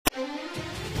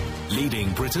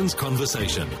leading Britain's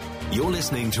conversation. You're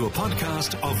listening to a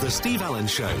podcast of The Steve Allen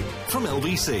Show from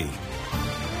LBC.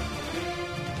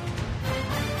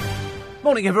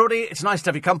 Morning, everybody. It's nice to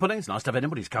have your company. It's nice to have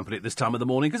anybody's company at this time of the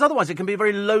morning, because otherwise it can be a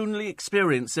very lonely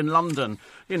experience in London.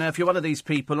 You know, if you're one of these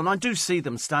people, and I do see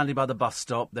them standing by the bus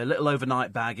stop, their little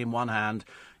overnight bag in one hand,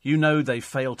 you know they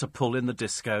failed to pull in the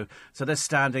disco, so they're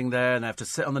standing there and they have to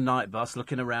sit on the night bus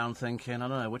looking around thinking, I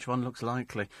don't know, which one looks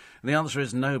likely? And the answer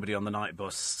is nobody on the night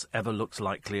bus ever looks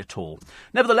likely at all.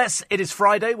 Nevertheless, it is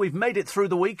Friday. We've made it through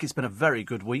the week. It's been a very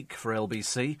good week for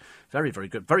LBC. Very, very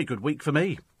good. Very good week for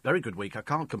me. Very good week. I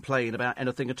can't complain about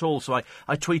anything at all. So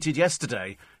I tweeted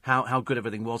yesterday how good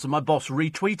everything was, and my boss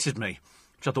retweeted me,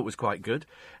 which I thought was quite good.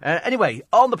 Anyway,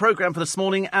 on the programme for this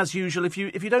morning, as usual, if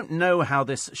you don't know how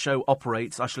this show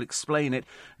operates, I shall explain it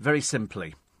very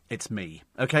simply. It's me.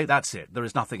 OK, that's it. There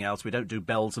is nothing else. We don't do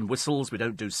bells and whistles. We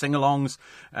don't do sing-alongs.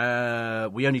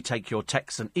 We only take your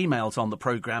texts and emails on the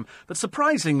programme. But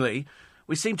surprisingly,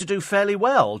 we seem to do fairly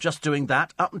well just doing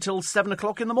that up until 7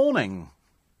 o'clock in the morning.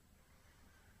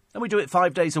 And we do it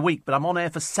 5 days a week, but I'm on air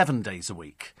for 7 days a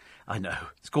week. I know.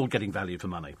 It's called getting value for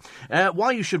money.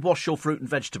 Why you should wash your fruit and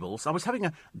vegetables. I was having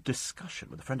a discussion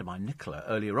with a friend of mine, Nicola,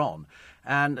 earlier on.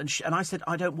 And I said,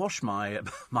 I don't wash my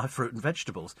fruit and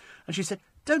vegetables. And she said,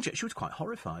 don't you? She was quite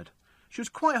horrified.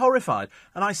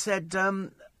 And I said,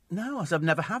 no, I've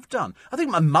never have done. I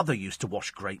think my mother used to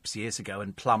wash grapes years ago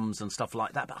and plums and stuff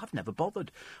like that, but I've never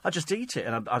bothered. I just eat it.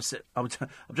 And I'm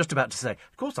just about to say,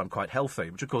 of course I'm quite healthy,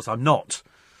 which of course I'm not.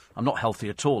 I'm not healthy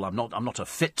at all. I'm not a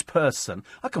fit person.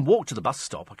 I can walk to the bus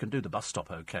stop. I can do the bus stop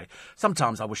okay.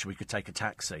 Sometimes I wish we could take a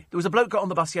taxi. There was a bloke got on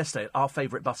the bus yesterday at our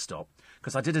favourite bus stop,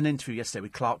 because I did an interview yesterday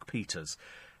with Clark Peters.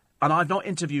 And I've not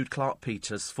interviewed Clark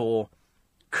Peters for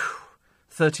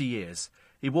 30 years.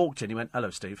 He walked in, he went, hello,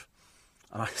 Steve.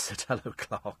 And I said, hello,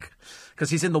 Clark.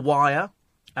 Because he's in The Wire.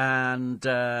 And,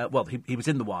 he was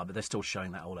in The Wire, but they're still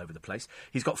showing that all over the place.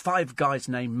 He's got Five Guys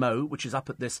Named Mo, which is up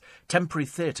at this temporary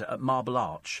theatre at Marble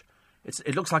Arch.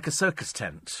 It looks like a circus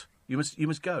tent. You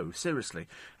must go, seriously.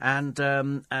 And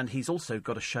he's also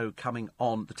got a show coming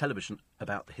on the television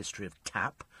about the history of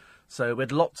tap. So we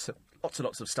had lots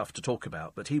of stuff to talk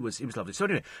about, but he was lovely. So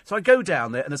anyway, so I go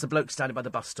down there, and there's a bloke standing by the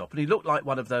bus stop, and he looked like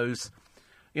one of those,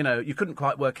 you know, you couldn't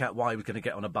quite work out why he was going to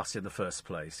get on a bus in the first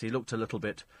place. He looked a little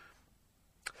bit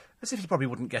as if he probably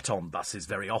wouldn't get on buses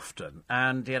very often.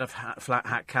 And he had a flat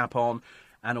hat cap on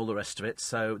and all the rest of it.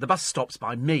 So the bus stops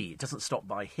by me. It doesn't stop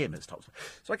by him. It stops.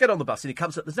 So I get on the bus and he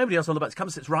comes up. There's nobody else on the bus. He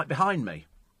comes and sits right behind me.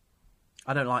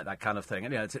 I don't like that kind of thing. You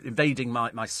know, it's invading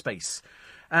my space.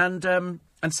 And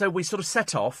so we sort of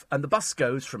set off, and the bus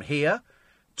goes from here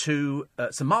to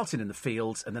St Martin in the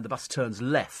Fields, and then the bus turns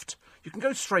left. You can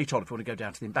go straight on if you want to go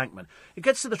down to the embankment. It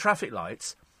gets to the traffic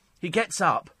lights. He gets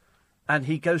up, and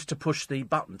he goes to push the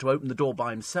button to open the door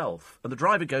by himself. And the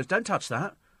driver goes, don't touch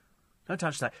that. Don't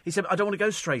touch that. He said, I don't want to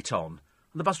go straight on.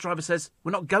 And the bus driver says,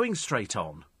 we're not going straight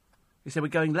on. He said, we're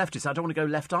going left. He said, I don't want to go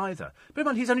left either. But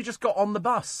man, he's only just got on the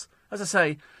bus. As I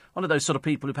say, one of those sort of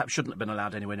people who perhaps shouldn't have been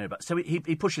allowed anywhere near the bus. So he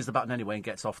pushes the button anyway and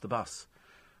gets off the bus.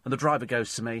 And the driver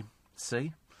goes to me,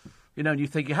 see? You know, and you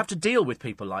think you have to deal with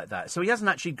people like that. So he hasn't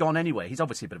actually gone anywhere. He's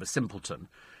obviously a bit of a simpleton.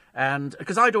 And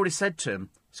because I'd already said to him,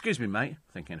 excuse me, mate,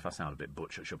 thinking if I sound a bit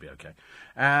butch, it should be okay.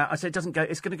 I said,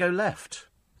 it's going to go left.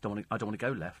 I don't want to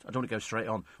go left. I don't want to go straight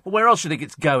on. Well, where else do you think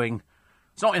it's going?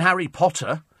 It's not in Harry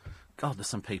Potter. God, there's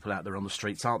some people out there on the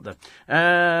streets, aren't there?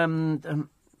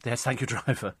 Yes, thank you,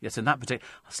 driver. Yes, in that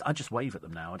particular... I just wave at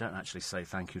them now. I don't actually say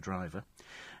thank you, driver.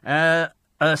 A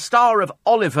star of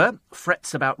Oliver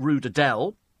frets about rude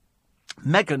Adele.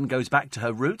 Meghan goes back to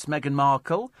her roots. Meghan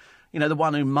Markle, you know, the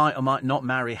one who might or might not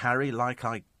marry Harry, like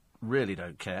I really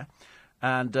don't care.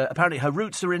 And apparently her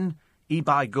roots are in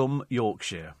Ebigum,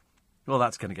 Yorkshire. Well,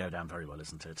 that's going to go down very well,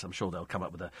 isn't it? I'm sure they'll come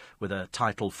up with a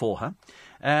title for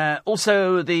her.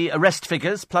 Also, the arrest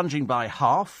figures plunging by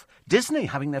half. Disney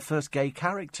having their first gay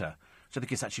character. So I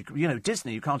think it's actually, you know,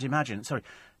 Disney, you can't imagine. Sorry.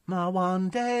 One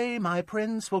day my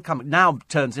prince will come. Now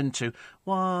turns into,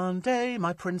 one day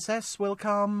my princess will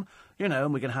come. You know,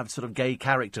 and we're going to have sort of gay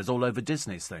characters all over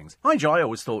Disney's things. Mind you, I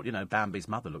always thought, you know, Bambi's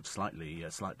mother looked slightly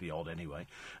odd anyway.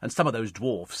 And some of those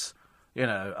dwarfs, you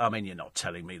know, I mean, you're not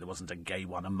telling me there wasn't a gay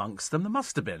one amongst them. There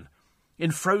must have been.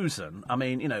 In Frozen, I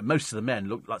mean, you know, most of the men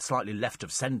looked like slightly left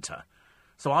of centre.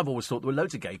 So I've always thought there were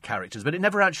loads of gay characters, but it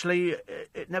never actually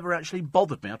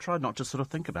bothered me. I tried not to sort of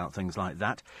think about things like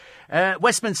that.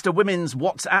 Westminster Women's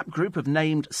WhatsApp group have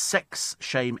named sex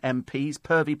shame MPs.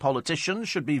 Pervy politicians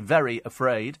should be very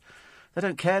afraid. They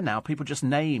don't care now. People just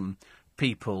name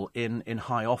people in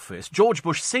high office. George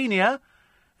Bush Sr.,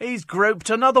 he's groped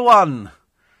another one.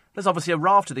 There's obviously a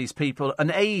raft of these people.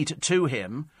 An aide to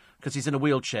him, because he's in a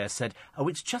wheelchair, said, "Oh,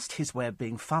 it's just his way of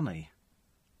being funny."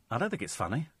 I don't think it's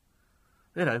funny.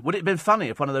 You know, would it have been funny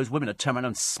if one of those women had turned around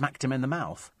and smacked him in the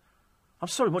mouth? I'm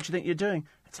sorry, what do you think you're doing?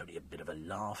 It's only a bit of a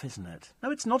laugh, isn't it?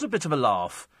 No, it's not a bit of a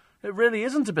laugh. It really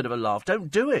isn't a bit of a laugh.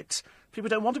 Don't do it. People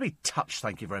don't want to be touched,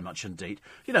 thank you very much indeed.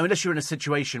 You know, unless you're in a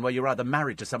situation where you're either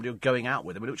married to somebody or going out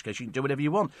with them, in which case you can do whatever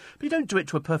you want. But you don't do it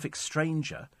to a perfect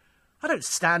stranger. I don't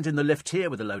stand in the lift here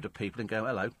with a load of people and go,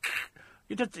 hello.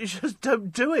 You just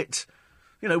don't do it.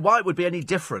 You know, why it would be any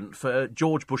different for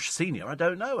George Bush Sr., I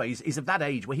don't know. He's of that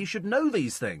age where he should know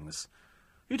these things.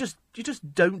 You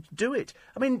just don't do it.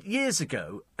 I mean, years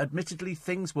ago, admittedly,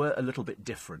 things were a little bit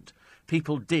different.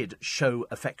 People did show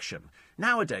affection.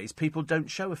 Nowadays, people don't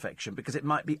show affection because it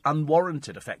might be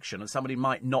unwarranted affection and somebody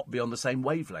might not be on the same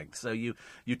wavelength. So you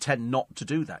tend not to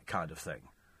do that kind of thing.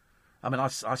 I mean, I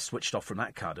switched off from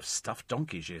that kind of stuff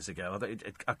donkeys years ago.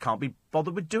 I can't be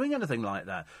bothered with doing anything like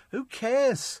that. Who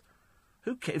cares?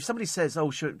 Who cares? If somebody says,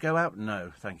 oh, should we go out?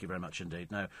 No, thank you very much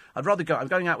indeed. No, I'd rather go. I'm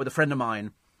going out with a friend of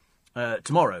mine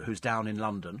tomorrow who's down in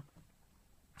London.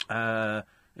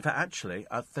 In fact, actually,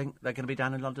 I think they're going to be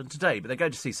down in London today, but they're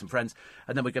going to see some friends,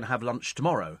 and then we're going to have lunch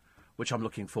tomorrow, which I'm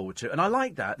looking forward to. And I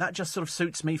like that. That just sort of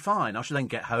suits me fine. I shall then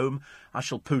get home. I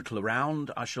shall pootle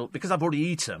around. Because I've already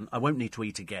eaten, I won't need to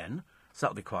eat again, so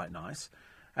that'll be quite nice.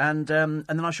 And then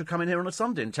I shall come in here on a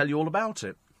Sunday and tell you all about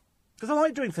it. Because I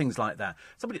like doing things like that.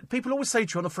 People always say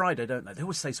to you on a Friday, don't they? They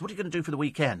always say, so what are you going to do for the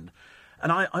weekend?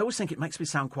 And I always think it makes me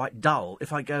sound quite dull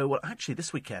if I go, well, actually,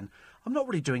 this weekend, I'm not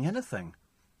really doing anything.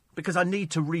 Because I need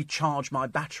to recharge my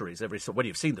batteries when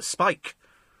you've seen the Spike,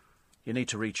 you need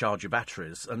to recharge your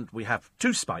batteries. And we have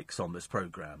 2 Spikes on this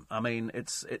programme. I mean,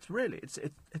 it's really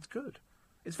good.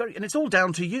 And it's all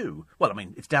down to you. Well, I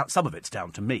mean, some of it's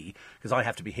down to me, because I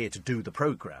have to be here to do the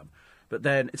programme. But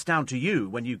then it's down to you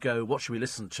when you go, what should we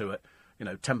listen to at,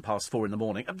 4:10 in the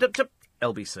morning?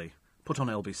 LBC. Put on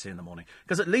LBC in the morning.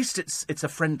 Because at least it's a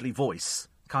friendly voice,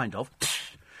 kind of.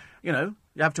 You know,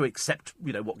 you have to accept,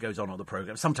 what goes on the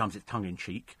programme. Sometimes it's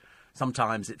tongue-in-cheek.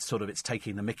 Sometimes it's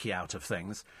taking the mickey out of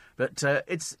things. But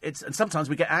and sometimes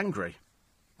we get angry.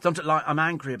 Sometimes, like, I'm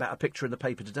angry about a picture in the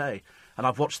paper today, and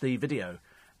I've watched the video,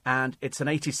 and it's an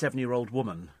 87-year-old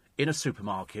woman in a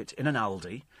supermarket, in an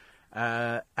Aldi,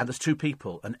 and there's 2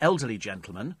 people, an elderly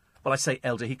gentleman, well, I say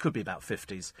elderly, he could be about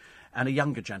 50s, and a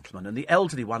younger gentleman, and the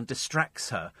elderly one distracts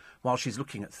her while she's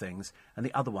looking at things, and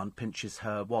the other one pinches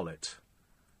her wallet.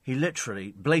 He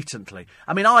literally, blatantly...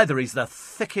 I mean, either he's the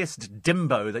thickest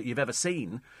dimbo that you've ever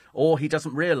seen, or he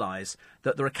doesn't realise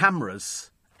that there are cameras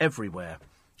everywhere.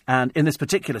 And in this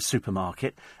particular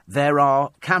supermarket, there are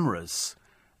cameras.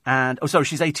 And... Oh, sorry,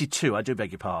 she's 82, I do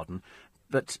beg your pardon.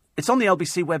 But it's on the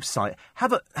LBC website.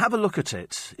 Have a look at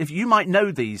it. If you might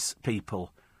know these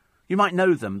people. You might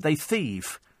know them. They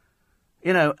thieve.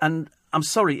 And I'm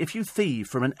sorry, if you thieve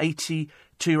from an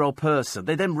 82-year-old person,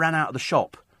 they then ran out of the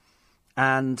shop.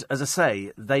 And, as I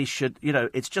say, they should,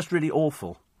 it's just really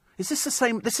awful. Is this the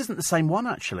same? This isn't the same one,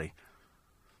 actually.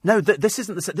 No, this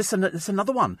isn't this is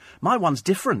another one. My one's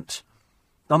different.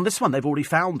 On this one, they've already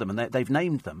found them and they've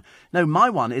named them. No, my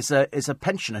one is a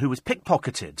pensioner who was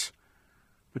pickpocketed,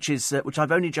 which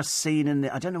I've only just seen in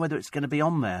the... I don't know whether it's going to be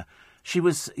on there. She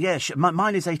was... Yeah,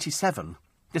 mine is 87.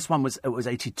 This one was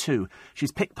 82.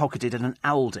 She's pickpocketed in an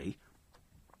Aldi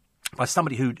by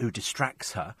somebody who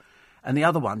distracts her. And the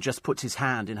other one just puts his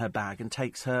hand in her bag and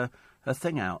takes her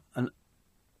thing out. And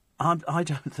I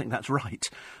don't think that's right.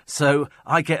 So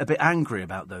I get a bit angry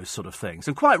about those sort of things.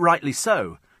 And quite rightly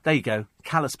so. There you go.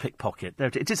 Callous pickpocket.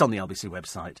 There it is on the LBC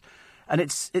website. And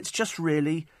it's just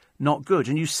really not good.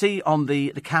 And you see on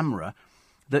the camera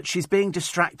that she's being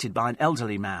distracted by an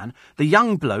elderly man. The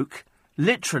young bloke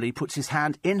literally puts his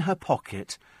hand in her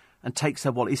pocket and takes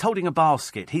her wallet. He's holding a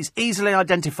basket. He's easily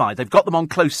identified. They've got them on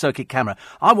closed-circuit camera.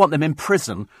 I want them in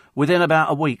prison within about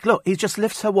a week. Look, he just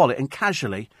lifts her wallet and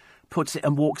casually puts it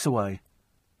and walks away.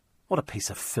 What a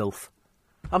piece of filth.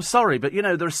 I'm sorry, but,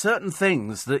 there are certain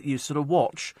things that you sort of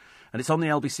watch, and it's on the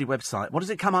LBC website. What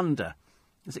does it come under?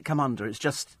 It's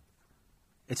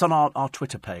on our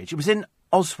Twitter page. It was in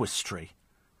Oswestry,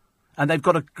 and they've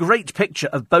got a great picture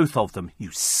of both of them, you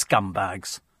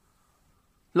scumbags.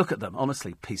 Look at them,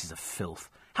 honestly, pieces of filth.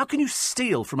 How can you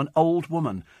steal from an old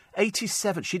woman?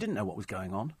 87. She didn't know what was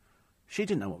going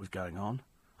on.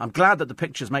 I'm glad that the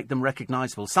pictures make them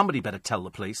recognisable. Somebody better tell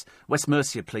the police. West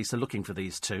Mercia police are looking for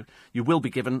these 2. You will be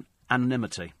given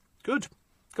anonymity. Good.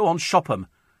 Go on, shop 'em.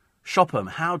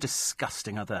 How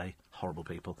disgusting are they? Horrible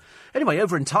people. Anyway,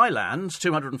 over in Thailand,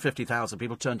 250,000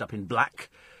 people turned up in black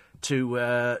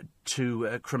to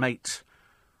cremate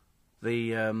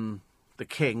the the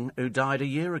king who died a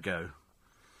year ago.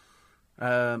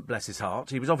 Bless his heart.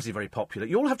 He was obviously very popular.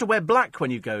 You all have to wear black when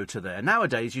you go to there.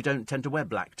 Nowadays, you don't tend to wear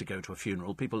black to go to a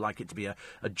funeral. People like it to be a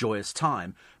joyous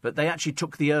time. But they actually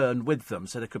took the urn with them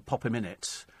so they could pop him in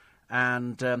it.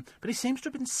 And but he seems to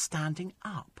have been standing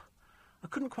up. I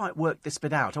couldn't quite work this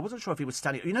bit out. I wasn't sure if he was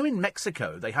standing up. You know, in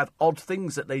Mexico, they have odd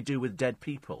things that they do with dead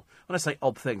people. When I say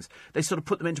odd things, they sort of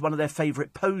put them into one of their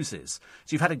favourite poses.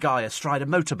 So you've had a guy astride a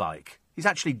motorbike. He's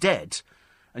actually dead.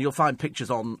 And you'll find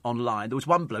pictures online. There was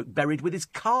one bloke buried with his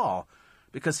car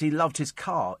because he loved his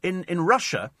car. In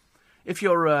Russia, if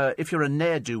you're a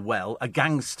ne'er-do-well, a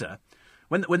gangster,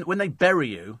 when they bury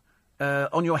you,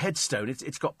 on your headstone,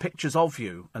 it's got pictures of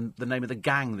you and the name of the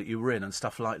gang that you were in and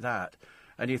stuff like that.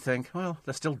 And you think, well,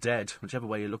 they're still dead, whichever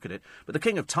way you look at it. But the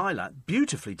King of Thailand,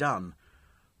 beautifully done.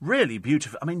 Really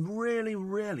beautiful. I mean, really,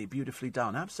 really beautifully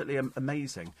done. Absolutely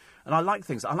amazing. And I like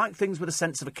things. I like things with a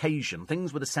sense of occasion,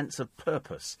 things with a sense of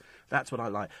purpose. That's what I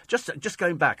like. Just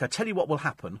going back, I tell you what will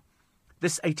happen.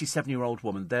 This 87-year-old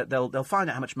woman, they'll find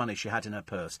out how much money she had in her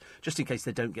purse, just in case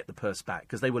they don't get the purse back,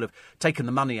 because they will have taken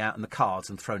the money out and the cards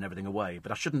and thrown everything away.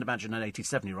 But I shouldn't imagine an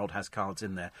 87-year-old has cards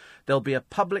in there. There'll be a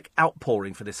public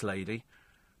outpouring for this lady.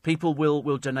 People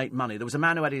will donate money. There was a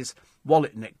man who had his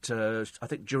wallet nicked, I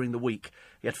think, during the week.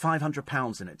 He had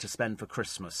 £500 in it to spend for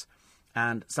Christmas,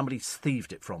 and somebody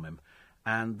thieved it from him.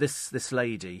 And this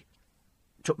lady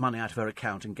took money out of her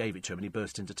account and gave it to him, and he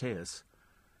burst into tears.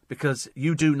 Because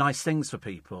you do nice things for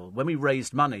people. When we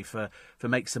raised money for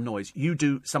Make Some Noise, you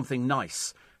do something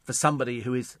nice for somebody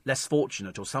who is less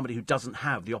fortunate or somebody who doesn't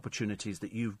have the opportunities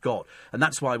that you've got. And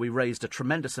that's why we raised a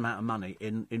tremendous amount of money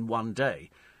in one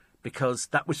day. Because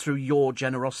that was through your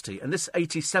generosity. And this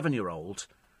 87-year-old,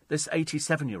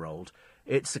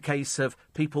 it's a case of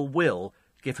people will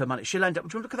give her money. She'll end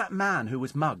up... Look at that man who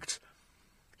was mugged.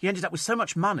 He ended up with so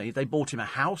much money, they bought him a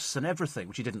house and everything,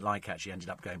 which he didn't like, actually. He ended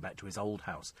up going back to his old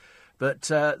house. But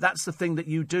that's the thing that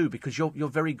you do, because you're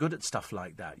very good at stuff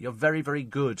like that. You're very, very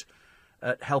good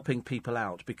at helping people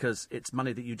out, because it's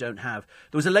money that you don't have.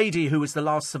 There was a lady who was the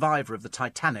last survivor of the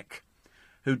Titanic,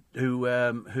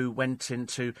 who went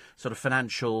into sort of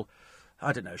financial,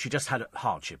 I don't know, she just had a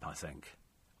hardship, I think.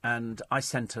 And I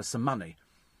sent her some money.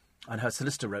 And her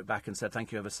solicitor wrote back and said,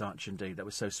 thank you ever so much indeed. That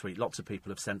was so sweet. Lots of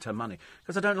people have sent her money.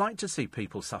 Because I don't like to see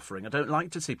people suffering. I don't like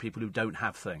to see people who don't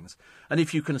have things. And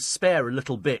if you can spare a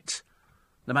little bit,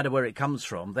 no matter where it comes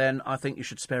from, then I think you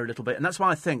should spare a little bit. And that's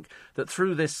why I think that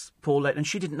through this poor lady, and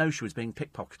she didn't know she was being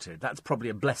pickpocketed. That's probably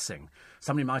a blessing.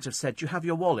 Somebody might have said, do you have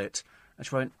your wallet? And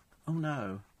she went, oh,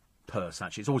 no. Purse,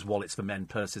 actually. It's always wallets for men,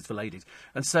 purses for ladies.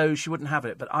 And so she wouldn't have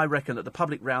it. But I reckon that the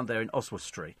public round there in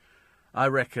Oswestry, I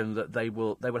reckon that they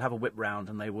will have a whip round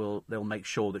and they'll make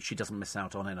sure that she doesn't miss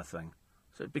out on anything.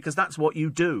 So, because that's what you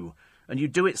do. And you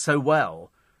do it so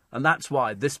well. And that's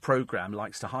why this programme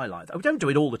likes to highlight that. We don't do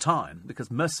it all the time, because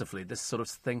mercifully this sort of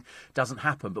thing doesn't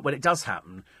happen. But when it does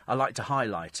happen, I like to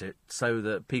highlight it so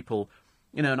that people...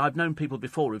 You know, and I've known people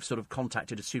before who've sort of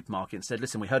contacted a supermarket and said,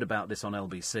 listen, we heard about this on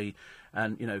LBC,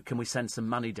 and, you know, can we send some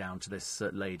money down to this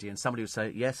lady? And somebody would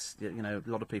say, yes, you know, a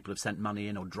lot of people have sent money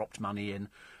in or dropped money in.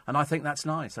 And I think that's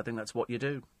nice. I think that's what you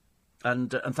do.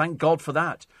 And thank God for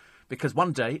that, because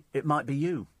one day it might be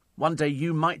you. One day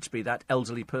you might be that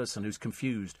elderly person who's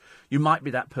confused. You might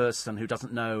be that person who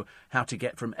doesn't know how to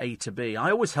get from A to B.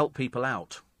 I always help people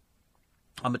out.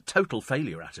 I'm a total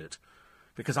failure at it,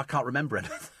 because I can't remember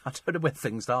anything. I don't know where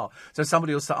things are. So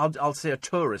somebody will say, I'll see a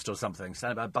tourist or something,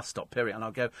 standing by a bus stop, period, and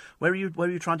I'll go, where are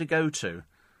you trying to go to?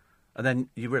 And then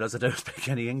you realise I don't speak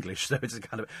any English, so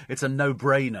it's a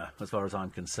no-brainer as far as I'm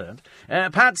concerned.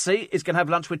 Patsy is going to have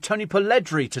lunch with Tony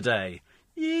Polledri today.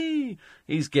 Yee!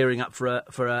 He's gearing up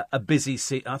for a busy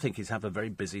season. I think he's had a very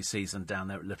busy season down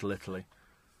there at Little Italy,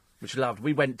 which I loved.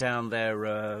 We went down there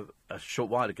a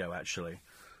short while ago, actually.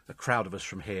 A crowd of us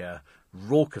from here.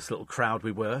 Raucous little crowd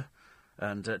we were,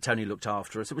 and Tony looked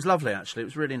after us. It was lovely, actually. It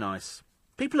was really nice.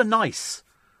 People are nice.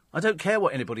 I don't care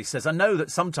what anybody says. I know that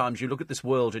sometimes you look at this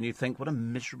world and you think, what a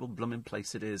miserable blooming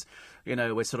place it is. You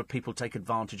know, where sort of people take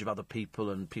advantage of other people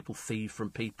and people thieve from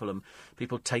people and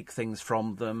people take things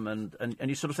from them. And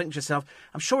you sort of think to yourself,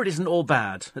 I'm sure it isn't all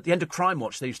bad. At the end of Crime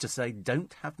Watch, they used to say,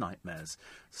 don't have nightmares,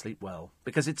 sleep well.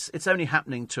 Because it's only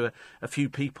happening to a few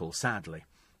people, sadly.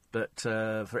 But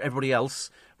for everybody else,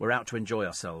 we're out to enjoy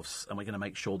ourselves, and we're going to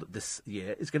make sure that this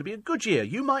year is going to be a good year.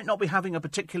 You might not be having a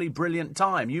particularly brilliant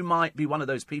time. You might be one of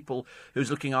those people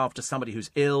who's looking after somebody who's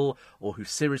ill, or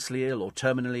who's seriously ill, or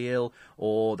terminally ill,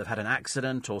 or they've had an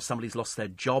accident, or somebody's lost their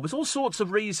job. There's all sorts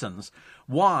of reasons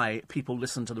why people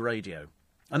listen to the radio.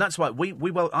 And that's why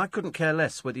I couldn't care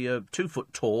less whether you're 2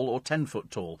 foot tall or 10 foot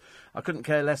tall. I couldn't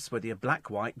care less whether you're black,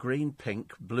 white, green,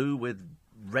 pink, blue with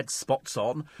red spots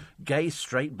on, gay,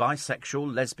 straight,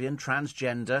 bisexual, lesbian,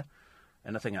 transgender,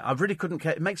 anything. I really couldn't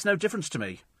care. It makes no difference to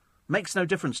me. Makes no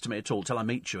difference to me at all till I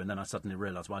meet you, and then I suddenly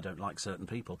realise why I don't like certain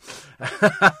people.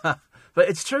 But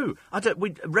it's true.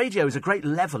 Radio is a great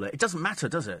leveller. It doesn't matter,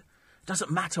 does it? It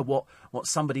doesn't matter what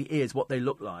somebody is, what they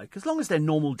look like. As long as they're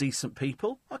normal, decent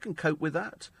people, I can cope with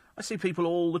that. I see people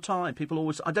all the time. People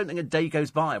always... I don't think a day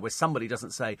goes by where somebody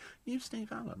doesn't say, "You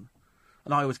Steve Allen?"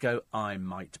 And I always go, "I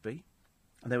might be."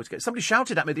 And they always go... Somebody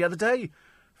shouted at me the other day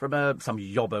from some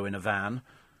yobbo in a van.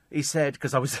 He said,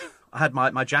 because I had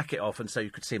my jacket off and so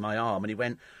you could see my arm, and he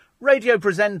went, "Radio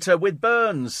presenter with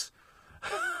burns."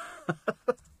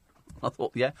 I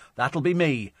thought, yeah, that'll be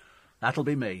me. That'll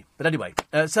be me. But anyway,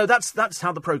 so that's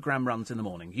how the programme runs in the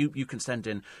morning. You can send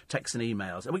in texts and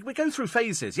emails. And we go through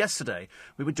phases. Yesterday,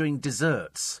 we were doing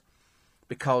desserts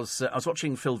because I was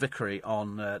watching Phil Vickery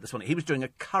on this morning. He was doing a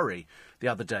curry the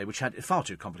other day, which had far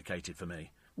too complicated for me.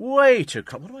 Way too...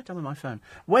 What have I done with my phone?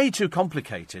 Way too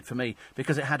complicated for me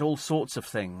because it had all sorts of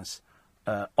things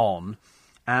on.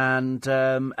 And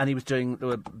he was doing... There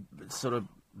were sort of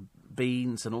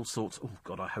beans and all sorts... Oh,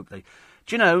 God, I hope they...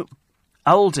 Do you know...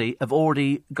 Aldi have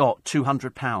already got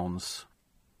 £200.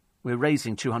 We're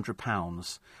raising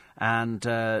 £200. And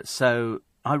so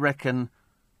I reckon...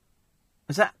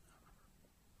 Is that...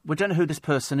 We don't know who this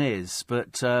person is,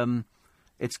 but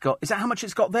it's got... Is that how much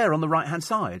it's got there on the right-hand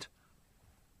side?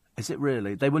 Is it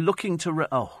really? They were looking to...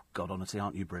 Oh, God, honestly,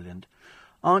 aren't you brilliant?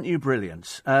 Aren't you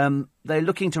brilliant? They're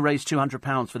looking to raise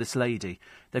 £200 for this lady.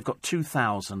 They've got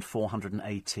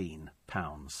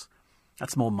 £2,418.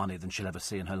 That's more money than she'll ever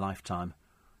see in her lifetime.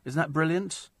 Isn't that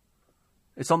brilliant?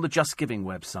 It's on the Just Giving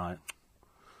website.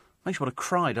 Makes you want to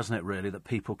cry, doesn't it, really, that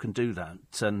people can do that?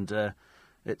 And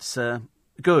it's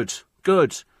good.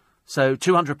 So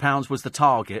 £200 was the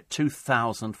target.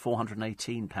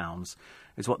 £2,418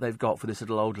 is what they've got for this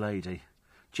little old lady.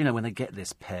 Do you know, when they get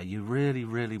this pair, you really,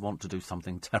 really want to do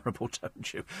something terrible,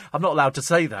 don't you? I'm not allowed to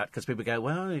say that because people go,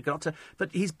 well, you've got to...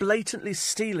 But he's blatantly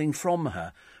stealing from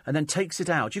her and then takes it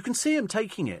out. You can see him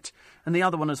taking it, and the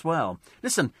other one as well.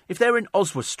 Listen, if they're in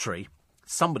Oswestry,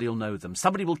 somebody will know them.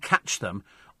 Somebody will catch them,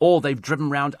 or they've driven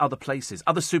round other places.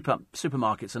 Other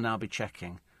supermarkets will now be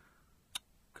checking.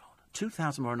 God,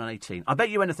 2,118. I bet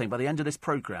you anything, by the end of this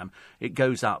programme, it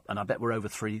goes up, and I bet we're over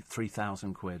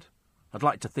 3,000 quid. I'd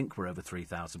like to think we're over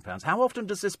 £3,000. How often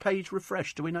does this page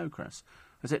refresh? Do we know, Chris?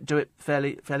 Does it do it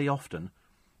fairly often?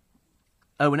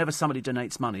 Oh, whenever somebody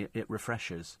donates money, it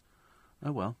refreshes.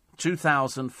 Oh, well.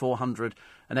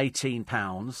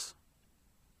 £2,418.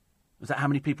 Is that how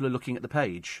many people are looking at the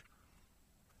page?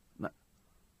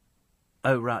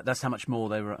 Oh, right. That's how much more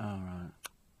they were... Oh, right.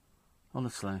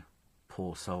 Honestly.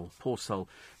 Poor soul.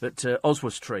 But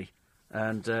Oswestry...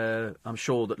 And I'm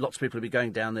sure that lots of people will be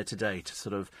going down there today to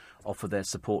sort of offer their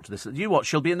support to this. You watch,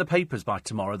 she'll be in the papers by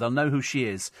tomorrow. They'll know who she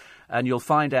is. And you'll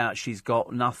find out she's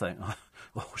got nothing.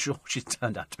 Oh, sure, she's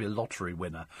turned out to be a lottery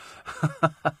winner.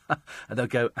 And they'll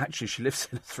go, actually, she lives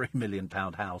in a £3 million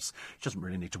house. She doesn't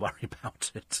really need to worry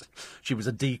about it. She was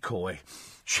a decoy.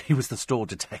 She was the store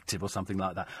detective or something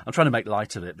like that. I'm trying to make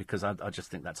light of it because I just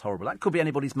think that's horrible. That could be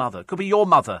anybody's mother. Could be your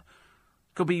mother.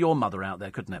 Could be your mother out there,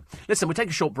 couldn't it? Listen, we'll take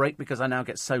a short break because I now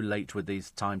get so late with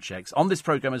these time checks. On this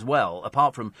programme as well,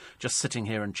 apart from just sitting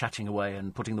here and chatting away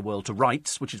and putting the world to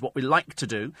rights, which is what we like to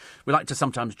do, we like to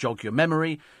sometimes jog your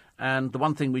memory. And the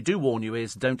one thing we do warn you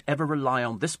is don't ever rely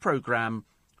on this programme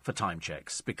for time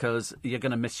checks because you're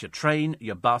going to miss your train,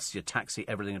 your bus, your taxi,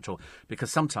 everything at all. Because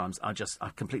sometimes I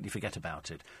completely forget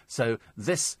about it. So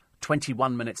this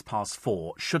 21 minutes past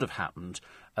 4 should have happened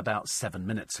about 7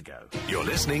 minutes ago. You're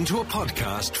listening to a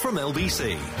podcast from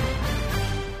LBC.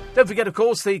 Don't forget, of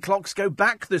course, the clocks go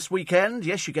back this weekend.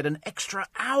 Yes, you get an extra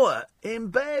hour in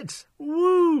bed.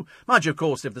 Woo! Mind you, of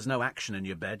course, if there's no action in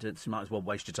your bed, you might as well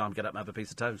waste your time, get up and have a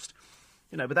piece of toast.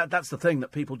 You know, but that's the thing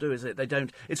that people do, is it? They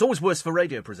don't... It's always worse for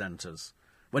radio presenters.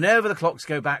 Whenever the clocks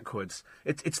go backwards,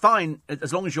 it's fine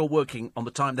as long as you're working on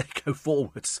the time they go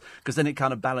forwards, because then it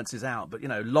kind of balances out. But, you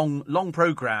know, long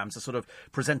programmes are sort of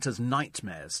presenters'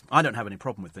 nightmares. I don't have any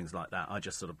problem with things like that. I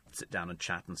just sort of sit down and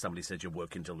chat, and somebody says you're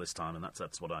working till this time, and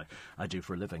that's what I do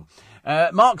for a living.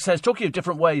 Mark says, talking of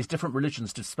different ways different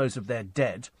religions dispose of their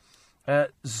dead,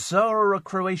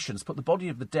 Zoroastrians put the body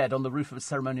of the dead on the roof of a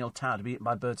ceremonial tower to be eaten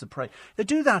by birds of prey. They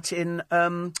do that in...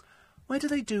 Where do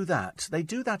they do that? They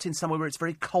do that in somewhere where it's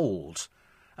very cold.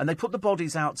 And they put the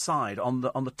bodies outside on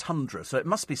the tundra. So it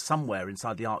must be somewhere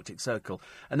inside the Arctic Circle.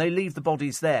 And they leave the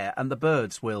bodies there and the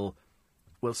birds will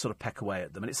will sort of peck away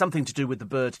at them. And it's something to do with the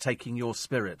bird taking your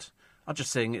spirit. I'm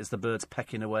just seeing it as the birds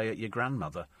pecking away at your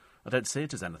grandmother. I don't see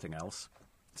it as anything else.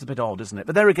 It's a bit odd, isn't it?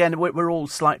 But there again, we're all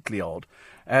slightly odd.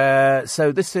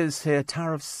 So this is here,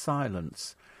 Tower of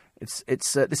Silence. This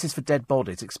is for dead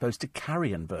bodies exposed to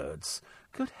carrion birds.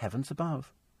 Good heavens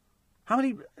above. How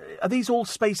many... Are these all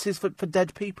spaces for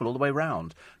dead people all the way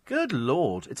round? Good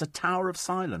Lord, it's a Tower of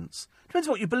Silence. Depends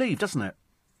what you believe, doesn't it?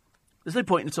 There's no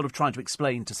point in sort of trying to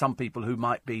explain to some people who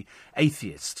might be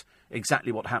atheist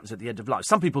exactly what happens at the end of life.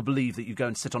 Some people believe that you go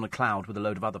and sit on a cloud with a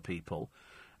load of other people.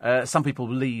 Some people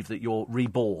believe that you're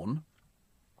reborn.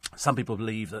 Some people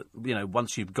believe that,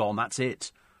 once you've gone, that's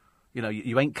it.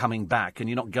 You ain't coming back and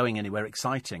you're not going anywhere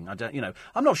exciting.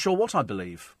 I'm not sure what I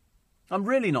believe. I'm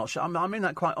really not sure. I mean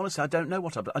that quite honestly. I don't know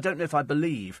what I don't know if I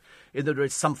believe that there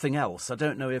is something else. I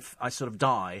don't know if I sort of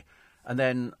die and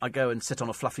then I go and sit on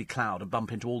a fluffy cloud and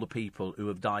bump into all the people who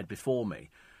have died before me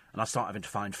and I start having to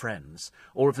find friends.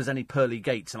 Or if there's any pearly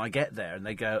gates and I get there and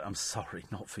they go, I'm sorry,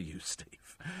 not for you,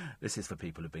 Steve. This is for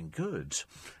people who've been good.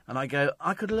 And I go,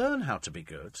 I could learn how to be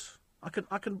good. I can.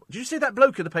 Did you see that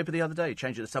bloke in the paper the other day,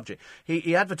 changing the subject?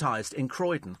 He advertised in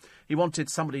Croydon. He wanted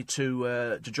somebody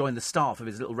to join the staff of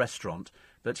his little restaurant,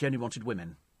 but he only wanted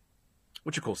women.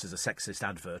 Which, of course, is a sexist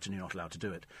advert, and you're not allowed to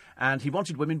do it. And he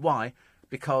wanted women. Why?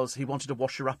 Because he wanted a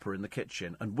washer-upper in the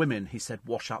kitchen. And women, he said,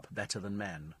 wash up better than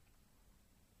men.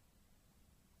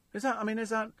 I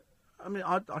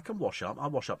can wash up. I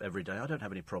wash up every day. I don't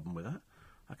have any problem with that.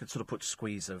 I could sort of put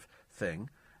squeeze of thing.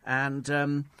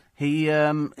 And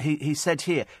he said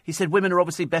here, women are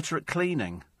obviously better at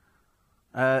cleaning.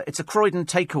 It's a Croydon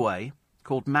takeaway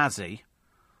called Mazzy.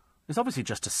 It's obviously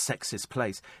just a sexist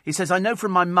place. He says, I know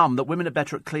from my mum that women are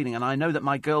better at cleaning, and I know that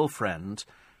my girlfriend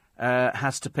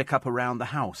has to pick up around the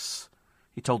house.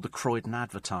 He told the Croydon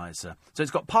Advertiser. So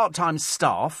it's got part-time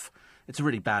staff. It's a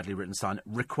really badly written sign.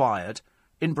 Required,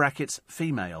 in brackets,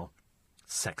 female.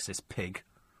 Sexist pig.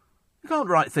 You can't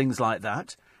write things like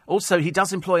that. Also, he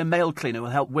does employ a male cleaner who will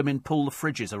help women pull the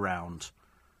fridges around.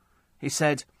 He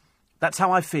said, that's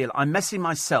how I feel. I'm messy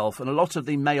myself, and a lot of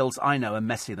the males I know are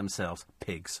messy themselves.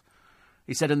 Pigs.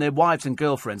 He said, and their wives and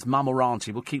girlfriends, mum or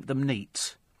auntie, will keep them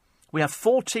neat. We have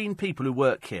 14 people who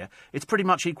work here. It's pretty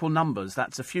much equal numbers.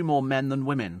 That's a few more men than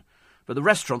women. But the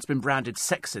restaurant's been branded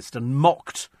sexist and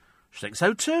mocked. She thinks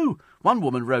so too. One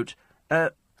woman wrote,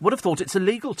 would have thought it's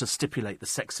illegal to stipulate the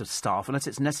sex of staff unless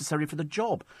it's necessary for the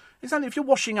job. Exactly. If you're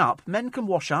washing up, men can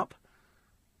wash up.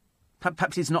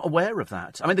 Perhaps he's not aware of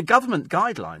that. I mean, the government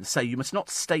guidelines say you must not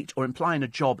state or imply in a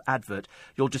job advert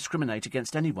you'll discriminate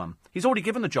against anyone. He's already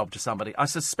given the job to somebody. I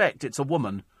suspect it's a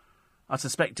woman.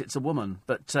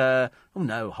 But, oh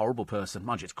no, horrible person.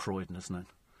 Mind you, it's Croydon, isn't it?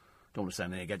 Don't want to say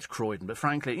anything against Croydon, but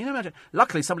frankly, imagine.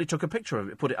 Luckily, somebody took a picture of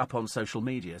it, put it up on social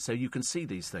media, so you can see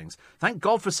these things. Thank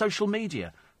God for social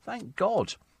media. Thank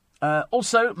God.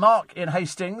 Also, Mark in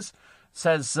Hastings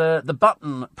says the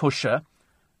button pusher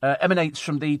emanates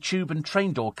from the tube and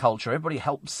train door culture. Everybody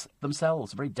helps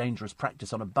themselves. A very dangerous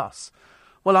practice on a bus.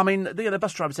 Well, I mean, the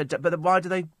bus driver said, but why do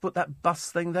they put that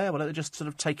bus thing there? Why don't they just sort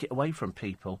of take it away from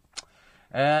people?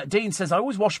 Dean says, I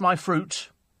always wash my fruit,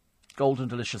 golden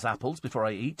delicious apples, before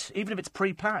I eat, even if it's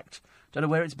pre-packed. Don't know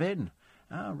where it's been.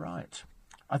 Oh, right.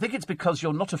 I think it's because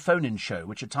you're not a phone-in show,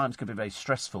 which at times can be very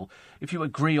stressful. If you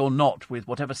agree or not with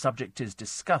whatever subject is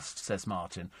discussed, says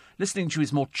Martin, listening to you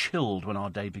is more chilled when our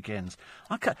day begins.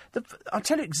 I'll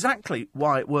tell you exactly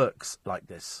why it works like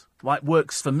this, why it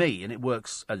works for me, and it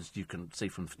works, as you can see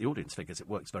from the audience figures, it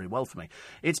works very well for me.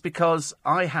 It's because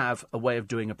I have a way of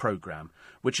doing a programme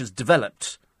which has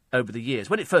developed over the years.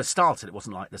 When it first started, it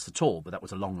wasn't like this at all, but that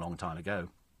was a long, long time ago.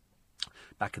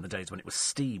 Back in the days when it was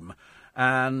steam.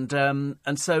 And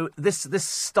so this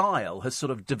style has sort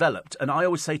of developed. And I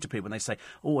always say to people when they say,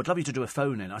 oh, I'd love you to do a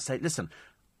phone-in, I say, listen,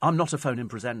 I'm not a phone-in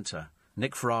presenter.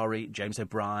 Nick Ferrari, James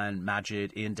O'Brien,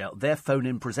 Majid, Ian Dell, they're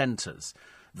phone-in presenters.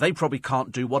 They probably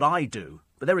can't do what I do.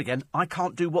 But there again, I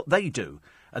can't do what they do.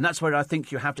 And that's where I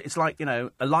think you have to... It's like, a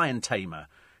lion tamer.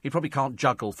 He probably can't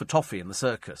juggle for toffee in the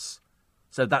circus.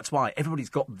 So that's why everybody's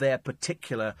got their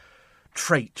particular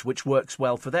trait which works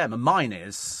well for them. And mine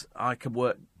is, I can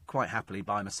work quite happily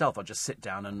by myself. I just sit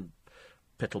down and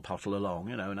pittle-pottle along,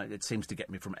 and it seems to get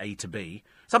me from A to B.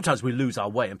 Sometimes we lose our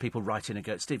way and people write in and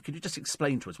go, Steve, could you just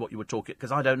explain to us what you were talking...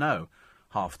 Because I don't know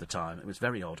half the time. It was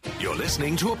very odd. You're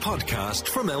listening to a podcast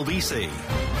from LBC.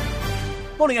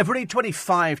 Morning, everybody.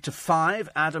 5:25.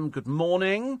 Adam, good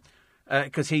morning.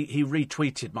 Because he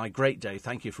retweeted my great day.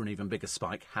 Thank you for an even bigger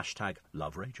spike. Hashtag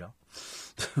love Ray Jar.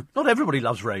 Not everybody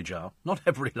loves Ray Jar. Not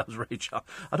everybody loves Ray Jar.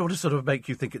 I don't want to sort of make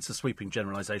you think it's a sweeping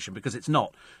generalisation, because it's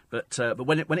not. But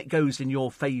when it goes in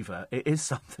your favour, it is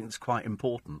something that's quite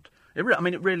important. It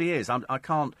really is. I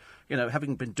can't,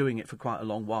 having been doing it for quite a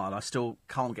long while, I still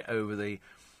can't get over the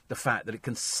fact that it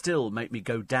can still make me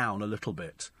go down a little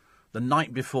bit. The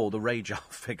night before the Ray Jar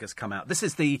figures come out. This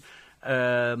is the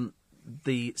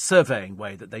surveying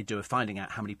way that they do of finding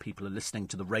out how many people are listening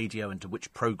to the radio and to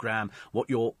which programme, what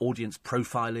your audience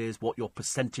profile is, what your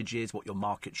percentage is, what your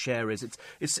market share is.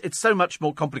 It's so much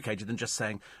more complicated than just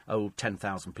saying,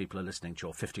 10,000 people are listening to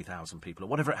you, or 50,000 people, or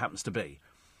whatever it happens to be.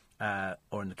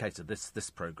 Or in the case of this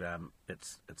programme,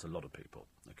 it's a lot of people.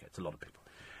 Okay, it's a lot of people.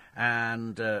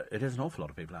 And it is an awful lot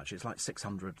of people, actually. It's like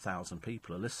 600,000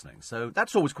 people are listening. So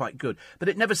that's always quite good. But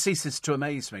it never ceases to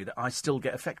amaze me that I still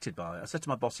get affected by it. I said to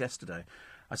my boss yesterday,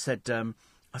 I said,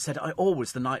 I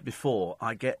always, the night before,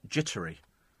 I get jittery.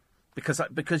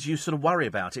 Because you sort of worry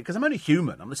about it. Because I'm only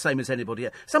human. I'm the same as anybody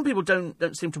else. Some people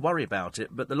don't seem to worry about it.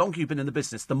 But the longer you've been in the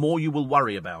business, the more you will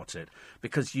worry about it.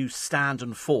 Because you stand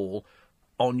and fall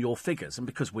on your figures. And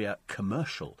because we are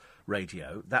commercial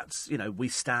radio, that's, we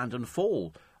stand and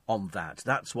fall on that.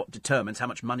 That's what determines how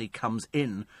much money comes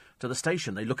in to the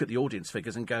station. They look at the audience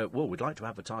figures and go, well, we'd like to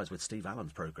advertise with Steve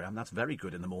Allen's programme. That's very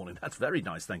good in the morning. That's very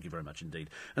nice. Thank you very much indeed.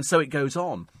 And so it goes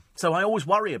on. So I always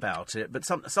worry about it, but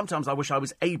sometimes I wish I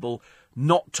was able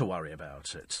not to worry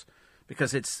about it.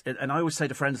 Because and I always say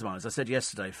to friends of mine, as I said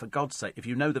yesterday, for God's sake, if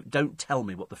you know that, don't tell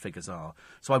me what the figures are.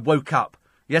 So I woke up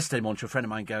yesterday morning to a friend of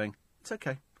mine going, it's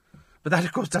okay. But that,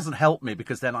 of course, doesn't help me,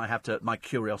 because then my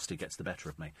curiosity gets the better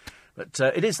of me. But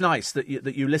it is nice that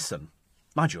you listen.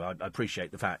 Mind you, I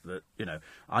appreciate the fact that,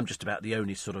 I'm just about the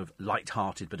only sort of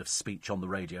light-hearted bit of speech on the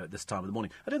radio at this time of the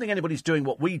morning. I don't think anybody's doing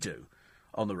what we do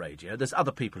on the radio. There's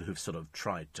other people who've sort of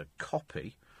tried to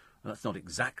copy. That's not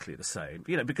exactly the same,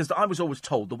 because I was always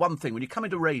told the one thing, when you come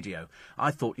into radio,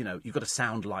 I thought, you've got to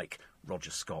sound like Roger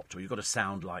Scott, or you've got to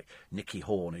sound like Nicky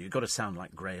Horn, or you've got to sound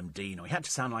like Graham Dean, or you had to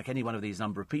sound like any one of these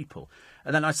number of people.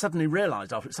 And then I suddenly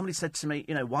realised, after somebody said to me,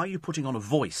 why are you putting on a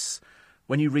voice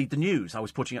when you read the news? I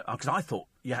was putting it, because I thought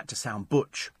you had to sound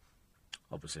butch.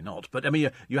 Obviously not, but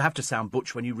you have to sound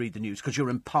butch when you read the news, because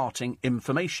you're imparting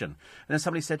information. And then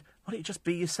somebody said, why don't you just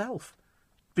be yourself?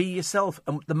 Be yourself.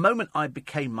 And the moment I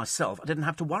became myself, I didn't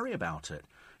have to worry about it.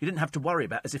 You didn't have to worry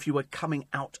about it as if you were coming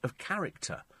out of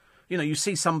character. You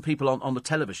see some people on the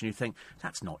television, you think,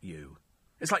 that's not you.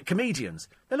 It's like comedians.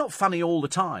 They're not funny all the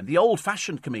time. The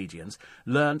old-fashioned comedians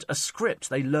learned a script.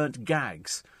 They learnt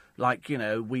gags. Like,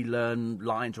 we learn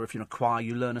lines, or if you're in a choir,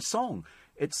 you learn a song.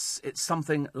 It's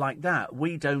something like that.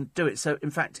 We don't do it. So,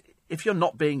 in fact, if you're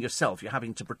not being yourself, you're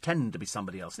having to pretend to be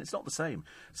somebody else. And it's not the same.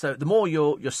 So the more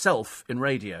you're yourself in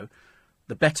radio,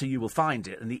 the better you will find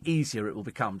it, and the easier it will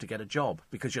become to get a job,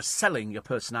 because you're selling your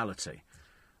personality.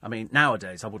 I mean,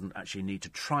 nowadays, I wouldn't actually need to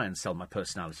try and sell my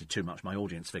personality too much. My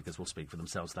audience figures will speak for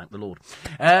themselves, thank the Lord.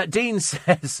 Dean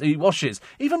says he washes.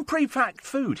 Even pre-packed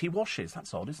food, he washes.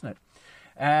 That's odd, isn't it?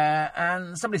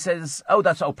 And somebody says,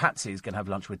 Patsy's going to have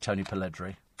lunch with Tony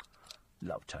Pelledri.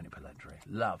 Love Tony Pelledri.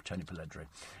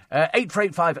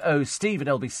 84850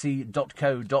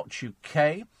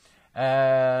 steve@lbc.co.uk.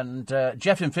 And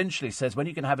Jeff in Finchley says, when are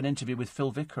you going to have an interview with Phil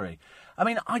Vickery? I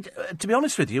mean, to be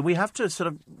honest with you, we have to sort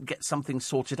of get something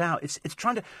sorted out. It's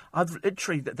trying to...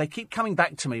 they keep coming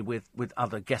back to me with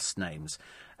other guest names.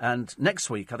 And next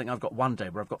week, I think I've got one day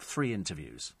where I've got 3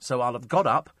 interviews. So I'll have got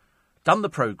up, done the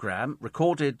programme,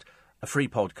 recorded a free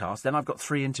podcast, then I've got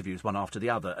 3 interviews, one after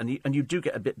the other, and you do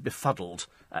get a bit befuddled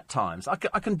at times. I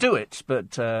can do it,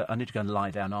 but I need to go and lie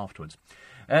down afterwards.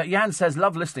 Jan says,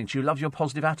 love listening to you, love your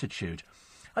positive attitude.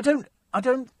 I'm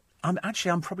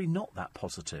probably not that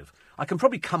positive. I can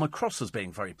probably come across as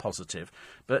being very positive,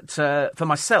 but for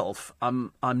myself,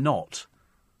 I'm not.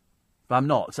 But I'm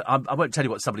not. So I won't tell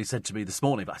you what somebody said to me this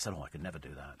morning, but I said, I could never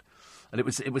do that. And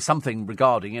it was something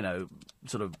regarding,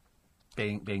 sort of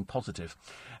being positive.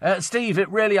 Steve, it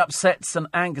really upsets and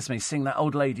angers me seeing that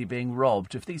old lady being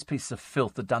robbed. If these pieces of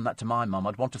filth had done that to my mum,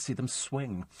 I'd want to see them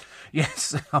swing.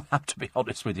 Yes, I have to be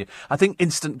honest with you. I think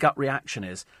instant gut reaction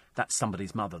is, that's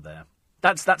somebody's mother there.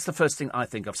 That's the first thing I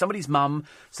think of. Somebody's mum,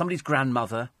 somebody's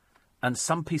grandmother, and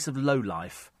some piece of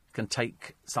lowlife can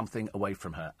take something away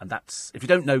from her. And that's, if you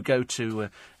don't know, go to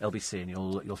LBC and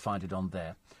you'll find it on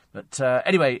there. But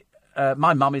anyway...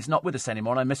 my mum is not with us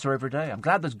anymore, and I miss her every day. I'm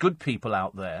glad there's good people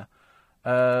out there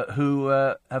who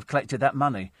have collected that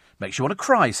money. Makes you want to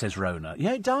cry, says Rona.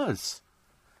 Yeah, it does.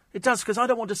 It does, because I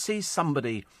don't want to see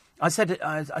somebody... I said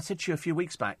to you a few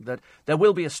weeks back that there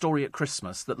will be a story at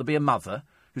Christmas that there'll be a mother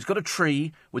who's got a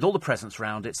tree with all the presents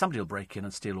round it, somebody will break in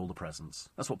and steal all the presents.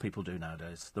 That's what people do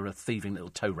nowadays. There are thieving little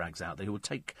toe rags out there who will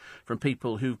take from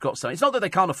people who've got something. It's not that they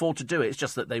can't afford to do it, it's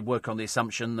just that they work on the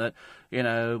assumption that,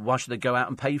 why should they go out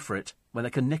and pay for it when they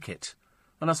can nick it?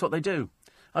 And that's what they do.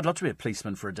 I'd love to be a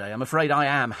policeman for a day. I'm afraid I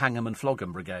am hang 'em and flog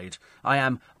 'em brigade. I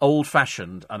am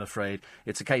old-fashioned, I'm afraid.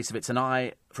 It's a case of it's an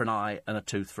eye for an eye and a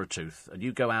tooth for a tooth. And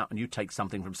you go out and you take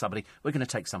something from somebody, we're going to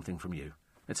take something from you.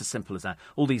 It's as simple as that.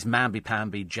 All these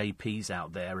mamby-pamby JPs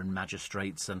out there and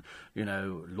magistrates and,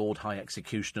 Lord High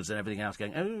Executioners and everything else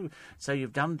going, oh, so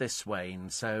you've done this, Wayne.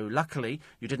 So luckily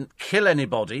you didn't kill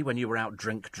anybody when you were out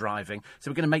drink driving.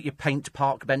 So we're going to make you paint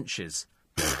park benches.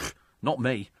 Pfft, not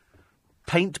me.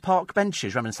 Paint park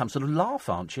benches. You're having some sort of laugh,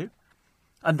 aren't you?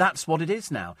 And that's what it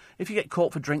is now. If you get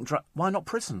caught for drink driving, why not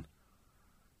prison?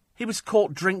 He was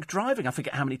caught drink driving. I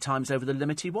forget how many times over the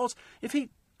limit he was.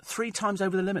 3 times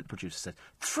over the limit, producer said.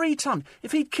 3 times.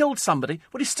 If he'd killed somebody,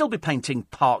 would he still be painting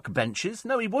park benches?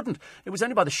 No, he wouldn't. It was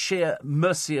only by the sheer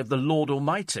mercy of the Lord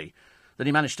Almighty that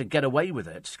he managed to get away with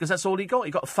it, because that's all he got.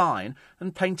 He got a fine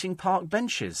and painting park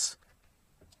benches.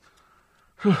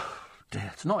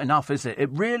 Dear, it's not enough, is it? It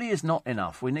really is not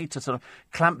enough. We need to sort of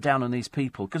clamp down on these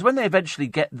people, because when they eventually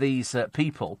get these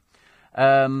people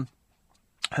who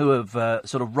have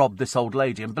sort of robbed this old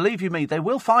lady, and believe you me, they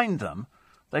will find them.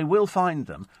 They will find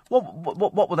them.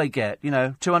 What will they get?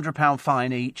 £200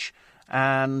 fine each,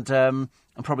 and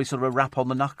probably sort of a rap on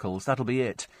the knuckles. That'll be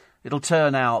it. It'll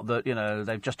turn out that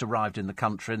they've just arrived in the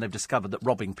country and they've discovered that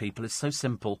robbing people is so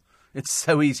simple. It's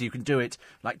so easy. You can do it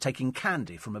like taking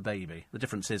candy from a baby. The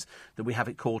difference is that we have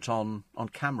it caught on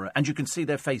camera, and you can see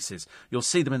their faces. You'll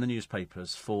see them in the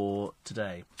newspapers for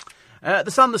today.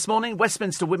 The Sun this morning: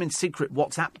 Westminster Women's secret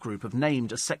WhatsApp group have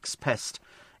named a sex pest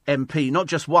MP, not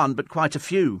just one, but quite a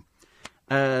few.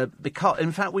 Because,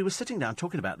 in fact, we were sitting down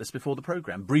talking about this before the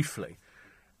programme, briefly,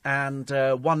 and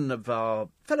one of our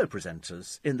fellow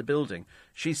presenters in the building,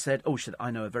 she said,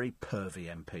 I know a very pervy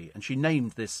MP, and she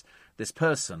named this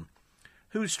person,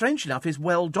 who, strangely enough, is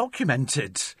well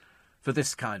documented for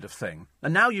this kind of thing.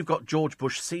 And now you've got George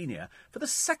Bush Sr. for the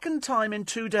second time in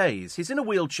 2 days. He's in a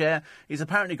wheelchair. He's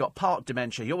apparently got part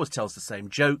dementia. He always tells the same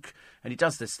joke. And he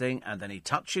does this thing, and then he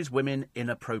touches women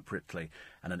inappropriately.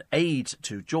 And an aide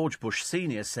to George Bush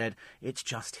Sr. said, it's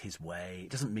just his way.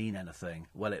 It doesn't mean anything.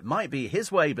 Well, it might be his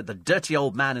way, but the dirty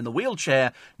old man in the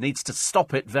wheelchair needs to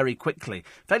stop it very quickly.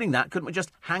 Failing that, couldn't we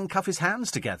just handcuff his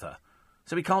hands together?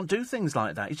 So he can't do things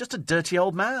like that. He's just a dirty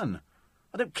old man.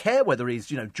 I don't care whether he's,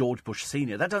 George Bush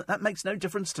Sr. That makes no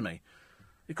difference to me.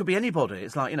 It could be anybody.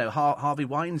 It's like, Harvey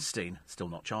Weinstein. Still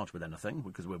not charged with anything,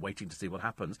 because we're waiting to see what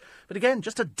happens. But again,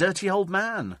 just a dirty old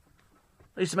man.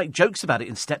 They used to make jokes about it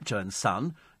in Steptoe &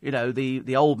 Son.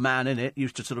 The old man in it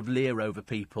used to sort of leer over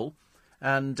people.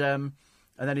 And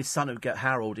then his son would get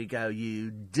Harold, he'd go, you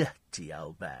dirty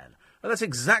old man. And that's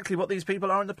exactly what these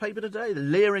people are in the paper today. They're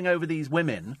leering over these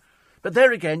women. But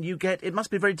there again, it must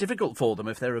be very difficult for them,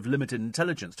 if they're of limited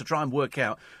intelligence, to try and work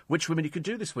out which women you could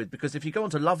do this with. Because if you go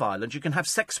onto Love Island, you can have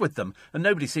sex with them, and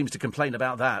nobody seems to complain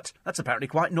about that. That's apparently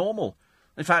quite normal.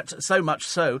 In fact, so much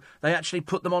so, they actually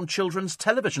put them on children's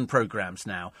television programmes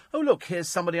now. Oh, look, here's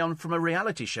somebody on from a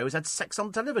reality show who's had sex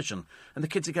on television. And the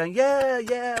kids are going,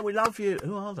 yeah, we love you.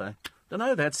 Who are they? Don't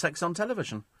know, they had sex on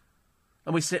television.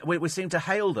 And we seem to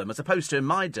hail them, as opposed to in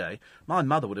my day, my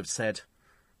mother would have said,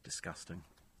 disgusting.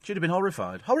 She'd have been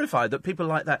horrified that people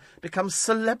like that become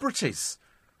celebrities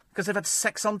because they've had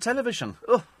sex on television.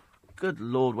 Oh, good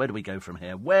Lord, where do we go from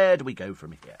here?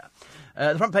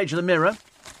 The front page of the Mirror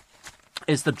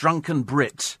is the drunken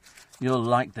Brit. You'll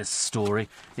like this story.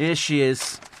 Here she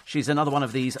is. She's another one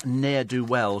of these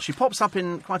ne'er-do-wells. She pops up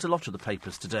in quite a lot of the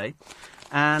papers today.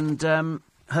 And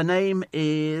her name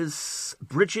is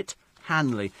Bridget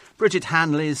Hanley. Bridget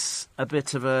Hanley's a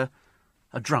bit of a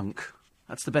drunk.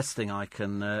 That's the best thing I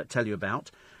can tell you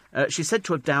about. She's said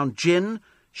to have downed gin,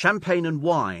 champagne and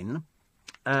wine.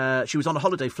 She was on a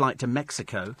holiday flight to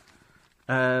Mexico.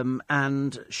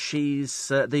 And she's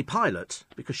the pilot,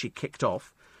 because she kicked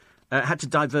off, had to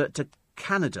divert to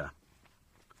Canada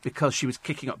because she was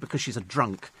kicking up, because she's a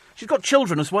drunk. She's got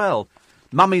children as well.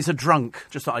 Mummy's a drunk.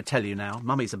 Just thought I'd tell you now.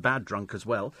 Mummy's a bad drunk as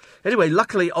well. Anyway,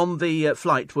 luckily on the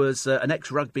flight was an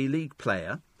ex-rugby league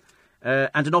player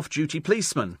and an off-duty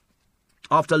policeman.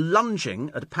 After lunging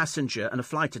at a passenger and a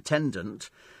flight attendant,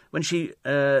 when she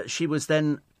was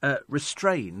then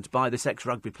restrained by this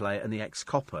ex-rugby player and the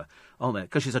ex-copper. Oh, man,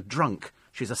 because she's a drunk.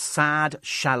 She's a sad,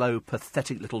 shallow,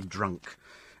 pathetic little drunk.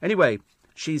 Anyway,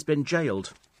 she's been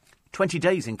jailed. 20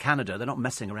 days in Canada. They're not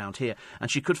messing around here.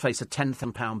 And she could face a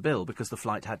 £10,000 bill because the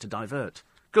flight had to divert.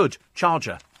 Good. Charge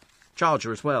her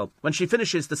as well. When she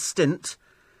finishes the stint,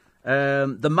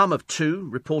 The mum of two,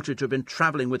 reported to have been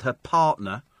travelling with her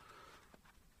partner,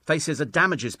 faces a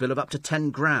damages bill of up to 10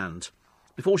 grand.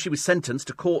 Before she was sentenced,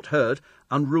 a court heard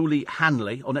unruly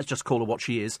Hanley, or let's just call her what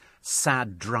she is,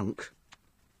 sad drunk,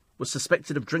 was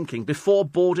suspected of drinking before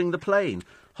boarding the plane.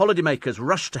 Holidaymakers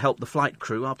rushed to help the flight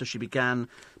crew after she began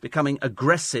becoming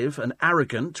aggressive and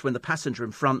arrogant when the passenger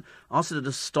in front asked her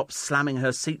to stop slamming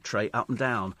her seat tray up and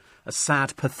down. A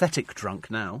sad, pathetic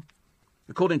drunk now.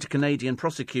 According to Canadian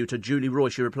prosecutor Julie Roy,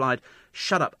 she replied,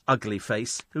 "Shut up, ugly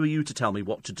face. Who are you to tell me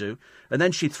what to do?" And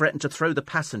then she threatened to throw the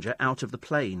passenger out of the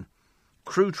plane.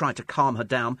 Crew tried to calm her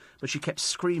down, but she kept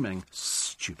screaming.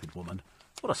 Stupid woman.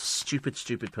 What a stupid,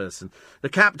 stupid person. The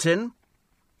captain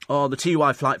on the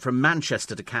TUI flight from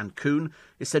Manchester to Cancun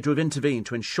is said to have intervened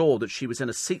to ensure that she was in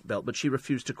a seatbelt, but she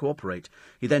refused to cooperate.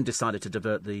 He then decided to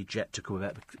divert the jet to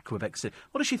Quebec City.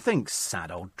 What does she think,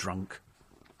 sad old drunk?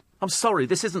 I'm sorry,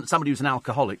 this isn't somebody who's an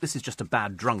alcoholic. This is just a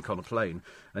bad drunk on a plane,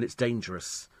 and it's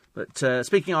dangerous. But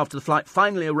speaking after the flight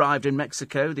finally arrived in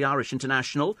Mexico, the Irish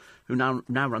international, who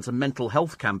now runs a mental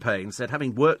health campaign, said,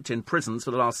 having worked in prisons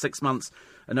for the last 6 months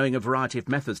and knowing a variety of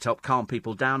methods to help calm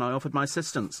people down, I offered my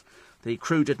assistance. The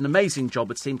crew did an amazing job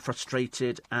but seemed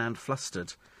frustrated and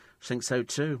flustered. I think so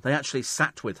too. They actually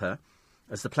sat with her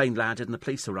as the plane landed and the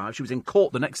police arrived. She was in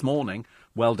court the next morning.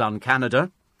 Well done,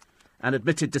 Canada. And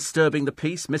admitted disturbing the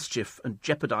peace, mischief and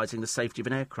jeopardising the safety of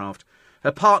an aircraft.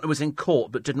 Her partner was in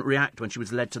court but didn't react when she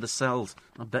was led to the cells.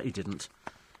 I bet he didn't.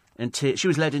 In tears. She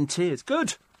was led in tears. Good.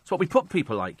 That's what we put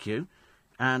people like you.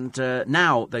 And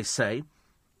now, they say,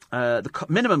 the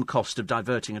minimum cost of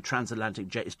diverting a transatlantic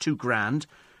jet is $2,000,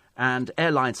 and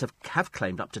airlines have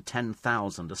claimed up to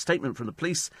 10,000. A statement from the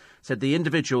police said the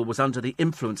individual was under the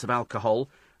influence of alcohol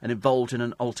and involved in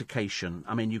an altercation.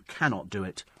 I mean, you cannot do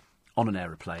it on an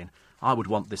aeroplane. I would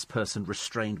want this person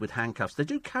restrained with handcuffs. They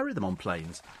do carry them on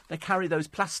planes. They carry those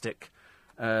plastic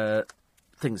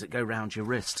things that go round your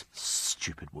wrist.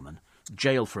 Stupid woman.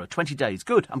 Jail for her. 20 days.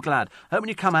 Good, I'm glad. I hope when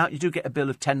you come out you do get a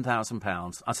bill of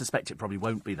 £10,000. I suspect it probably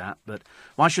won't be that, but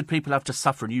why should people have to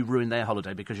suffer and you ruin their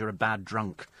holiday because you're a bad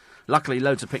drunk? Luckily,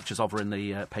 loads of pictures of her in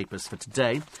the papers for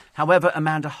today. However,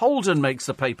 Amanda Holden makes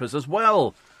the papers as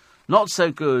well. Not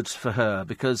so good for her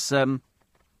because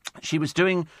she was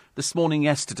doing This Morning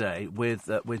yesterday with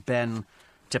Ben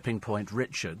Tipping Point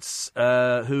Richards,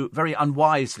 who very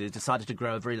unwisely decided to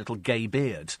grow a very little gay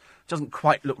beard. Doesn't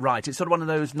quite look right. It's sort of one of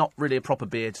those, not really a proper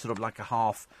beard, sort of like a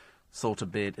half sort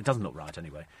of beard. It doesn't look right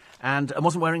anyway. And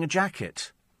wasn't wearing a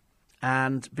jacket.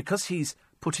 And because he's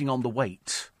putting on the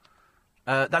weight,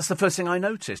 that's the first thing I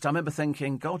noticed. I remember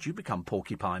thinking, God, you become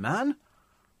Porcupine Man.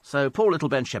 So poor little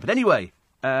Ben Shepherd. Anyway,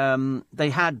 they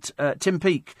had Tim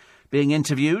Peake being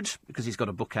interviewed, because he's got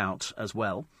a book out as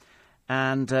well.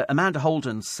 And Amanda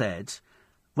Holden said,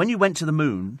 when you went to the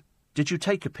moon, did you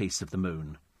take a piece of the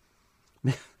moon?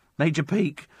 Major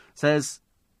Peake says,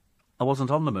 I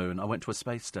wasn't on the moon, I went to a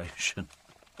space station.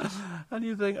 And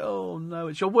you think, oh no,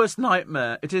 it's your worst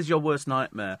nightmare. It is your worst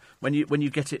nightmare when you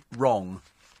get it wrong.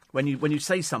 When you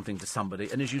say something to somebody,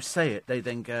 and as you say it, they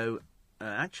then go,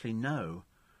 actually, no.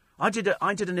 I did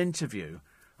an interview.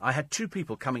 I had two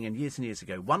people coming in years and years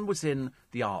ago. One was in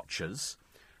The Archers,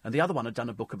 and the other one had done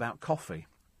a book about coffee.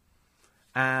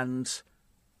 And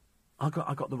I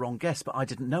got the wrong guess, but I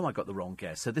didn't know I got the wrong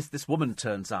guess. So this woman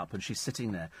turns up, and she's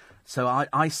sitting there. So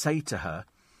I say to her,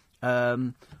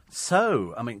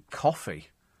 coffee.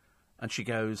 And she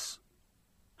goes,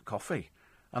 coffee?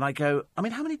 And I go,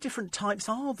 how many different types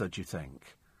are there, do you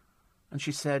think? And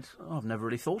she said, I've never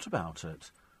really thought about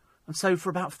it. And so for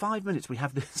about 5 minutes we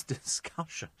have this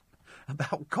discussion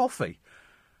about coffee.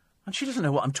 And she doesn't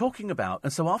know what I'm talking about.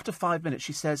 And so after 5 minutes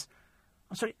she says,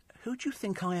 I'm sorry, who do you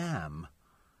think I am?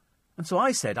 And so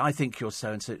I said, I think you're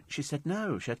so-and-so. She said,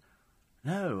 no. She said,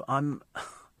 no, I'm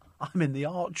in The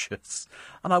Archers.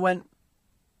 And I went,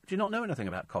 do you not know anything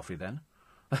about coffee then?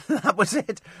 That was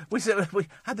it. We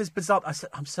had this bizarre... I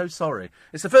said, I'm so sorry.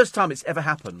 It's the first time it's ever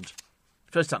happened.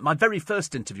 First time. My very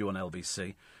first interview on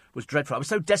LBC was dreadful. I was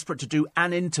so desperate to do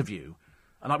an interview,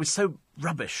 and I was so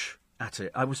rubbish at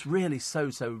it. I was really so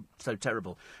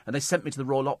terrible. And they sent me to the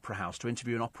Royal Opera House to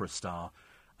interview an opera star,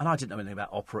 and I didn't know anything about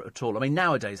opera at all.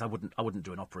 Nowadays I wouldn't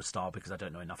do an opera star because I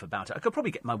don't know enough about it. I could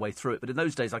probably get my way through it, but in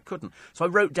those days I couldn't. So I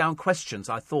wrote down questions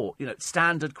I thought,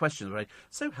 standard questions. Right?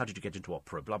 So how did you get into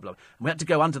opera? Blah, blah. And we had to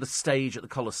go under the stage at the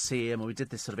Colosseum, and we did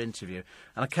this sort of interview.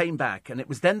 And I came back, and it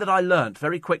was then that I learnt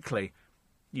very quickly,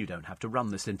 you don't have to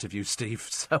run this interview, Steve.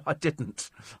 So I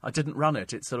didn't run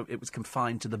it. It was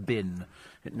confined to the bin.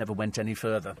 It never went any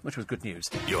further, which was good news.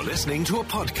 You're listening to a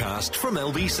podcast from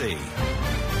LBC.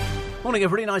 Morning,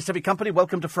 everybody. Nice to have your company.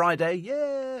 Welcome to Friday.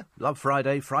 Yeah, love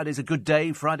Friday. Friday's a good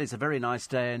day. Friday's a very nice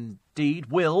day indeed.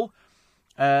 Will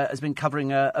has been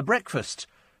covering a breakfast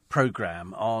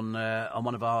programme on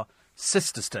one of our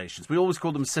sister stations. We always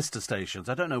call them sister stations.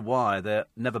 I don't know why. They're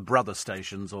never brother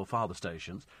stations or father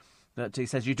stations. But he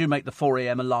says you do make the 4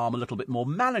 a.m. alarm a little bit more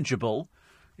manageable.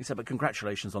 He said, but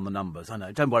congratulations on the numbers. I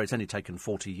know, don't worry, it's only taken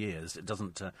 40 years. It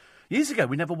doesn't... Years ago,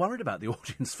 we never worried about the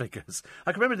audience figures.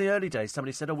 I can remember in the early days,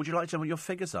 somebody said, would you like to know what your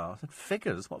figures are? I said,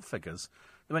 figures? What figures?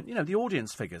 They went, the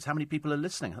audience figures, how many people are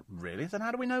listening. Really? I said, how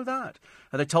do we know that?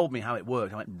 And they told me how it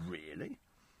worked. I went, really?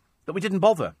 But we didn't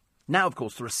bother. Now, of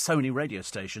course, there are so many radio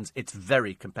stations, it's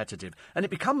very competitive. And it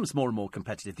becomes more and more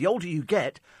competitive. The older you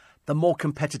get, the more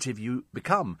competitive you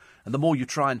become. And the more you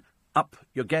try and up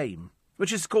your game.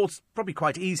 Which is, of course, probably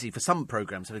quite easy for some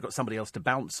programmes if they've got somebody else to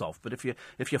bounce off. But if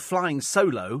you're flying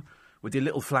solo with your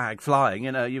little flag flying,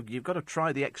 you've got to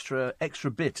try the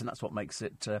extra bit, and that's what makes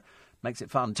it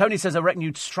fun. Tony says, I reckon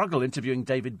you'd struggle interviewing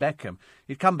David Beckham.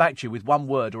 He'd come back to you with one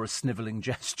word or a snivelling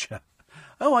gesture.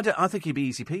 Oh, I think he'd be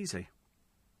easy peasy.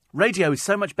 Radio is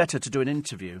so much better to do an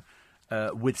interview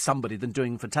with somebody than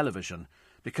doing for television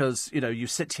because you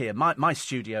sit here. My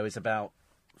studio is about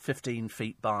 15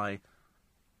 feet by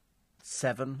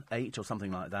 7, 8 or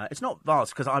something like that. It's not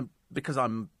vast because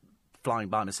I'm flying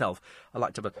by myself. I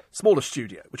like to have a smaller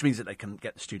studio, which means that they can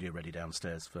get the studio ready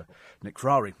downstairs for Nick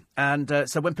Ferrari. And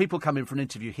so when people come in for an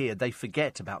interview here, they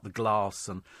forget about the glass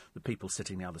and the people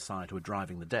sitting the other side who are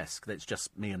driving the desk. It's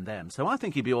just me and them. So I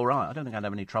think he'd be all right. I don't think I'd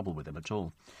have any trouble with him at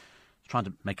all. Trying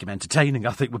to make him entertaining,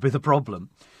 I think, would be the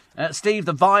problem. Steve,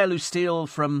 the vile who steal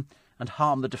from and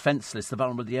harm the defenceless, the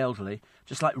vulnerable, the elderly,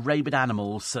 just like rabid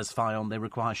animals, says Fion, they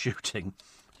require shooting.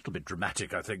 A little bit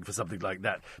dramatic, I think, for something like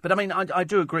that. But, I mean, I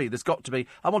do agree, there's got to be...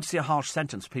 I want to see a harsh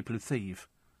sentence for people who thieve.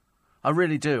 I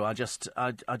really do. I just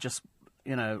it's on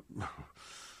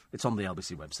the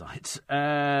LBC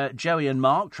website. Joey and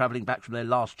Mark, travelling back from their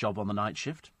last job on the night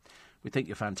shift. We think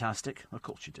you're fantastic. Of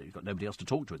course you do. You've got nobody else to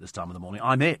talk to at this time of the morning.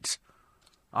 I'm it.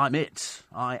 I am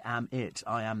it.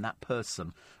 I am that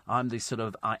person. I'm the sort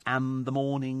of... I am the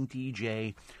morning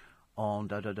DJ on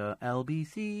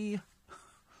LBC.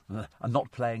 I'm not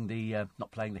playing the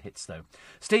hits, though.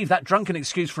 Steve, that drunken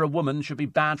excuse for a woman should be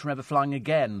banned from ever flying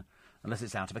again, unless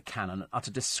it's out of a cannon.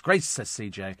 Utter disgrace, says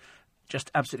CJ.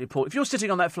 Just absolutely poor. If you're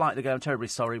sitting on that flight, they go, I'm terribly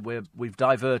sorry, we've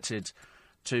diverted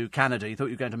to Canada. You thought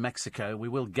you were going to Mexico. We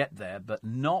will get there, but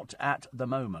not at the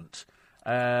moment.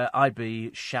 I'd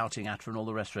be shouting at her and all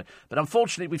the rest of it. But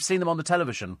unfortunately, we've seen them on the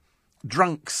television.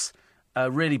 Drunks,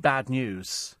 really bad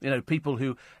news. People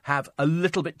who have a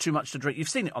little bit too much to drink. You've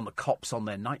seen it on the cops on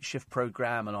their night shift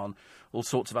programme and on all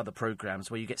sorts of other programmes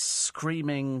where you get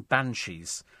screaming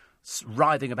banshees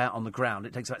writhing about on the ground.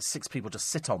 It takes about 6 people to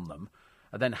sit on them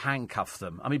and then handcuff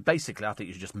them. I mean, basically, I think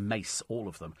you should just mace all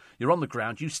of them. You're on the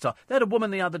ground, you start... They had a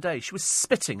woman the other day, she was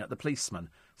spitting at the policeman.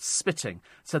 Spitting.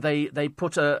 So they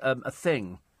put a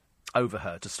thing over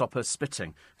her to stop her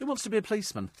spitting. Who wants to be a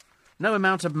policeman? No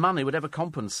amount of money would ever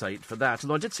compensate for that.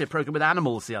 Although I did see a programme with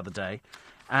animals the other day,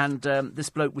 and this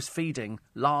bloke was feeding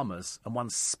llamas, and one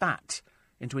spat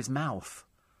into his mouth.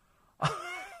 I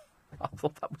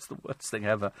thought that was the worst thing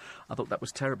ever. I thought that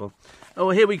was terrible.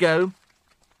 Oh, here we go.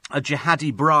 A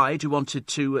jihadi bride who wanted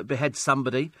to behead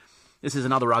somebody. This is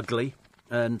another ugly.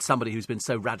 And somebody who's been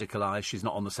so radicalised she's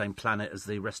not on the same planet as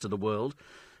the rest of the world.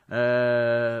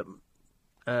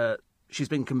 She's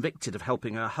been convicted of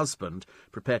helping her husband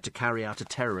prepare to carry out a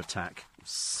terror attack.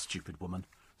 Stupid woman.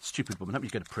 Stupid woman. Hope you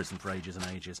go to prison for ages and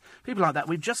ages. People like that,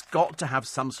 we've just got to have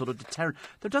some sort of deterrent.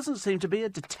 There doesn't seem to be a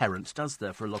deterrent, does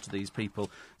there, for a lot of these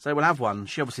people? So we'll have one.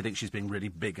 She obviously thinks she's being really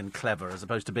big and clever as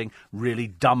opposed to being really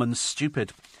dumb and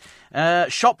stupid.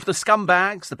 Shop the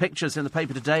scumbags. The pictures in the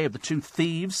paper today of the 2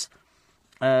 thieves.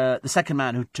 The second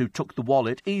man who took the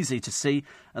wallet, easy to see,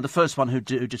 and the first one who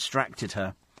distracted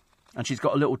her. And she's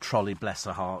got a little trolley, bless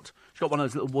her heart. She's got one of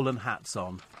those little woolen hats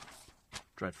on.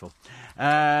 Dreadful.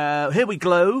 Here we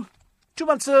glow. 2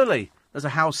 months early. There's a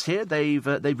house here. They've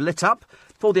lit up.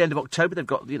 For the end of October, they've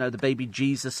got, the baby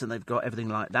Jesus, and they've got everything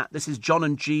like that. This is John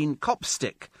and Jean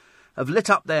Copstick. Have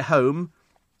lit up their home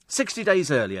 60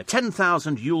 days earlier.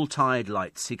 10,000 Yuletide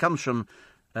lights. He comes from...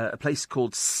 a place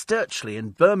called Sturchley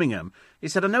in Birmingham. He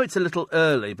said, I know it's a little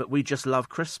early, but we just love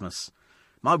Christmas.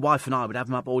 My wife and I would have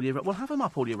them up all year round. Well, have them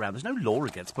up all year round. There's no law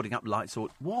against putting up lights or...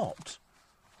 What?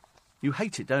 You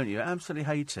hate it, don't you? You absolutely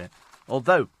hate it.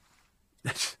 Although...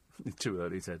 Too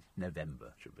early, he said.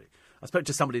 November, should be. I spoke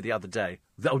to somebody the other day.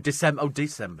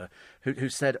 December. Who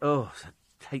said, I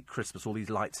hate Christmas, all these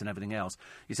lights and everything else.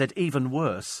 He said, even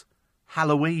worse,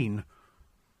 Halloween.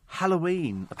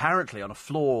 Halloween. Apparently, on a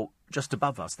floor just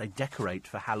above us, they decorate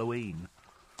for Halloween.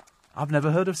 I've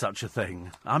never heard of such a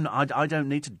thing. I don't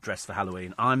need to dress for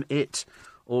Halloween. I'm it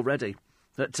already.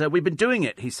 But we've been doing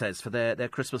it, he says, for their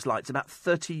Christmas lights about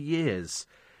 30 years.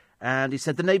 And he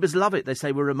said the neighbours love it. They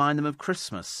say we'll remind them of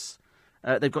Christmas.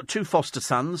 They've got 2 foster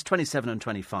sons, 27 and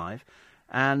 25,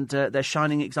 and they're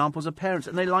shining examples of parents,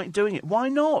 and they like doing it. Why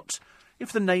not?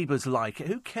 If the neighbours like it,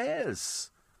 who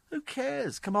cares? Who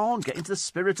cares? Come on, get into the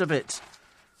spirit of it.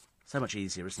 So much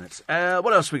easier, isn't it?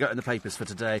 What else have we got in the papers for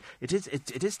today? It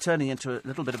is turning into a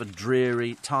little bit of a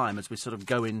dreary time as we sort of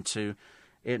go into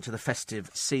the festive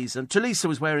season. Talisa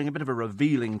was wearing a bit of a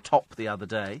revealing top the other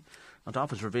day. And I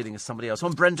was revealing as somebody else.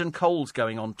 Brendan Cole's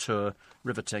going on tour,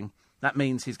 riveting. That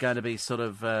means he's going to be sort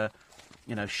of,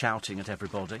 shouting at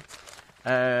everybody.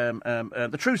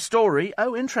 The true story,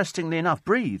 interestingly enough,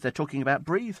 Breathe. They're talking about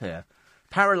Breathe here.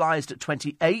 Paralysed at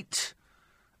 28.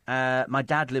 My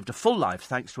dad lived a full life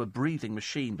thanks to a breathing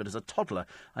machine, but as a toddler,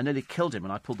 I nearly killed him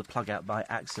when I pulled the plug out by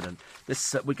accident.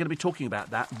 We're going to be talking about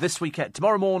that this weekend.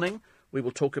 Tomorrow morning, we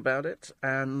will talk about it,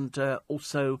 and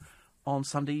also on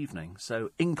Sunday evening. So,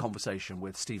 in conversation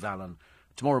with Steve Allen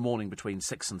tomorrow morning between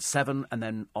 6 and 7, and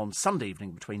then on Sunday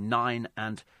evening between 9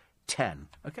 and 10.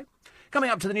 OK? Coming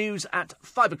up to the news at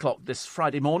 5 o'clock this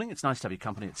Friday morning. It's nice to have your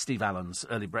company at Steve Allen's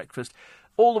Early Breakfast.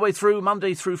 All the way through,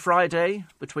 Monday through Friday,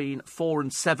 between 4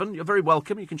 and 7. You're very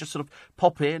welcome. You can just sort of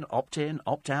pop in, opt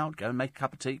out, go and make a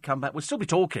cup of tea, come back. We'll still be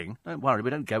talking. Don't worry, we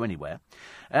don't go anywhere.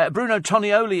 Bruno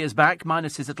Tonioli is back,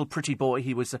 minus his little pretty boy.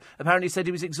 He was apparently said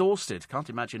he was exhausted. Can't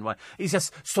imagine why. He's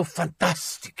just so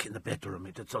fantastic in the bedroom.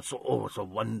 It's so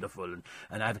wonderful.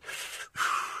 And I've...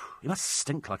 He must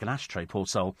stink like an ashtray, poor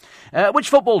soul. Which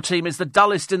football team is the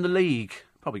dullest in the league?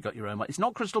 Probably got your own way. It's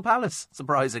not Crystal Palace,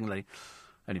 surprisingly.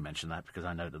 Only mention that because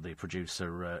I know that the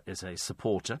producer is a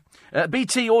supporter.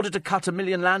 BT ordered to cut 1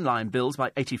 million landline bills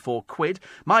by 84 quid.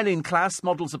 Mylene Class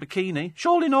models a bikini.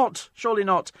 Surely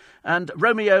not. And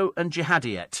Romeo and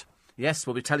Jihadiet. Yes,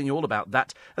 we'll be telling you all about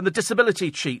that. And the disability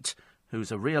cheat,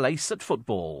 who's a real ace at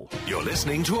football. You're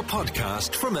listening to a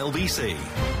podcast from LBC.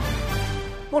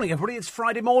 Morning, everybody. It's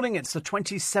Friday morning. It's the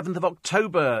 27th of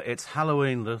October. It's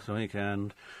Halloween this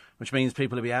weekend, which means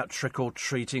people will be out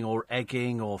trick-or-treating or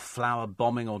egging or flower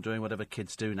bombing or doing whatever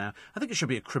kids do now. I think it should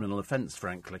be a criminal offence,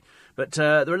 frankly. But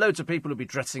there are loads of people who'll be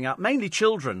dressing up, mainly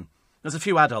children. There's a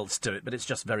few adults do it, but it's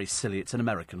just very silly. It's an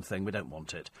American thing. We don't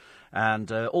want it. And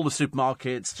all the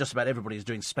supermarkets, just about everybody's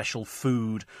doing special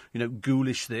food,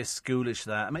 ghoulish this, ghoulish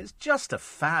that. I mean, it's just a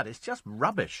fad. It's just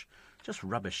rubbish. Just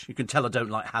rubbish. You can tell I don't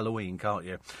like Halloween, can't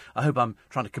you? I hope I'm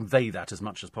trying to convey that as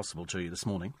much as possible to you this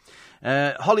morning.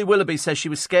 Holly Willoughby says she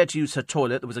was scared to use her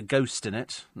toilet. There was a ghost in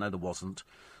it. No, there wasn't.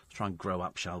 Let's try and grow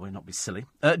up, shall we? Not be silly.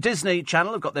 Disney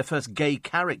Channel have got their first gay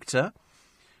character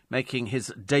making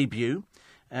his debut.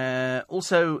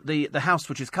 Also, the house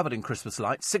which is covered in Christmas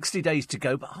lights. 60 days to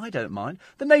go, but I don't mind.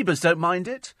 The neighbours don't mind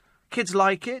it. Kids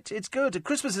like it. It's good.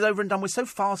 Christmas is over and done with so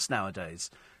fast nowadays.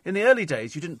 In the early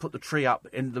days, you didn't put the tree up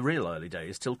in the real early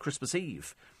days till Christmas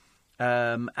Eve.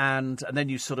 And then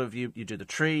you sort of, you do the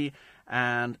tree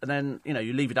and then,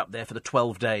 you leave it up there for the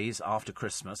 12 days after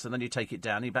Christmas and then you take it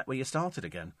down and you're back where you started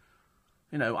again.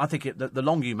 I think the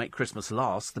longer you make Christmas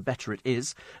last, the better it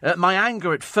is. My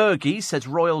anger at Fergie, says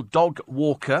Royal Dog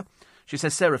Walker. She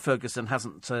says Sarah Ferguson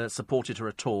hasn't supported her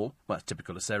at all. Well, it's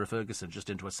typical of Sarah Ferguson,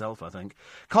 just into herself, I think.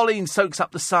 Colleen soaks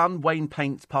up the sun. Wayne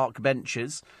paints park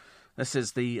benches. This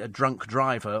is the drunk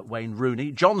driver, Wayne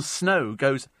Rooney. Jon Snow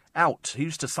goes out. He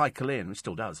used to cycle in, he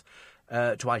still does,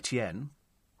 to ITN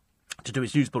to do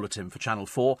his news bulletin for Channel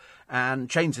 4 and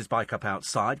chains his bike up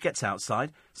outside, gets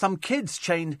outside. Some kids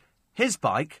chained his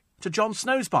bike to Jon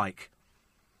Snow's bike.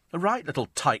 A right little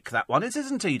tyke that one is,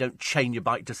 isn't he? You don't chain your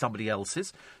bike to somebody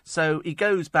else's. So he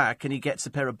goes back and he gets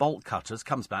a pair of bolt cutters,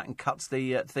 comes back and cuts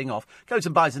the thing off, goes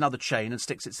and buys another chain and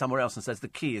sticks it somewhere else and says the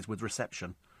key is with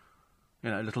reception.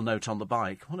 A little note on the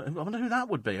bike. I wonder who that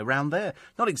would be around there.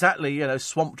 Not exactly,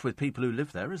 swamped with people who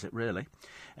live there, is it really?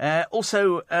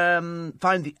 Also,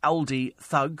 find the Aldi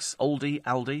thugs,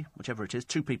 Aldi, whichever it is.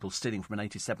 2 people stealing from an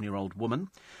 87-year-old woman.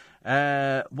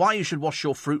 Why you should wash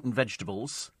your fruit and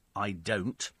vegetables. I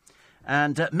don't.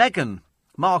 And Meghan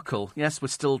Markle, yes, we're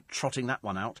still trotting that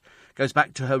one out, goes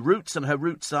back to her roots, and her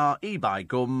roots are Eby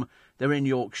Gum. They're in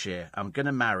Yorkshire. I'm going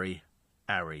to marry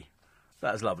Harry.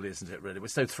 That's lovely, isn't it, really? We're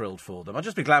so thrilled for them. I'll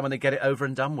just be glad when they get it over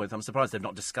and done with. I'm surprised they've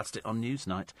not discussed it on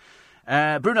Newsnight.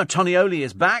 Bruno Tonioli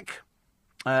is back.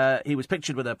 He was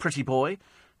pictured with a pretty boy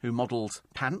who modelled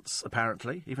pants,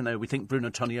 apparently, even though we think Bruno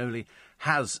Tonioli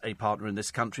has a partner in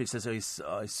this country. He says it's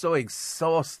so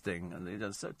exhausting and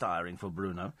it's so tiring for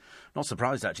Bruno. Not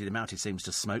surprised, actually, the amount he seems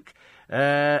to smoke.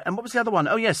 And what was the other one?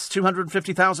 Oh, yes,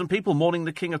 250,000 people mourning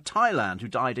the King of Thailand, who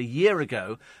died a year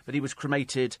ago, but he was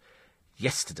cremated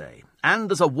yesterday. And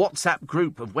there's a WhatsApp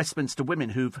group of Westminster women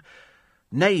who've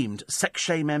named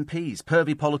sex-shame MPs.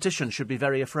 Pervy politicians should be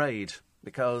very afraid,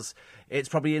 because it's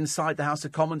probably inside the House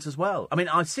of Commons as well. I mean,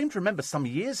 I seem to remember some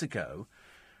years ago,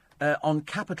 on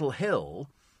Capitol Hill,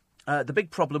 the big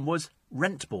problem was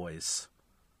rent boys.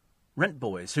 Rent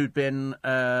boys who'd been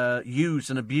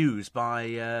used and abused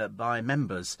by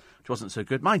members, which wasn't so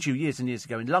good. Mind you, years and years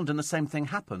ago in London, the same thing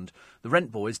happened. The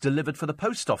rent boys delivered for the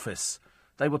post office.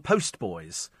 They were post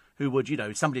boys who would,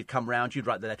 somebody'd come round, you'd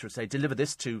write the letter and say, deliver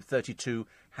this to 32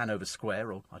 Hanover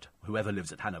Square, or whoever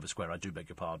lives at Hanover Square, I do beg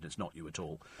your pardon, it's not you at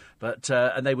all. But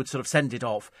and they would sort of send it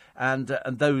off, and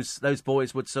those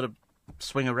boys would sort of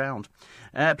swing around.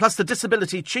 Plus the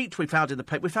disability cheat we found in the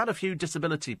paper. We found a few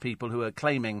disability people who are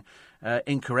claiming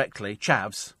incorrectly,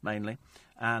 chavs mainly,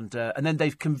 and then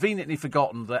they've conveniently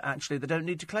forgotten that actually they don't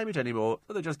need to claim it anymore.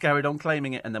 They just carried on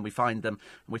claiming it, and then we find them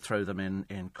and we throw them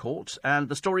in court. And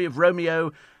the story of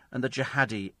Romeo and the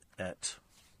Jihadi. It's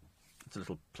a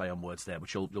little play on words there,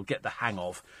 which you'll get the hang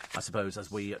of, I suppose,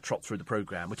 as we trot through the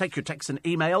programme. We take your texts and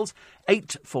emails,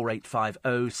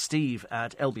 84850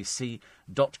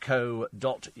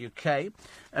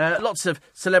 steve@lbc.co.uk. Lots of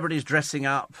celebrities dressing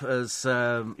up as,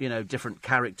 different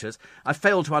characters. I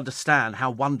fail to understand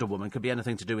how Wonder Woman could be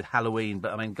anything to do with Halloween,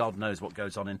 but, I mean, God knows what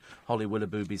goes on in Holly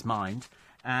Willoughby's mind.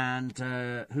 And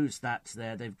who's that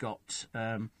there? They've got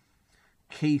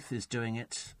Keith is doing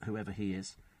it, whoever he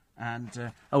is.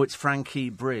 And, it's Frankie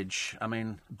Bridge. I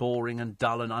mean, boring and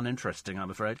dull and uninteresting, I'm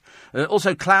afraid.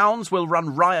 Also, clowns will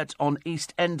run riot on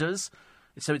EastEnders,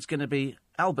 so it's going to be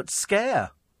Albert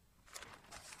Scare.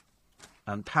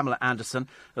 And Pamela Anderson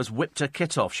has whipped her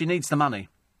kit off. She needs the money.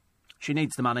 She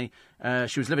needs the money.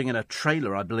 She was living in a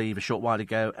trailer, I believe, a short while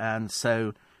ago, and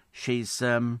so she's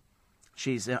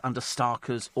under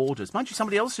Starker's orders. Mind you,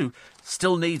 somebody else who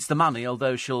still needs the money,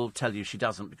 although she'll tell you she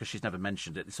doesn't because she's never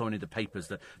mentioned it. It's only the papers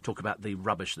that talk about the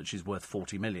rubbish that she's worth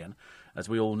 40 million. As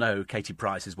we all know, Katie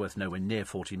Price is worth nowhere near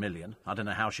 40 million. I don't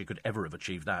know how she could ever have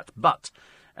achieved that. But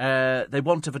they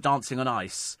want her for Dancing on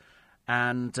Ice,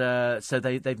 and so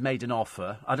they've made an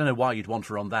offer. I don't know why you'd want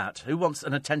her on that. Who wants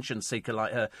an attention seeker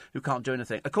like her who can't do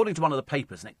anything? According to one of the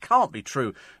papers, and it can't be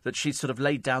true, that she's sort of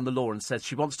laid down the law and says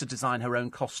she wants to design her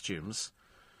own costumes.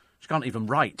 She can't even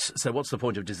write, so what's the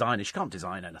point of designing? She can't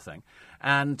design anything.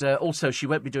 And also, she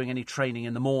won't be doing any training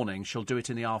in the morning. She'll do it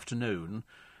in the afternoon.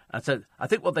 And so I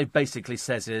think what they basically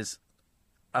says is,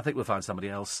 I think we'll find somebody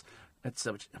else. I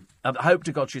hope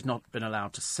to God she's not been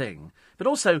allowed to sing. But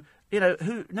also,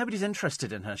 nobody's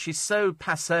interested in her. She's so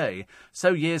passé,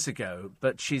 so years ago.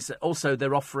 But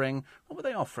they're offering, what were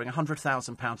they offering?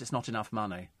 £100,000. It's not enough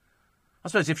money. I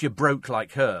suppose if you're broke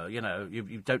like her, you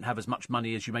don't have as much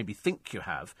money as you maybe think you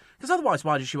have. Because otherwise,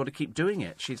 why does she want to keep doing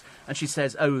it? She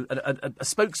says, a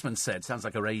spokesman said, sounds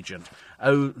like her agent,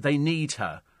 they need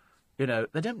her. They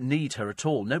don't need her at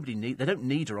all. They don't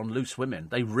need her on Loose Women.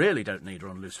 They really don't need her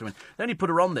on Loose Women. They only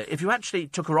put her on there. If you actually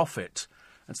took her off it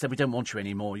and said, we don't want you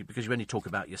anymore because you only talk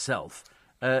about yourself,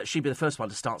 she'd be the first one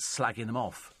to start slagging them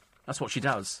off. That's what she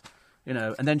does.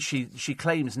 And then she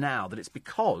claims now that it's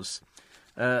because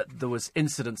there was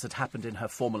incidents that happened in her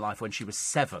former life when she was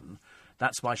 7.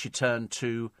 That's why she turned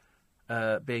to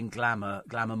being glamour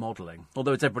modelling.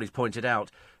 Although, as everybody's pointed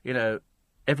out,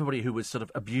 everybody who was sort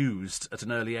of abused at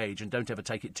an early age and don't ever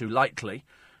take it too lightly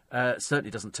certainly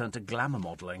doesn't turn to glamour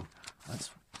modelling. That's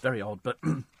very odd, but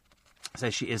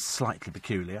says she is slightly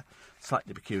peculiar.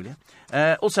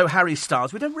 Also, Harry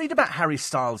Styles. We don't read about Harry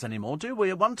Styles anymore, do we?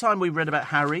 At one time we read about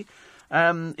Harry.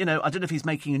 I don't know if he's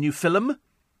making a new film,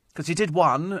 because he did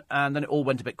one, and then it all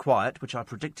went a bit quiet, which I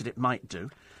predicted it might do.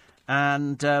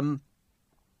 And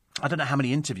I don't know how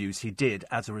many interviews he did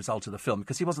as a result of the film,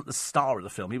 because he wasn't the star of the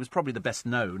film. He was probably the best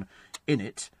known in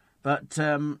it. But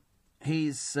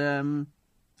he's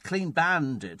Clean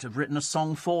Bandit have written a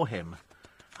song for him.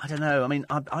 I don't know. I mean,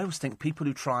 I always think people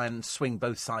who try and swing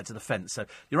both sides of the fence. So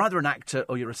you're either an actor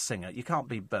or you're a singer. You can't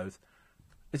be both.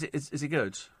 Is he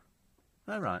good?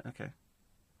 Oh, right, okay.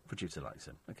 Producer likes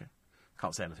him. Okay.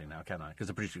 Can't say anything now, can I? Because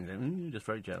the producer can go, you're just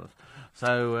very jealous.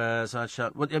 So I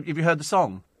shut. Well, have you heard the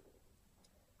song?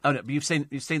 Oh no, but you've seen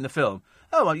the film.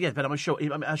 Oh well, yeah, but I'm sure.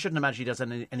 I shouldn't imagine he does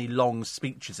any long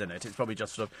speeches in it. It's probably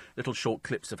just sort of little short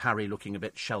clips of Harry looking a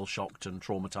bit shell shocked and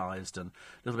traumatised, and a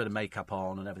little bit of makeup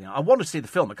on and everything. I want to see the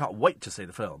film. I can't wait to see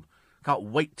the film. Can't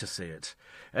wait to see it.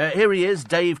 Here he is,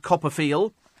 Dave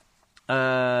Copperfield.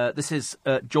 This is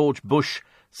George Bush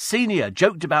Sr.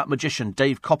 joked about magician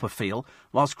Dave Copperfield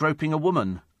whilst groping a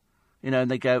woman.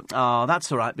 And they go,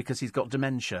 that's all right because he's got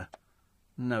dementia.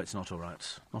 No, it's not all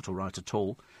right. Not all right at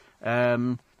all.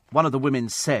 One of the women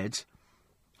said,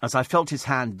 as I felt his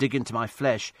hand dig into my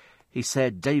flesh, he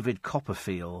said, David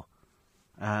Copperfield.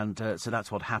 And so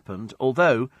that's what happened.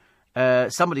 Although,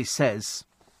 somebody says,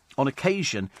 on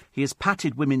occasion, he has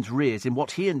patted women's rears in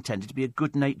what he intended to be a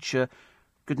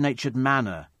good-natured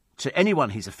manner. To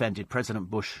anyone he's offended,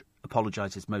 President Bush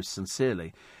apologises most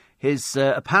sincerely.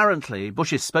 Apparently,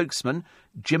 Bush's spokesman,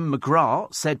 Jim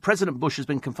McGrath, said President Bush has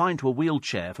been confined to a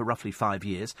wheelchair for roughly 5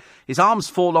 years. His arms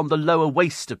fall on the lower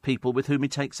waist of people with whom he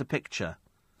takes a picture.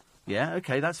 Yeah,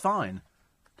 OK, that's fine.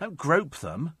 Don't grope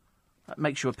them. That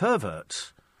makes you a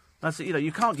pervert.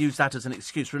 You can't use that as an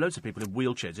excuse for loads of people in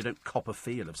wheelchairs who don't cop a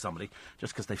feel of somebody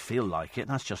just because they feel like it.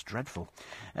 That's just dreadful.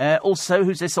 Also,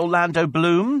 who's this Orlando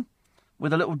Bloom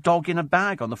with a little dog in a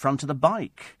bag on the front of the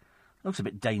bike? Looks a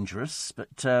bit dangerous,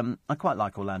 but I quite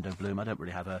like Orlando Bloom. I don't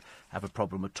really have a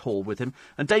problem at all with him.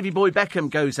 And Davy Boy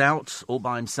Beckham goes out all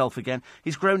by himself again.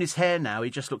 He's grown his hair now. He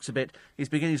just looks he's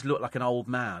beginning to look like an old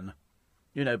man,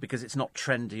 because it's not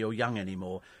trendy or young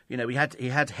anymore. He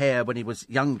had hair when he was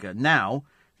younger. Now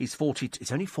he's 40.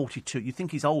 He's only 42. You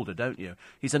think he's older, don't you?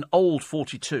 He's an old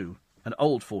 42.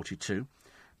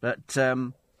 But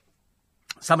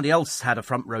somebody else had a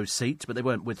front row seat, but they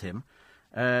weren't with him.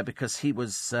 Because he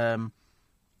was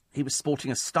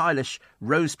sporting a stylish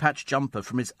rose patch jumper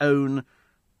from his own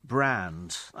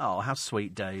brand. Oh, how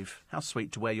sweet, Dave. How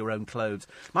sweet to wear your own clothes.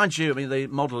 Mind you, the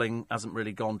modelling hasn't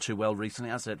really gone too well recently,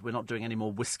 has it? We're not doing any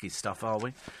more whiskey stuff, are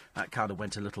we? That kind of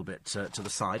went a little bit to the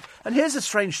side. And here's a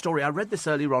strange story. I read this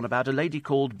earlier on about a lady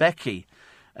called Becky.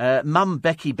 Mum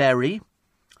Becky Berry,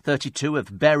 32,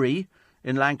 of Bury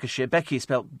in Lancashire. Becky is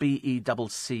spelled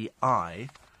Becci.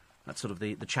 That's sort of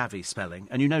the chavvy spelling.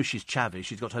 And she's chavvy.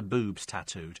 She's got her boobs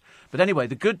tattooed. But anyway,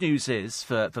 the good news is,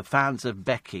 for fans of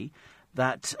Becky,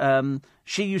 that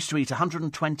she used to eat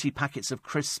 120 packets of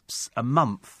crisps a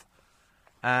month.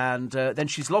 And then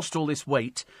she's lost all this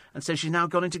weight, and so she's now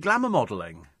gone into glamour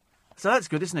modelling. So that's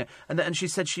good, isn't it? And she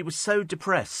said she was so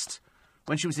depressed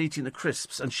when she was eating the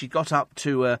crisps, and she got up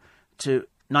to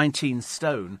 19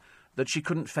 stone, that she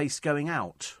couldn't face going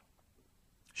out.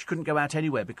 She couldn't go out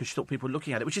anywhere because she thought people were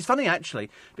looking at it, which is funny, actually,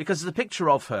 because there's a picture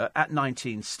of her at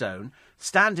 19 stone,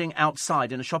 standing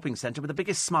outside in a shopping centre with the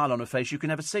biggest smile on her face you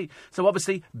can ever see. So,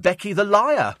 obviously, Becky the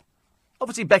liar.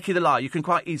 You can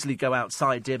quite easily go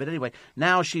outside, dear, but anyway,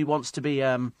 now she wants to be,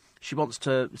 she wants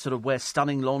to sort of wear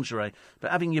stunning lingerie,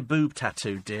 but having your boob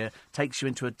tattooed, dear, takes you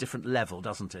into a different level,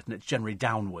 doesn't it? And it's generally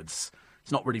downwards.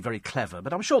 It's not really very clever,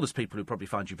 but I'm sure there's people who probably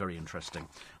find you very interesting.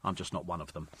 I'm just not one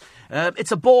of them.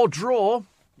 It's a board draw.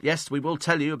 Yes, we will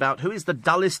tell you about who is the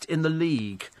dullest in the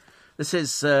league. This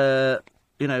is, a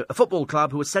football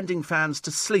club who are sending fans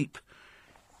to sleep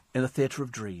in the Theatre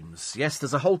of Dreams. Yes,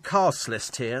 there's a whole cast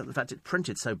list here. In fact, it's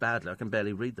printed so badly I can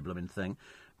barely read the blooming thing.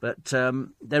 But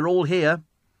they're all here.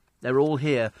 They're all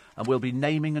here, and we'll be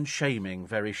naming and shaming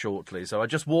very shortly. So I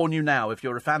just warn you now, if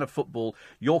you're a fan of football,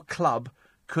 your club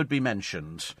could be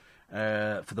mentioned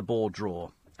for the board draw.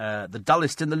 The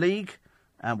dullest in the league,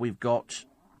 and we've got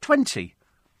 20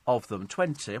 of them.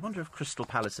 20. I wonder if Crystal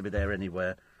Palace will be there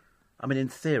anywhere. In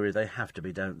theory, they have to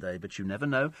be, don't they? But you never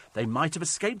know. They might have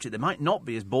escaped it. They might not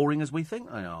be as boring as we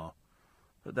think they are.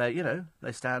 But they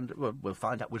stand... Well, we'll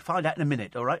find out. We'll find out in a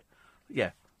minute, all right?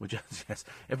 Yeah. Yes,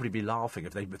 everybody be laughing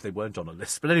if they weren't on a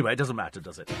list. But anyway, it doesn't matter,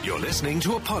 does it? You're listening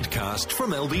to a podcast from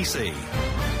LBC.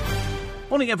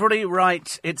 Morning, everybody.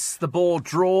 Right, it's the board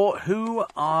draw. Who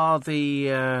are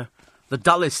the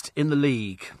dullest in the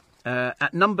league?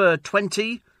 At number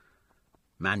 20...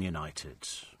 Man United.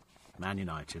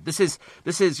 This is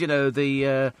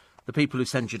the people who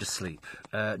send you to sleep.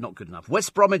 Not good enough.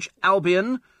 West Bromwich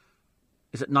Albion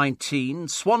is at 19.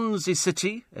 Swansea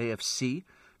City, AFC,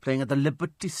 playing at the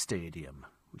Liberty Stadium,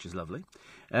 which is lovely.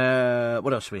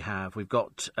 What else do we have? We've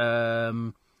got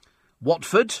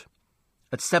Watford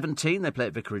at 17. They play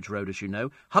at Vicarage Road, as you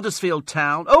know. Huddersfield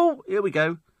Town. Oh, here we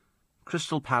go.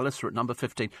 Crystal Palace are at number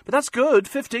 15. But that's good.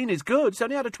 15 is good. It's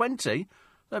only out of 20.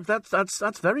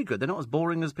 That's very good. They're not as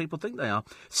boring as people think they are.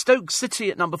 Stoke City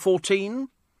at number 14.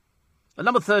 At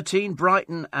number 13,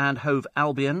 Brighton and Hove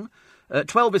Albion.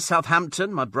 12 is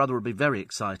Southampton. My brother will be very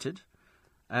excited.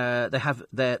 They have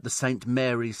the St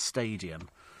Mary's Stadium.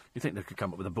 You think they could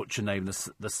come up with a butcher name,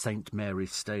 the St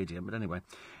Mary's Stadium. But anyway.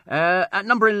 At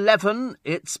number 11,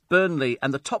 it's Burnley.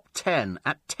 And the top 10.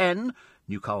 At 10,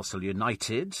 Newcastle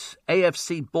United.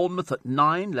 AFC Bournemouth at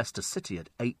 9. Leicester City at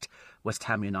 8. West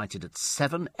Ham United at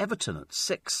 7, Everton at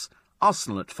 6,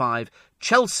 Arsenal at 5,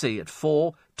 Chelsea at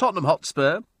 4, Tottenham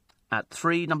Hotspur at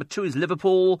 3, number 2 is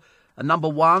Liverpool, and number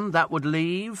 1, that would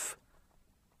leave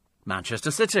Manchester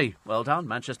City. Well done,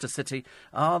 Manchester City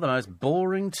are the most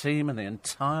boring team in the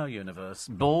entire universe.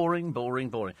 Boring, boring,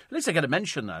 boring. At least they get a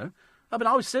mention, though. I mean,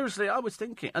 I was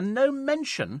thinking, and no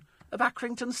mention of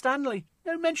Accrington Stanley.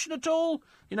 No mention at all.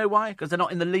 You know why? Because they're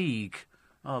not in the league,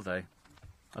 are they?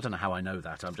 I don't know how I know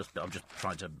that. I'm just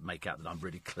trying to make out that I'm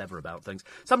really clever about things.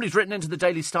 Somebody's written into the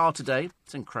Daily Star today.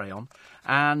 It's in crayon,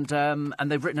 and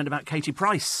they've written in about Katie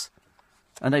Price,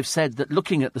 and they've said that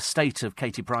looking at the state of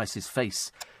Katie Price's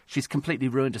face, she's completely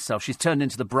ruined herself. She's turned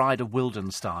into the Bride of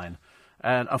Wildenstein.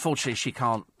 And unfortunately, she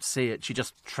can't see it. She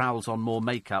just trowels on more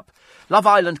makeup. Love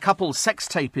Island couple's sex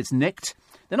tape is nicked.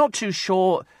 They're not too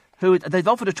sure who. They've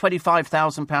offered a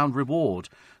 £25,000 reward.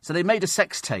 So they made a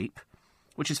sex tape,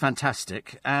 which is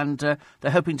fantastic, and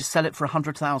they're hoping to sell it for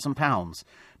 £100,000.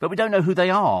 But we don't know who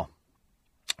they are.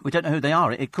 We don't know who they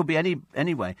are. It could be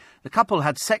anyway. The couple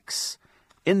had sex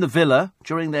in the villa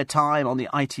during their time on the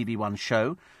ITV1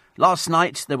 show. Last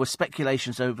night, there were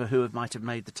speculations over who might have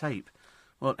made the tape.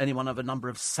 Well, any one of a number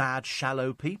of sad,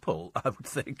 shallow people, I would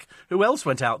think. Who else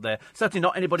went out there? Certainly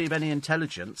not anybody of any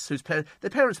intelligence. Their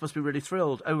parents must be really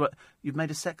thrilled. Oh, you've made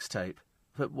a sex tape.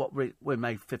 But what we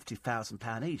made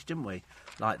 £50,000 each, didn't we?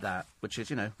 Like that, which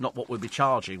is, not what we'll be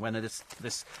charging when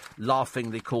this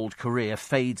laughingly called career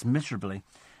fades miserably.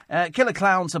 Killer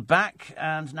Clowns are back,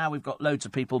 and now we've got loads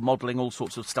of people modelling all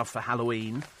sorts of stuff for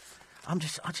Halloween. I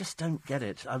just don't get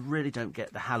it. I really don't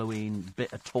get the Halloween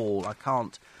bit at all. I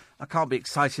can't be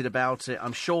excited about it.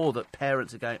 I'm sure that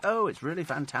parents are going, oh, it's really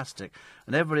fantastic.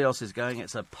 And everybody else is going,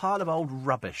 it's a pile of old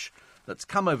rubbish that's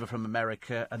come over from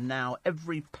America, and now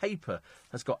every paper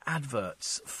has got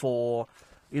adverts for,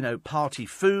 party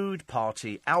food,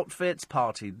 party outfits,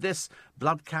 party this,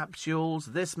 blood capsules,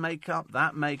 this makeup,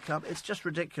 that makeup. It's just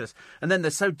ridiculous. And then they're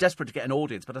so desperate to get an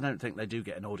audience, but I don't think they do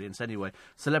get an audience anyway.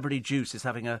 Celebrity Juice is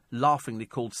having a laughingly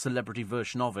called celebrity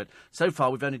version of it. So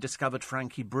far, we've only discovered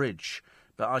Frankie Bridge.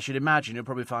 But I should imagine you'll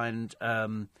probably find,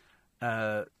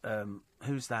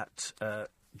 who's that?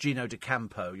 Gino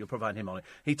D'Acampo. You'll probably find him on it.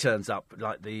 He turns up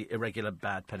like the irregular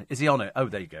bad penny. Is he on it? Oh,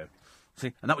 there you go.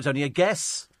 See? And that was only a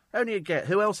guess. Only a guess.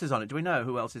 Who else is on it? Do we know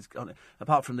who else is on it?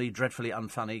 Apart from the dreadfully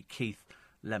unfunny Keith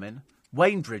Lemon.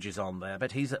 Wayne Bridge is on there.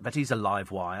 Bet he's a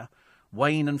live wire.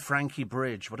 Wayne and Frankie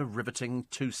Bridge. What a riveting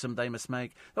twosome they must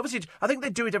make. Obviously, I think they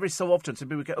do it every so often. So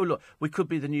people go, oh, look, we could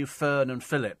be the new Fern and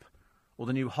Philip. Or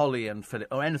the new Holly and Philip,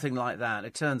 or anything like that.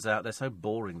 It turns out they're so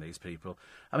boring, these people.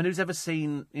 I mean, who's ever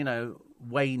seen,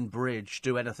 Wayne Bridge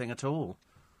do anything at all?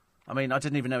 I mean, I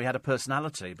didn't even know he had a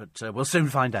personality, but we'll soon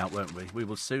find out, won't we? We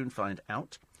will soon find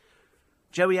out.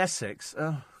 Joey Essex.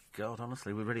 Oh, God,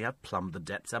 honestly, we really have plumbed the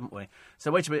depths, haven't we? So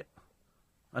wait a bit.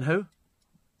 And who?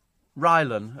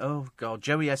 Rylan. Oh, God.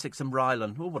 Joey Essex and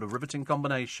Rylan. Oh, what a riveting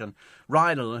combination.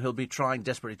 Rylan, he'll be trying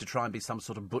desperately to try and be some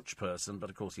sort of butch person, but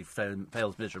of course he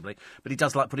fails miserably. But he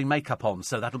does like putting makeup on,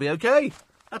 so that'll be okay.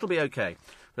 That'll be okay.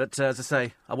 But as I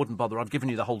say, I wouldn't bother. I've given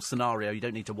you the whole scenario. You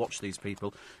don't need to watch these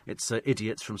people. It's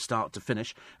idiots from start to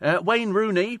finish. Wayne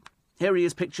Rooney. Here he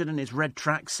is pictured in his red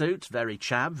tracksuit. Very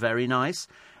chab, very nice.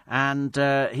 And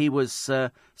he was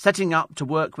setting up to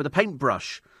work with a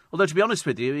paintbrush. Although, to be honest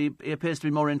with you, he appears to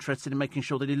be more interested in making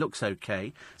sure that he looks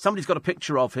okay. Somebody's got a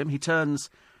picture of him. He turns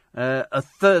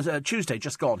Tuesday,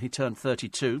 just gone, he turned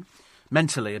 32.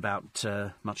 Mentally about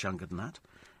much younger than that.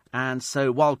 And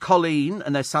so while Colleen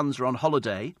and their sons are on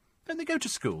holiday, don't they go to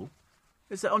school?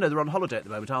 Oh, no, they're on holiday at the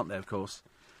moment, aren't they, of course?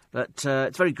 But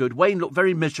it's very good. Wayne looked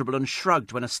very miserable and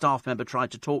shrugged when a staff member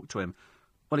tried to talk to him.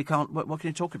 Well, he can't. What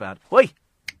can he talk about? Oi!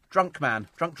 Drunk man,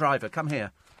 drunk driver, come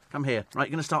here. Come here. Right,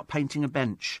 you're going to start painting a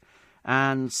bench.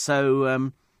 And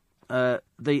so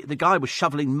the guy was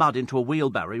shoveling mud into a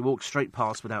wheelbarrow. He walked straight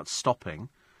past without stopping.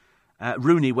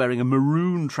 Rooney, wearing a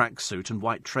maroon tracksuit and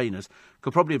white trainers,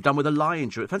 could probably have done with a lie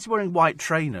injury. Fancy wearing white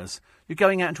trainers. You're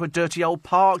going out into a dirty old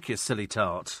park, you silly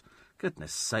tart.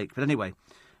 Goodness sake. But anyway,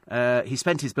 he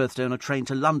spent his birthday on a train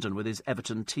to London with his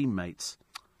Everton teammates.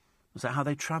 Is that how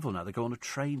they travel now? They go on a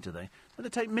train, do they? Well, they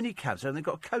take minicabs, and they've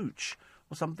got a coach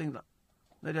or something.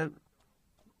 They don't...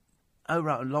 Oh,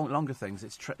 right, longer things.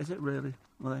 Is it really?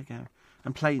 Well, there you go.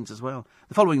 And planes as well.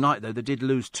 The following night, though, they did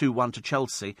lose 2-1 to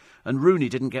Chelsea, and Rooney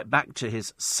didn't get back to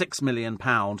his £6 million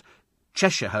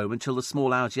Cheshire home until the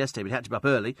small hours yesterday, but he had to be up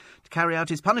early to carry out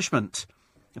his punishment.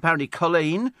 Apparently,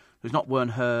 Colleen, who's not worn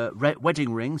her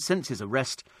wedding ring since his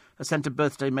arrest, has sent a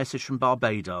birthday message from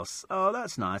Barbados. Oh,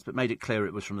 that's nice, but made it clear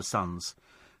it was from the sons,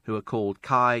 who are called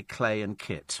Kai, Clay and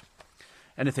Kit.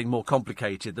 anything more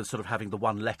complicated than sort of having the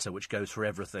one letter which goes for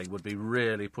everything would be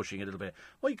really pushing it a little bit.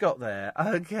 What you got there?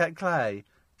 Clay.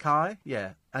 Kai?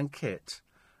 Yeah. And Kit.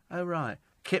 Oh, right.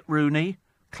 Kit Rooney.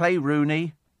 Clay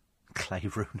Rooney. Clay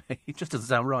Rooney. It just doesn't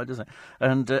sound right, does it?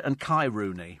 And Kai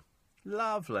Rooney.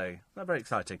 Lovely. That's very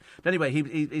exciting. But anyway,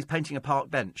 he's painting a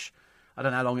park bench. I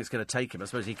don't know how long it's going to take him. I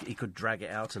suppose he could drag it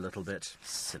out a little bit.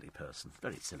 Silly person.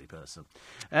 Very silly person.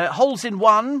 Holes in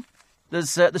one.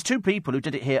 There's 2 people who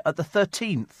did it here at the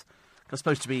 13th. It's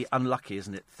supposed to be unlucky,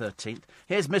 isn't it? 13th.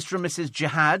 Here's Mr. and Mrs.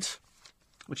 Jihad,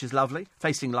 which is lovely.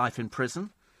 Facing life in prison.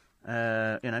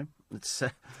 It's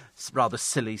rather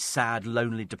silly, sad,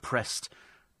 lonely, depressed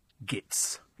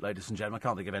gits, ladies and gentlemen. I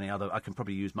can't think of any other. I can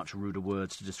probably use much ruder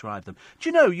words to describe them. Do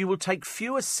you know you will take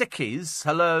fewer sickies?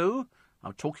 Hello?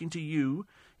 I'm talking to you.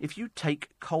 If you take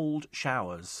cold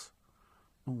showers.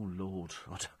 Oh, Lord.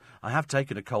 I have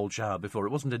taken a cold shower before.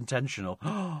 It wasn't intentional.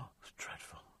 Oh, it was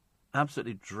dreadful.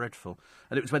 Absolutely dreadful.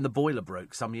 And it was when the boiler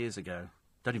broke some years ago.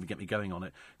 Don't even get me going on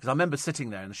it. Because I remember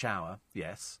sitting there in the shower.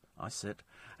 Yes, I sit.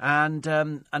 And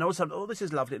also, oh, this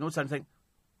is lovely. And also I think,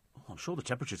 oh, I'm sure the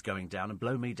temperature's going down. And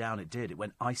blow me down, it did. It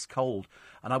went ice cold.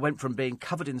 And I went from being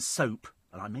covered in soap,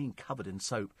 and I mean covered in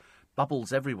soap,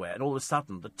 bubbles everywhere, and all of a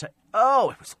sudden, it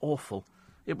was awful.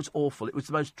 It was awful. It was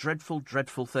the most dreadful,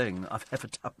 dreadful thing I've ever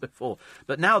done before.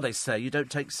 But now they say you don't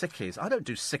take sickies. I don't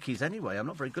do sickies anyway. I'm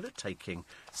not very good at taking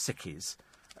sickies.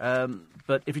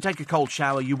 But if you take a cold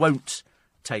shower, you won't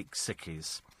take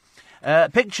sickies.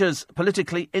 Pictures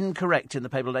politically incorrect in the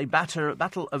paper today.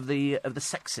 Battle of the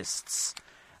sexists,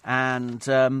 and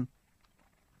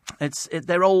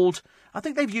they're old. I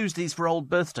think they've used these for old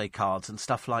birthday cards and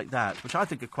stuff like that, which I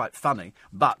think are quite funny.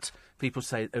 But people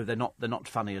say, oh, they're not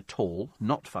funny at all.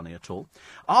 Not funny at all.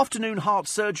 Afternoon heart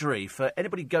surgery for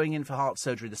anybody going in for heart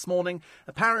surgery this morning.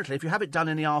 Apparently, if you have it done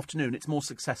in the afternoon, it's more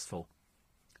successful.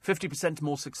 50%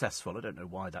 more successful. I don't know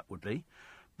why that would be,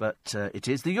 but it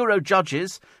is. The Euro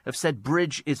judges have said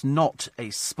bridge is not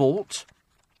a sport.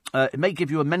 It may give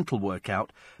you a mental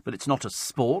workout, but it's not a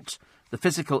sport. The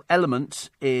physical element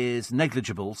is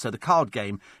negligible, so the card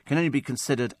game can only be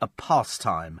considered a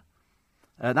pastime.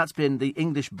 That's been the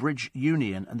English Bridge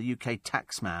Union and the UK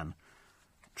Taxman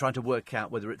trying to work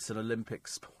out whether it's an Olympic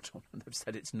sport or not. They've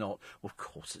said it's not. Well, of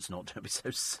course it's not. Don't be so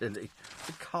silly. It's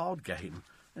a card game.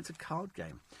 It's a card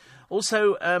game.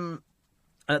 Also,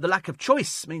 the lack of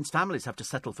choice means families have to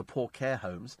settle for poor care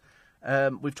homes.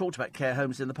 We've talked about care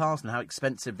homes in the past and how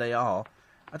expensive they are.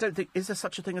 I don't think... Is there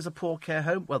such a thing as a poor care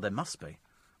home? Well, there must be.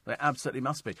 There absolutely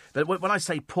must be. But when I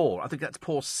say poor, I think that's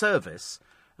poor service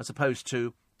as opposed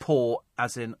to poor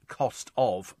as in cost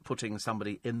of putting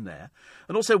somebody in there.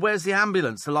 And also, where's the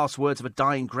ambulance? The last words of a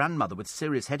dying grandmother with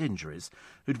serious head injuries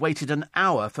who'd waited an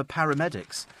hour for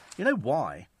paramedics. You know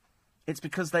why? It's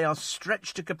because they are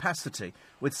stretched to capacity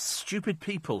with stupid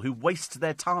people who waste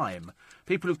their time.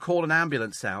 People who call an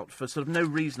ambulance out for sort of no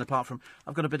reason apart from,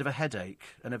 I've got a bit of a headache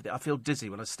and everything. I feel dizzy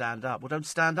when I stand up. Well, don't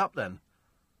stand up then.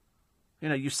 You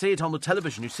know, you see it on the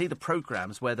television. You see the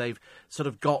programmes where they've sort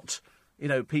of got, you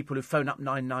know, people who phone up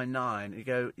 999. You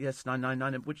go, yes,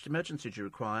 999. Which emergency do you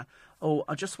require? Oh,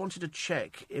 I just wanted to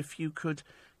check if you could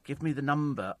give me the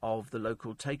number of the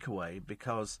local takeaway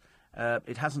because...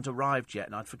 it hasn't arrived yet,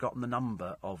 and I'd forgotten the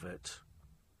number of it.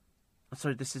 Oh,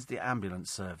 sorry, this is the ambulance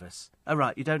service. Oh,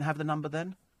 right, you don't have the number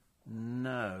then?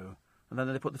 No. And then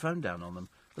they put the phone down on them.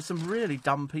 There's some really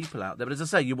dumb people out there. But as I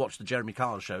say, you watch the Jeremy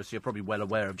Kyle show, so you're probably well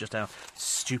aware of just how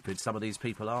stupid some of these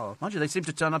people are. Mind you, they seem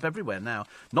to turn up everywhere now.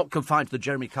 Not confined to the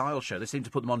Jeremy Kyle show. They seem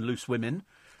to put them on Loose Women.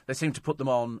 They seem to put them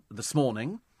on This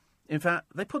Morning. In fact,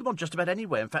 they put them on just about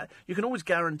anywhere. In fact, you can always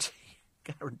guarantee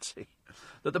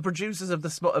that the producers of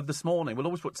This Morning will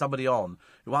always put somebody on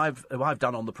who I've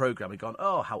done on the programme and gone,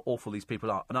 oh, how awful these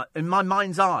people are. And in my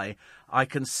mind's eye, I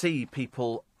can see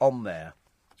people on there.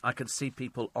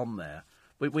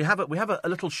 We have a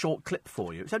little short clip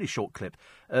for you. It's only a short clip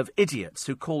of idiots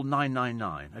who call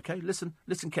 999. Okay, listen.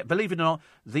 Believe it or not,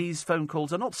 these phone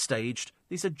calls are not staged.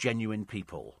 These are genuine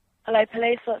people. Hello,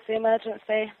 police. What's the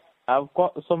emergency? I've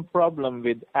got some problem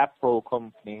with Apple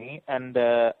company, and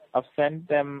I've sent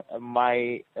them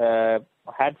my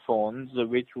headphones,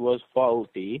 which was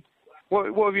faulty. What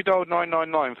have you dialed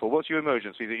 999 for? What's your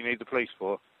emergency that you need the police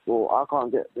for? Well, I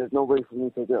can't get... There's no way for me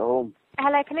to get home.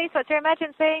 Hello, police. What's your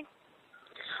emergency?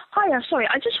 Hiya, sorry.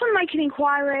 I just want to make an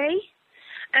inquiry.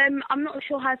 I'm not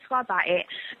sure how to go about it.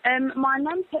 My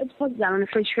mum put a deposit down on the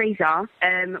fridge freezer.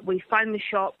 We phoned the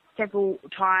shop several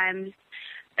times.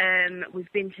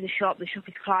 We've been to the shop is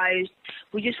closed.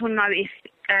 We just want to know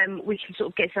if we can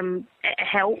sort of get some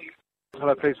help.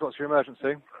 Hello, police, what's your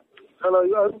emergency?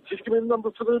 Hello, just give me the number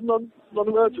for the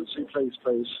non-emergency, please.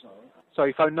 So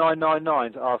you phone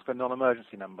 999 to ask for a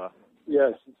non-emergency number?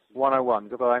 Yes. 101,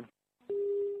 goodbye.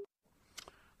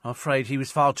 I'm afraid he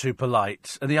was far too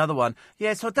polite. And the other one,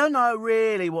 yes, I don't know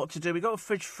really what to do. We got a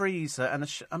fridge freezer and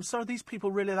I'm sorry, are these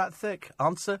people really that thick?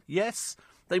 Answer, yes.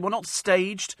 They were not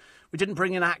staged. We didn't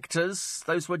bring in actors.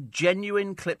 Those were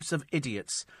genuine clips of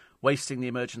idiots wasting the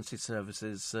emergency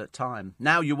services time.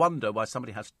 Now you wonder why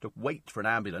somebody has to wait for an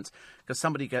ambulance because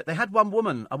they had one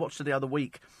woman, I watched her the other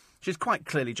week. She's quite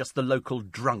clearly just the local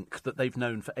drunk that they've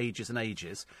known for ages and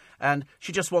ages. And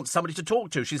she just wants somebody to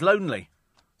talk to. She's lonely.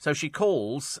 So she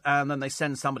calls, and then they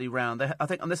send somebody round. I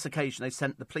think on this occasion they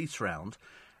sent the police round,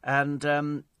 and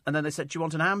then they said, "Do you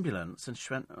want an ambulance?" And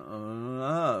she went, "Oh,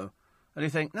 no." And you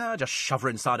think, no, just shove her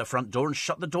inside her front door and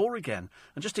shut the door again,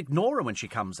 and just ignore her when she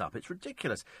comes up. It's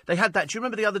ridiculous. They had that. Do you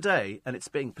remember the other day? And it's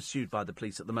being pursued by the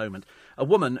police at the moment. A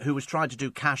woman who was trying to do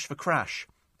cash for crash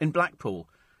in Blackpool.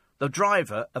 The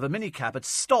driver of a minicab had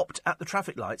stopped at the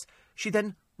traffic lights. She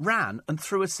then ran and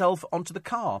threw herself onto the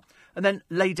car and then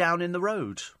lay down in the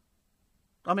road.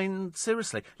 I mean,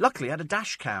 seriously. Luckily, I had a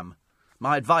dash cam.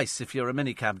 My advice, if you're a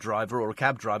minicab driver or a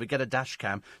cab driver, get a dash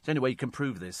cam. It's the only way you can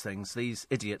prove these things, these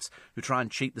idiots who try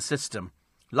and cheat the system.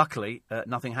 Luckily,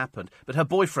 nothing happened. But her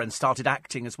boyfriend started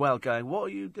acting as well, going, "What are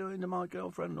you doing to my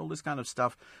girlfriend?" and all this kind of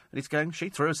stuff. And he's going, "She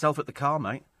threw herself at the car,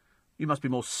 mate. You must be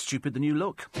more stupid than you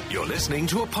look." You're listening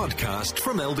to a podcast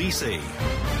from LBC.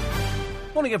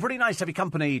 Morning, everybody. Nice to have your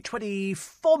company.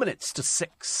 24 minutes to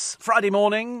 6. Friday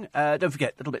morning. Don't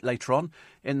forget, a little bit later on,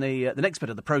 in the next bit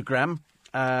of the programme,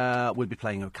 we'll be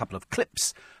playing a couple of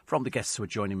clips from the guests who are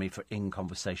joining me for In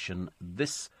Conversation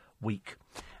this week.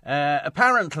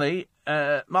 Apparently,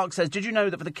 Mark says, "Did you know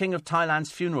that for the King of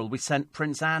Thailand's funeral, we sent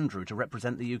Prince Andrew to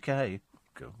represent the UK?"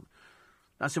 God.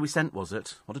 That's who we sent, was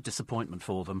it? What a disappointment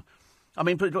for them. I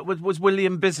mean, was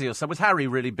William busy or so? Was Harry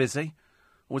really busy?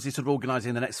 Or was he sort of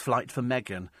organising the next flight for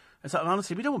Meghan? It's like,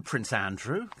 honestly, we don't want Prince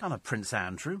Andrew. Can't have Prince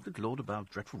Andrew. Good Lord, about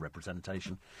dreadful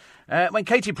representation. When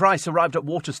Katie Price arrived at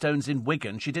Waterstones in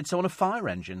Wigan, she did so on a fire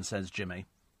engine, says Jimmy.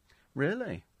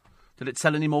 Really? Did it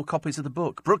sell any more copies of the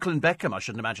book? Brooklyn Beckham, I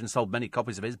shouldn't imagine, sold many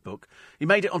copies of his book. He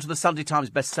made it onto the Sunday Times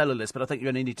bestseller list, but I think you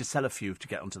only need to sell a few to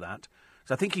get onto that.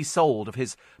 So I think he sold of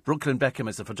his Brooklyn Beckham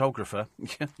as a photographer.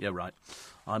 Yeah, right.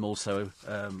 I'm also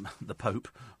the Pope.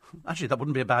 Actually, that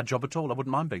wouldn't be a bad job at all. I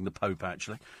wouldn't mind being the Pope,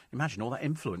 actually. Imagine all that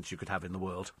influence you could have in the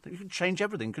world. You could change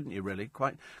everything, couldn't you, really?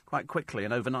 Quite quickly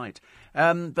and overnight.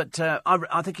 But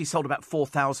I think he sold about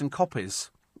 4,000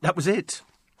 copies. That was it.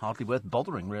 Hardly worth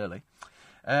bothering, really.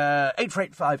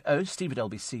 84850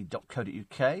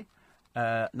 steve@lbc.co.uk.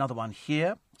 Another one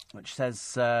here, which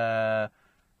says Kenneth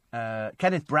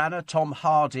Branagh, Tom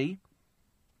Hardy,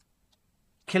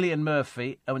 Cillian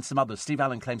Murphy, and some others. Steve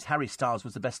Allen claims Harry Styles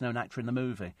was the best-known actor in the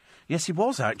movie. Yes, he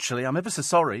was, actually. I'm ever so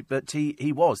sorry, but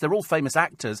he was. They're all famous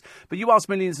actors. But you ask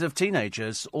millions of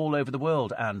teenagers all over the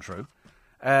world, Andrew,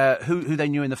 who they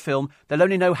knew in the film. They'll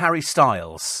only know Harry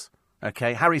Styles.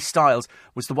 OK, Harry Styles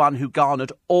was the one who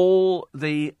garnered all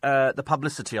the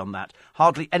publicity on that.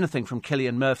 Hardly anything from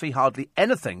Cillian Murphy, hardly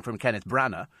anything from Kenneth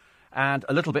Branagh, and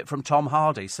a little bit from Tom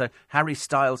Hardy. So Harry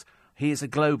Styles, he is a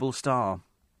global star.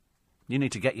 You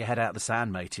need to get your head out of the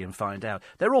sand, matey, and find out.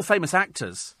 They're all famous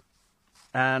actors,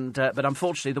 and but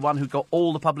unfortunately the one who got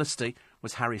all the publicity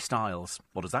was Harry Styles.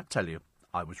 What does that tell you?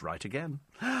 I was right again.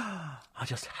 I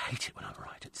just hate it when I'm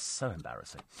right. It's so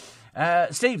embarrassing.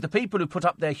 Steve, the people who put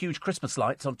up their huge Christmas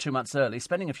lights on 2 months early,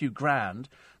 spending a few grand,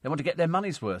 they want to get their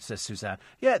money's worth, says Suzanne.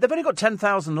 Yeah, they've only got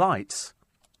 10,000 lights.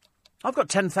 I've got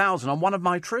 10,000 on one of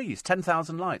my trees.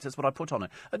 10,000 lights, that's what I put on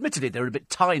it. Admittedly, they're a bit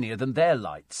tinier than their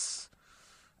lights.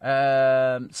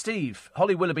 Steve,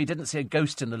 Holly Willoughby didn't see a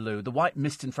ghost in the loo. The white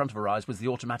mist in front of her eyes was the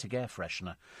automatic air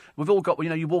freshener. We've all got,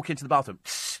 you walk into the bathroom.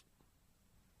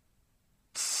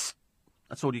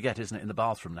 That's all you get, isn't it, in the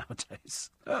bathroom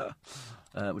nowadays?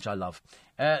 Which I love.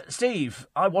 Steve,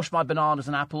 I wash my bananas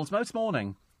and apples most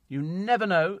morning. You never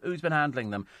know who's been handling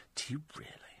them. Do you really?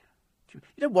 You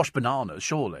don't wash bananas,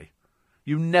 surely?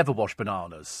 You never wash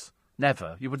bananas.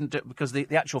 Never. You wouldn't do it because the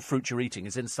actual fruit you're eating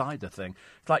is inside the thing.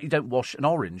 It's like you don't wash an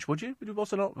orange, would you? Would you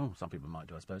wash an orange? Oh, some people might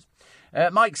do, I suppose.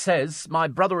 Mike says, my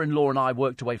brother-in-law and I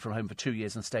worked away from home for 2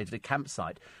 years and stayed at a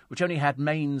campsite, which only had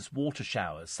mains water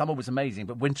showers. Summer was amazing,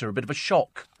 but winter a bit of a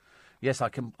shock. Yes, I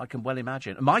can well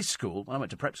imagine. At my school, when I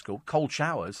went to prep school, cold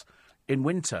showers in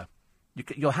winter.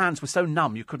 Your hands were so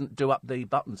numb you couldn't do up the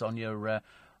buttons on your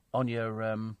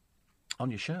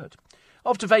shirt.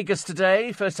 Off to Vegas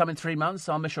today, first time in 3 months.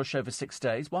 I'll miss your show for 6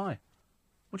 days. Why?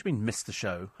 What do you mean, miss the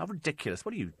show? How ridiculous.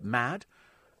 What are you, mad?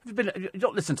 Have you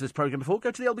not listened to this programme before?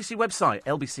 Go to the LBC website,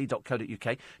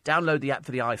 lbc.co.uk. Download the app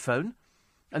for the iPhone.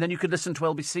 And then you could listen to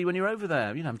LBC when you're over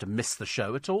there. You don't have to miss the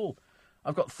show at all.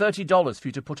 I've got $30 for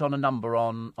you to put on a number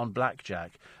on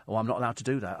Blackjack. Oh, I'm not allowed to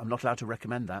do that. I'm not allowed to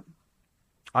recommend that.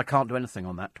 I can't do anything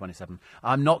on that, 27.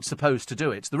 I'm not supposed to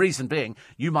do it. The reason being,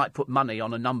 you might put money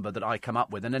on a number that I come up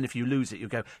with, and then if you lose it, you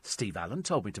go, Steve Allen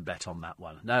told me to bet on that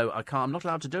one. No, I can't. I'm not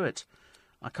allowed to do it.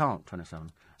 I can't,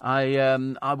 27.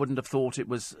 I wouldn't have thought it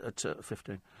was at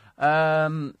 15.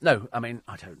 No, I mean,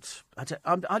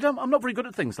 I'm not very good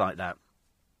at things like that.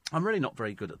 I'm really not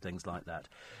very good at things like that.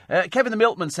 Kevin the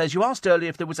Milkman says, you asked earlier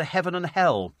if there was a heaven and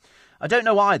hell. I don't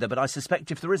know either, but I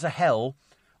suspect if there is a hell,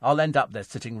 I'll end up there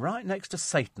sitting right next to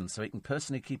Satan so he can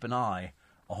personally keep an eye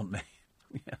on me.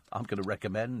 Yeah, I'm going to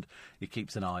recommend he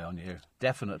keeps an eye on you.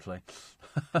 Definitely.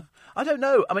 I don't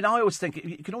know. I mean, I always think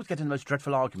you can always get in the most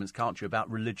dreadful arguments, can't you,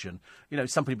 about religion. You know,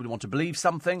 some people want to believe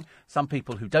something, some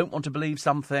people who don't want to believe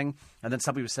something, and then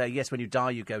some people say, yes, when you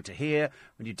die, you go to here,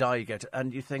 when you die, you go to...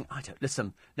 And you think,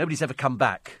 listen, nobody's ever come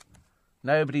back.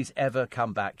 Nobody's ever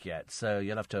come back yet, so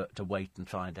you'll have to wait and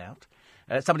find out.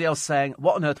 Somebody else saying,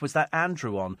 what on earth was that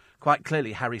Andrew on? Quite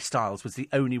clearly, Harry Styles was the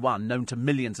only one known to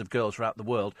millions of girls throughout the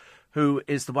world who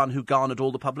is the one who garnered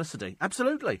all the publicity.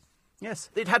 Absolutely. Yes,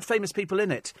 it had famous people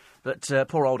in it, but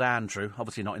poor old Andrew,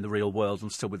 obviously not in the real world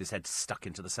and still with his head stuck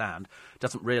into the sand,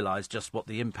 doesn't realise just what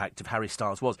the impact of Harry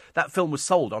Styles was. That film was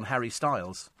sold on Harry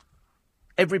Styles.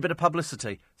 Every bit of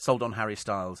publicity sold on Harry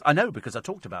Styles. I know, because I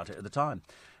talked about it at the time.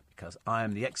 Because I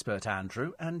am the expert,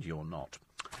 Andrew, and you're not.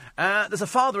 There's a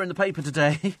father in the paper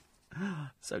today.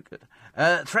 So good.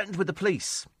 Threatened with the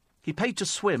police. He paid to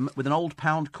swim with an old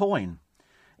pound coin.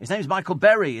 His name's Michael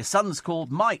Berry. His son's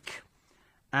called Mike.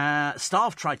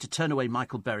 Staff tried to turn away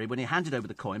Michael Berry when he handed over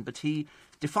the coin, but he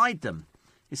defied them.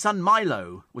 His son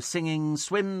Milo was singing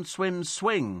Swim, Swim,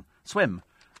 Swing, Swim,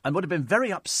 and would have been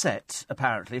very upset,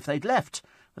 apparently, if they'd left.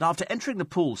 But after entering the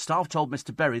pool, staff told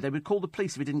Mr. Berry they would call the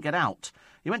police if he didn't get out.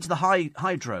 He went to the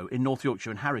Hydro in North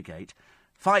Yorkshire and Harrogate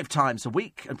 5 times a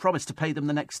week and promised to pay them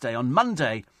the next day. On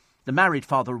Monday, the married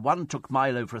father of one took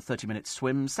Milo for a 30-minute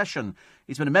swim session.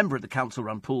 He's been a member of the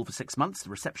council-run pool for 6 months. The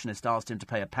receptionist asked him to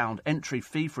pay £1 entry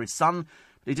fee for his son,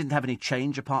 but he didn't have any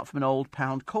change apart from an old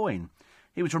pound coin.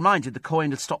 He was reminded the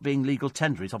coin had stopped being legal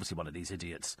tender. He's obviously one of these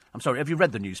idiots. I'm sorry, have you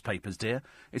read the newspapers, dear?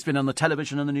 It's been on the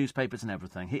television and the newspapers and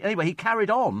everything. He carried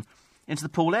on into the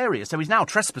pool area, so he's now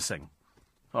trespassing,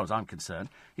 as far as I'm concerned.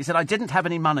 He said, I didn't have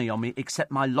any money on me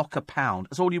except my locker pound.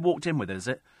 That's all you walked in with, is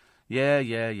it?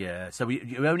 Yeah. So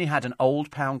you only had an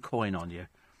old pound coin on you.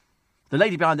 The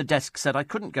lady behind the desk said I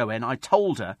couldn't go in. I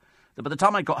told her that by the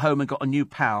time I got home and got a new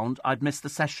pound, I'd missed the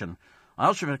session. I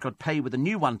asked her if I could pay with a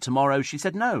new one tomorrow. She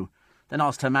said no. Then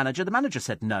asked her manager. The manager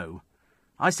said no.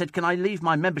 I said, can I leave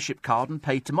my membership card and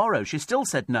pay tomorrow? She still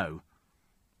said no.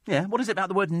 Yeah, what is it about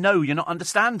the word no you're not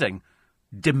understanding?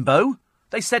 Dimbo?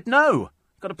 They said no.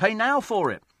 Got to pay now for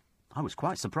it. I was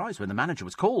quite surprised when the manager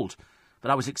was called,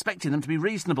 but I was expecting them to be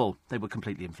reasonable. They were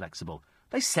completely inflexible.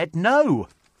 They said no.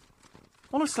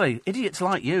 Honestly, idiots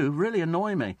like you really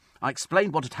annoy me. I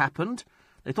explained what had happened.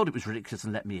 They thought it was ridiculous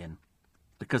and let me in.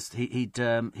 Because he'd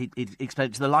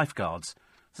explained it to the lifeguards.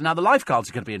 So now the lifeguards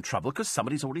are going to be in trouble because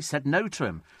somebody's already said no to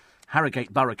him.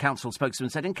 Harrogate Borough Council spokesman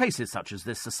said, in cases such as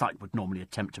this, the site would normally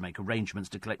attempt to make arrangements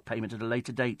to collect payment at a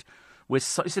later date. He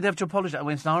said they have to apologise.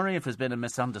 We're sorry if there's been a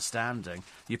misunderstanding.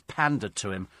 You've pandered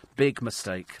to him. Big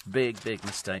mistake. Big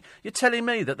mistake. You're telling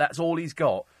me that that's all he's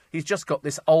got? He's just got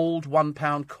this old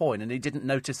 £1 coin and he didn't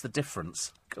notice the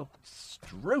difference. God,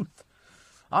 truth.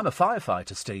 I'm a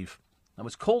firefighter, Steve. I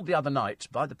was called the other night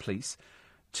by the police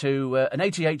to an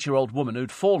 88-year-old woman who'd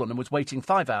fallen and was waiting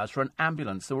 5 hours for an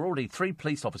ambulance. There were already 3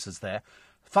 police officers there,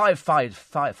 5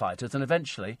 firefighters, and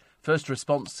eventually first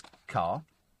response car.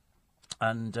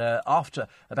 And after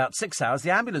about 6 hours,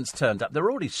 the ambulance turned up. They were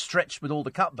already stretched with all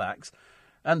the cutbacks.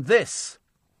 And this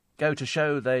go to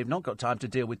show they've not got time to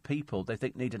deal with people they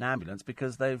think need an ambulance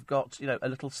because they've got, a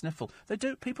little sniffle. They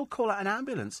do. People call out an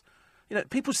ambulance.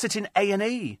 People sit in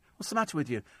A&E. What's the matter with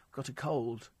you? Got a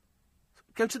cold.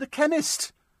 Go to the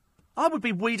chemist. I would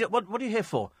be weeded. What are you here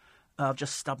for? I've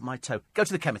just stubbed my toe. Go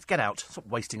to the chemist. Get out. Stop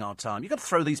wasting our time. You've got to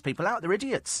throw these people out. They're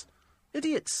idiots.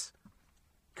 Idiots.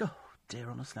 God, dear,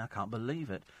 honestly, I can't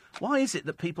believe it. Why is it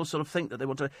that people sort of think that they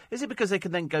want to... Is it because they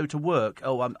can then go to work?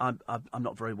 Oh, I'm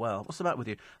not very well. What's the matter with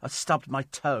you? I stubbed my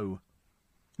toe.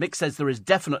 Mick says there is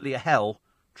definitely a hell.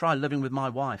 Try living with my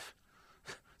wife.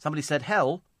 Somebody said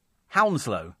hell?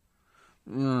 Hounslow.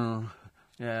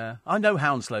 Yeah. I know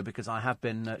Hounslow because I have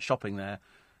been shopping there.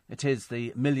 It is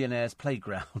the millionaire's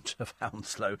playground of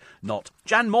Hounslow, not.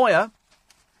 Jan Moyer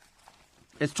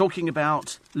is talking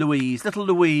about Louise, little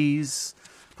Louise,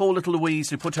 Poor little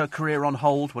Louise, who put her career on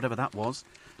hold, whatever that was.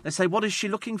 They say, what is she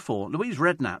looking for? Louise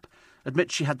Redknapp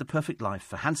admits she had the perfect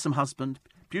life, a handsome husband,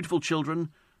 beautiful children,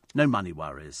 no money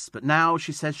worries. But now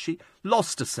she says she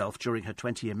lost herself during her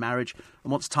 20-year marriage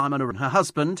and wants time on her own. Her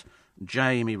husband,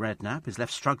 Jamie Redknapp, is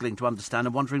left struggling to understand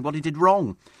and wondering what he did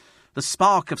wrong. The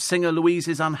spark of singer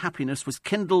Louise's unhappiness was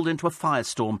kindled into a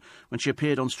firestorm when she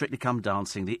appeared on Strictly Come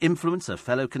Dancing. The influencer,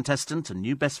 fellow contestant and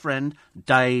new best friend,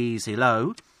 Daisy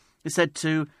Lowe, is said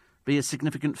to be a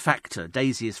significant factor.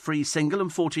 Daisy is free, single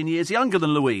and 14 years younger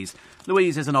than Louise.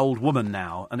 Louise is an old woman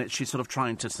now, and she's sort of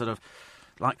trying to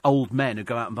like old men who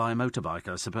go out and buy a motorbike,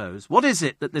 I suppose. What is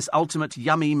it that this ultimate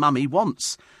yummy mummy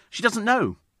wants? She doesn't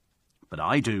know. But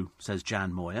I do, says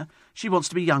Jan Moyer. She wants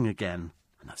to be young again.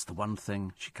 And that's the one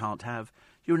thing she can't have.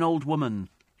 You're an old woman.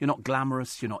 You're not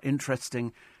glamorous. You're not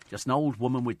interesting. Just an old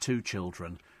woman with 2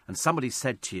 children. And somebody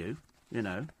said to you, you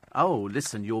know, oh,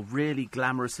 listen, you're really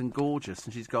glamorous and gorgeous.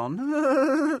 And she's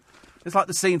gone, It's like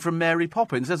the scene from Mary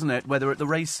Poppins, isn't it, where they're at the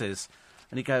races.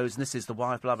 And he goes, and this is the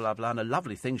wife, blah, blah, blah, and a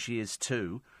lovely thing she is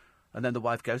too. And then the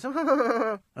wife goes,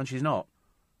 and she's not.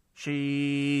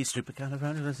 She's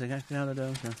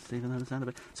supercalifragilistic.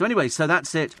 So anyway, so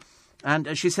that's it.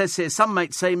 And she says here, some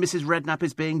might say Mrs. Redknapp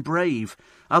is being brave.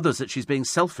 Others that she's being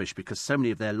selfish because so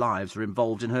many of their lives are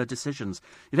involved in her decisions.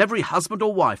 If every husband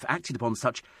or wife acted upon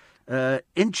such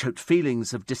in-choked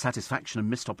feelings of dissatisfaction and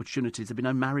missed opportunities, there'd be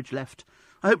no marriage left.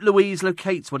 I hope Louise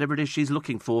locates whatever it is she's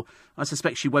looking for. I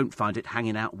suspect she won't find it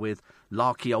hanging out with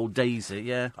larky old Daisy,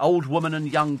 yeah? Old woman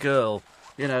and young girl.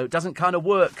 You know, doesn't kind of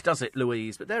work, does it,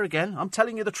 Louise? But there again, I'm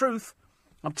telling you the truth.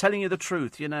 I'm telling you the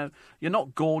truth, you know. You're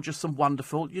not gorgeous and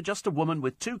wonderful. You're just a woman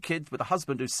with 2 kids with a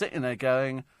husband who's sitting there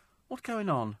going, what's going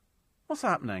on? What's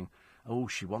happening? Oh,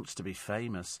 she wants to be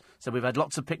famous. So we've had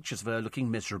lots of pictures of her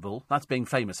looking miserable. That's being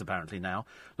famous, apparently, now.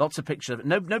 Lots of pictures of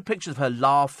no pictures of her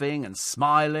laughing and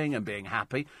smiling and being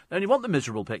happy. They only want the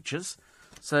miserable pictures.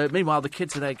 So, meanwhile, the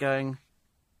kids are there going,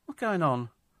 what's going on?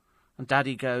 And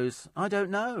Daddy goes, I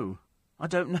don't know. I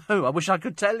don't know. I wish I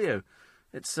could tell you.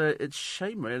 It's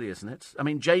shame, really, isn't it? I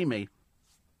mean, Jamie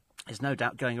is no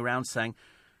doubt going around saying,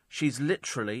 she's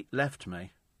literally left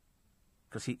me.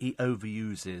 Because he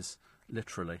overuses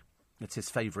literally. It's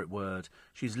his favourite word.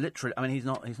 She's literally... I mean, he's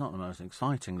not the most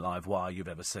exciting live wire you've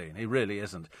ever seen. He really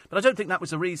isn't. But I don't think that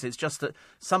was the reason. It's just that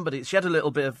she had a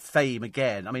little bit of fame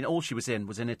again. I mean, all she was in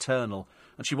Eternal,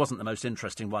 and she wasn't the most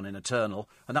interesting one in Eternal,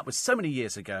 and that was so many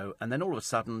years ago, and then all of a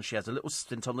sudden she has a little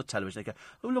stint on the television. They go,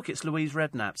 oh, look, it's Louise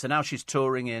Redknapp. So now she's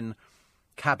touring in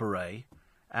Cabaret,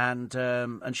 and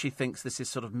she thinks this is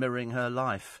sort of mirroring her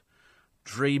life.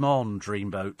 Dream on,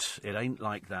 Dreamboat. It ain't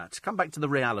like that. Come back to the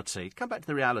reality. Come back to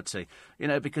the reality. You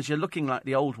know, because you're looking like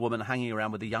the old woman hanging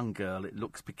around with the young girl. It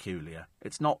looks peculiar.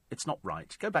 It's not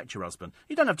right. Go back to your husband.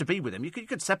 You don't have to be with him. You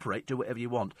could separate, do whatever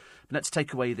you want. But let's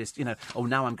take away this, you know, oh,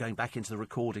 now I'm going back into the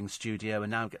recording studio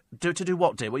and now... To do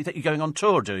what, dear? What, you think you're going on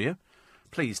tour, do you?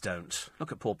 Please don't.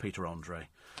 Look at poor Peter Andre.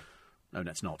 No,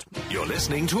 that's not. You're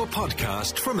listening to a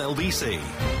podcast from LBC.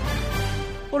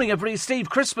 Morning, everybody. Steve,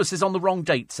 Christmas is on the wrong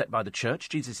date set by the church.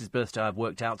 Jesus' birthday I've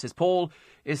worked out, says Paul,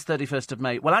 is 31st of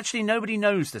May. Well, actually, nobody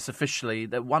knows this officially.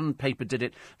 That one paper did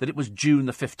it, that it was June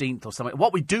the 15th or something.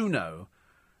 What we do know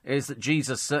is that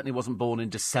Jesus certainly wasn't born in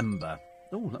December.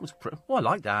 Oh, that was... I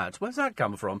like that. Where's that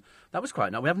come from? That was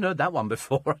quite nice. We haven't heard that one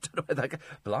before. I don't know where that...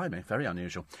 Blimey, very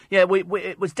unusual. Yeah,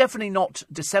 it was definitely not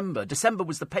December. December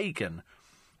was the pagan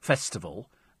festival.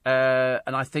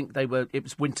 And I think it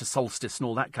was winter solstice and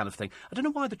all that kind of thing. I don't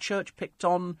know why the church picked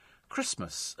on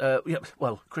Christmas.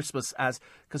 Christmas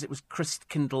because it was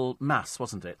Christkindl Mass,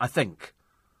 wasn't it? I think.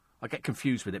 I get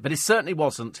confused with it. But it certainly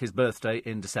wasn't his birthday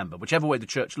in December. Whichever way the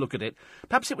church look at it.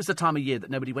 Perhaps it was the time of year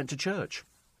that nobody went to church.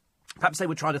 Perhaps they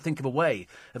were trying to think of a way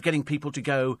of getting people to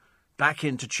go back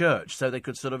into church so they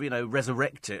could sort of,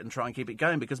 resurrect it and try and keep it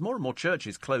going. Because more and more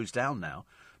churches close down now.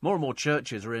 More and more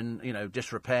churches are in,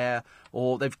 disrepair,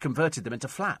 or they've converted them into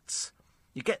flats.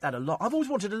 You get that a lot. I've always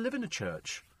wanted to live in a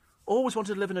church. Always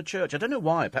wanted to live in a church. I don't know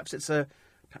why. Perhaps it's a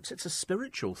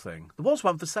spiritual thing. There was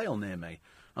one for sale near me.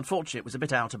 Unfortunately, it was a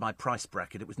bit out of my price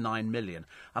bracket. It was 9 million.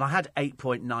 And I had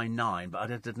 8.99, but I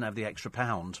didn't have the extra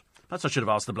pound. Perhaps I should have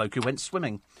asked the bloke who went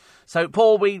swimming. So,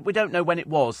 Paul, we don't know when it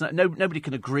was. Nobody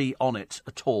can agree on it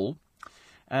at all.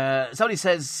 Somebody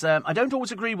says, I don't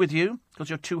always agree with you, because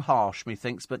you're too harsh,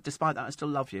 methinks, but despite that, I still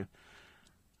love you.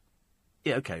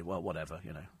 Yeah, OK, well, whatever,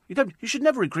 You should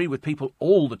never agree with people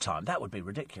all the time. That would be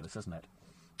ridiculous, isn't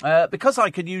it? Because I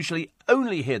can usually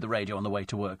only hear the radio on the way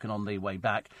to work and on the way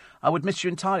back, I would miss you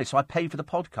entirely, so I pay for the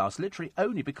podcast, literally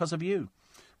only because of you.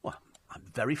 Well, I'm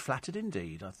very flattered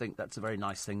indeed. I think that's a very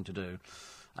nice thing to do.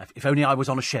 If only I was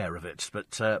on a share of it,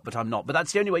 but I'm not. But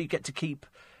that's the only way you get to keep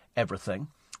everything.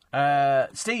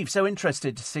 Steve, so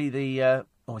interested to see the...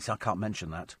 I can't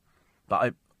mention that.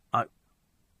 But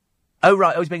Oh,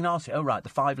 right, he's being nasty. Oh, right, the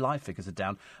 5 live figures are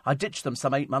down. I ditched them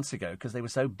some 8 months ago because they were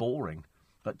so boring.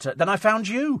 But then I found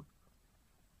you.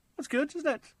 That's good, isn't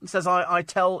it? It says I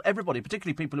tell everybody,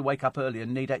 particularly people who wake up early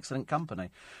and need excellent company.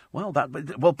 Well,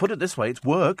 put it this way, it's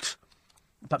worked.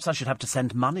 Perhaps I should have to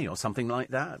send money or something like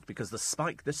that, because the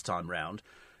spike this time round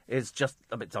is just,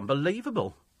 it's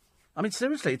unbelievable. I mean,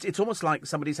 seriously, it's almost like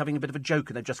somebody's having a bit of a joke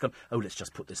and they've just gone, let's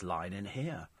just put this line in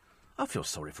here. I feel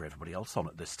sorry for everybody else on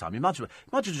at this time. You might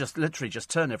just literally just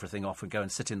turn everything off and go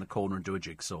and sit in the corner and do a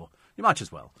jigsaw. You might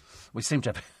as well. We seem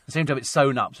to have it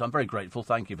sewn up, so I'm very grateful.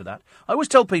 Thank you for that. I always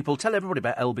tell everybody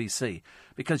about LBC,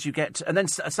 because you get... And then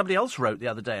somebody else wrote the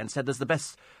other day and said there's the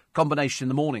best combination in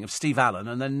the morning of Steve Allen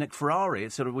and then Nick Ferrari.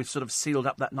 We've sort of sealed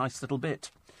up that nice little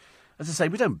bit. As I say,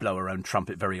 we don't blow our own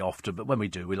trumpet very often, but when we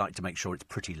do, we like to make sure it's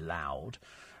pretty loud.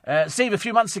 Steve, a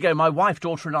few months ago, my wife,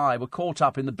 daughter and I were caught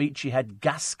up in the Beachy Head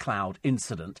gas cloud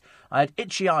incident. I had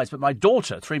itchy eyes, but my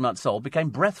daughter, 3 months old, became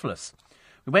breathless.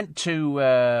 We went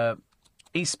to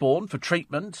Eastbourne for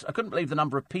treatment. I couldn't believe the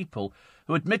number of people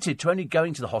who admitted to only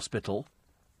going to the hospital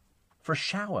for a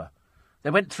shower. They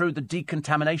went through the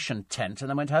decontamination tent and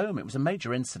then went home. It was a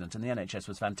major incident, and the NHS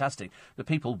was fantastic. The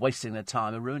people wasting their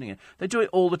time and ruining it. They do it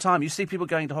all the time. You see people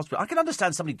going to hospital. I can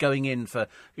understand somebody going in for,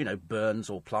 burns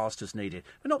or plasters needed,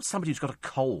 but not somebody who's got a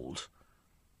cold.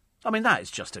 I mean, that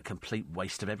is just a complete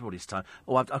waste of everybody's time.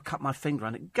 I've cut my finger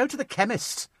on it. Go to the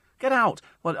chemist. Get out.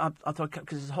 Well, I thought,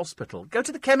 because it's a hospital. Go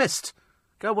to the chemist.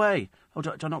 Go away.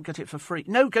 Do I not get it for free?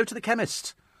 No, go to the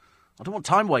chemist. I don't want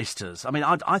time wasters. I mean,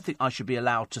 I think I should be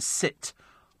allowed to sit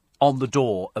on the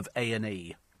door of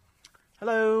A&E.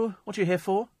 Hello, what are you here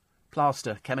for?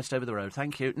 Plaster, chemist over the road.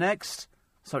 Thank you. Next.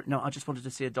 Sorry, no, I just wanted to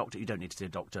see a doctor. You don't need to see a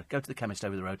doctor. Go to the chemist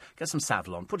over the road. Get some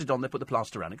Savlon. Put it on there. Put the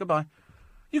plaster around it. Goodbye.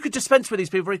 You could dispense with these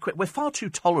people very quick. We're far too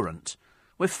tolerant.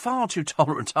 We're far too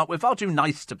tolerant. We're far too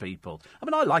nice to people. I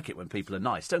mean, I like it when people are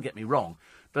nice. Don't get me wrong.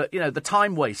 But, the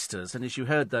time wasters, and as you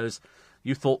heard those,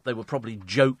 you thought they were probably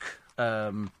joke...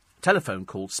 telephone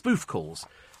calls, spoof calls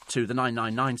to the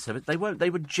 999 service. They weren't.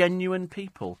 They were genuine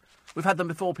people. We've had them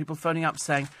before, people phoning up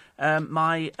saying,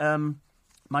 my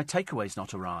takeaway's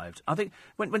not arrived. I think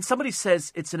when somebody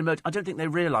says it's an emergency, I don't think they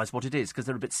realise what it is, because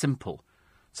they're a bit simple.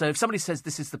 So if somebody says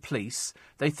this is the police,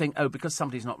 they think, because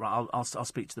somebody's not right, I'll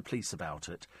speak to the police about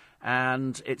it.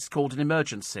 And it's called an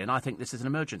emergency, and I think this is an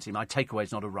emergency. My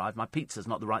takeaway's not arrived, my pizza's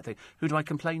not the right thing. Who do I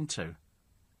complain to?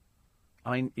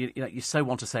 I mean, you so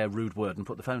want to say a rude word and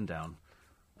put the phone down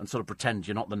and sort of pretend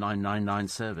you're not the 999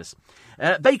 service.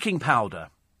 Baking powder.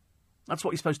 That's what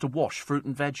you're supposed to wash fruit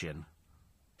and veg in.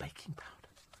 Baking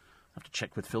powder. I have to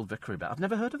check with Phil Vickery about it. I've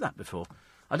never heard of that before.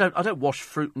 I don't wash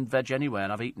fruit and veg anywhere,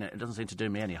 and I've eaten it. It doesn't seem to do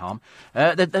me any harm.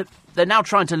 They're now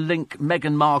trying to link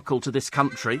Meghan Markle to this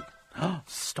country.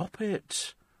 Stop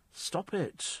it. Stop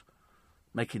it.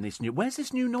 Making this new... Where's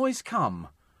this new noise come?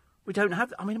 We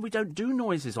don't do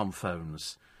noises on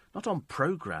phones. Not on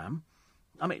programme.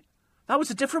 I mean, that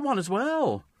was a different one as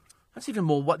well. That's even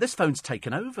more what... This phone's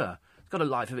taken over. It's got a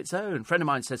life of its own. A friend of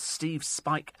mine says Steve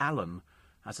Spike Allen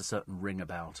has a certain ring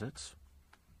about it.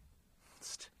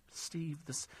 Steve,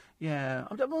 yeah,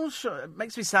 I'm not sure. It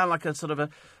makes me sound like a sort of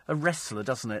a wrestler,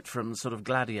 doesn't it, from sort of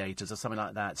Gladiators or something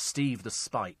like that. Steve the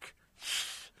Spike.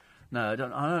 No, I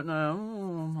don't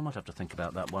know. I might have to think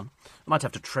about that one. I might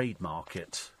have to trademark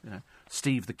it.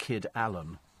 Steve the Kid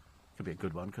Allen. Could be a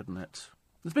good one, couldn't it?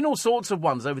 There's been all sorts of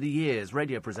ones over the years.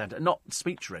 Radio presenter, not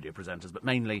speech radio presenters, but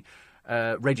mainly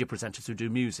radio presenters who do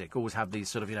music. Always have these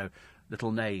sort of,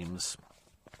 little names.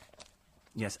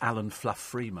 Yes, Alan Fluff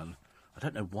Freeman. I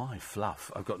don't know why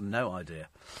Fluff. I've got no idea.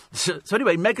 So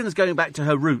anyway, Meghan's going back to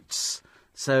her roots.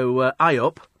 So, eye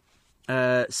up.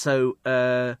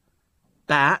 Bat.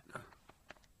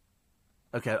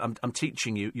 Okay, I'm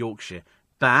teaching you Yorkshire.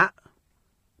 Bat.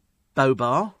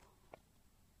 Bobar.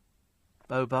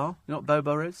 Bobar. You know what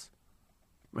Bobar is?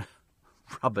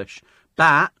 Rubbish.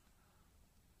 Bat.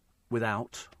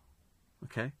 Without.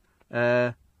 Okay.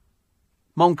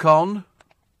 Moncon.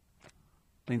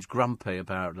 Means grumpy,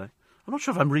 apparently. I'm not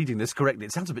sure if I'm reading this correctly.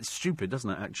 It sounds a bit stupid, doesn't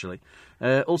it, actually?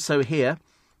 Also here,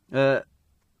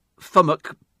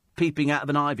 Fummock peeping out of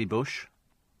an ivy bush.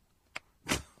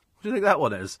 What do you think that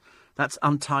one is? That's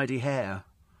untidy hair.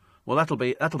 Well, that'll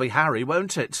be Harry,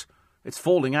 won't it? It's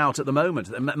falling out at the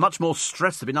moment. Much more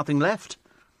stress, there'll be nothing left.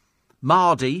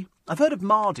 Mardy. I've heard of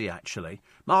Mardy, actually.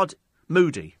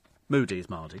 Moody. Moody is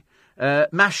Mardy.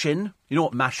 Mashin. You know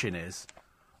what mashin is?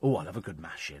 Oh, I love a good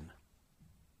mashin.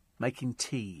 Making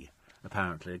tea,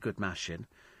 apparently, a good mashin.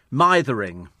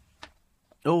 Mithering.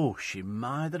 Oh, she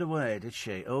mithered away, did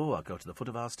she? Oh, I'll go to the foot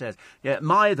of our stairs. Yeah,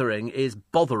 mithering is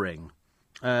bothering.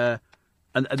 And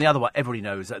the other one, everybody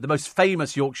knows, the most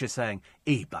famous Yorkshire saying,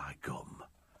 "E by gum.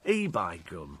 E by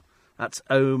gum." That's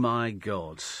oh my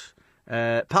God.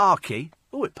 Parky.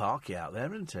 Oh, it's parky out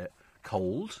there, isn't it?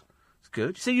 Cold. It's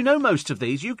good. See, you know most of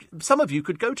these. Some of you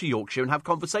could go to Yorkshire and have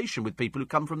conversation with people who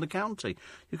come from the county.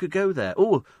 You could go there.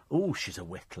 Oh, she's a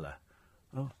whittler.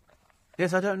 Oh.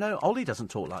 Yes, I don't know. Ollie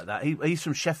doesn't talk like that. He's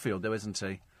from Sheffield, though, isn't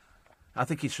he? I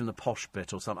think he's from the posh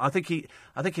bit or something. I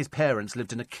think his parents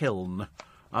lived in a kiln.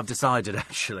 I've decided,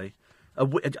 actually.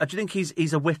 Do you think he's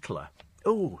a whittler?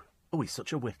 Oh, he's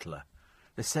such a whittler.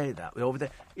 They say that over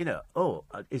there. You know,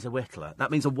 he's a whittler.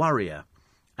 That means a worrier.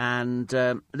 And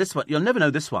this one, you'll never know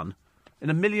this one. In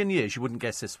a million years, you wouldn't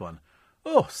guess this one.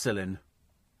 Oh, Cillin.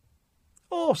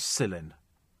 Oh, Cillin.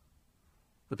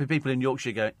 The people in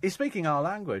Yorkshire going, he's speaking our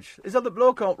language. He's on the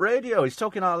bloke on radio. He's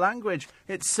talking our language.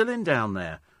 It's Cillin down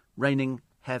there. Raining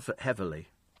heavily.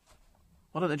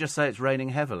 Why don't they just say it's raining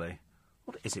heavily?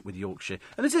 What is it with Yorkshire?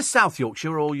 And is this South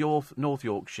Yorkshire or North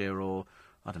Yorkshire or,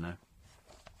 I don't know.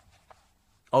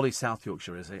 Ollie's South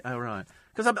Yorkshire, is he? Oh, right.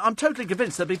 Because I'm totally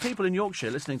convinced there'll be people in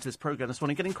Yorkshire listening to this programme this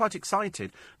morning getting quite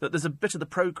excited that there's a bit of the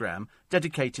programme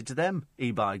dedicated to them,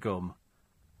 E-by gum.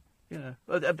 You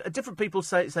know, different people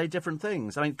say different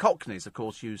things. I mean, Cockneys, of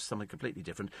course, use something completely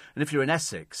different. And if you're in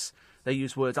Essex, they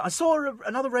use words. I saw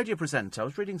another radio presenter. I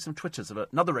was reading some Twitters of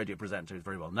another radio presenter who's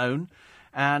very well known.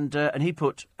 And he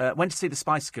put, went to see the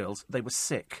Spice Girls. They were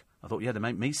sick. I thought, yeah, they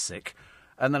made me sick.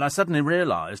 And then I suddenly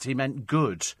realised he meant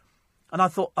good. And I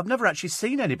thought, I've never actually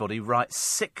seen anybody write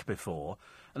sick before.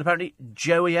 And apparently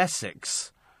Joey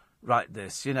Essex write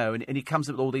this, you know, and he comes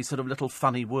up with all these sort of little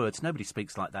funny words. Nobody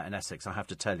speaks like that in Essex, I have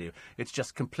to tell you. It's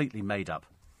just completely made up.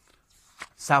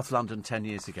 South London 10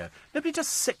 years ago. Nobody does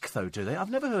sick, though, do they? I've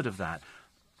never heard of that.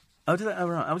 Oh, do they? Oh,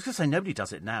 right. I was going to say nobody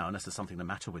does it now, unless there's something the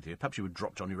matter with you. Perhaps you were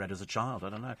dropped on your head as a child, I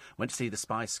don't know. Went to see the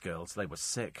Spice Girls, they were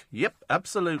sick. Yep,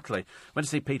 absolutely. Went to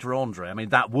see Peter Andre, I mean,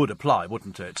 that would apply,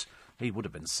 wouldn't it? He would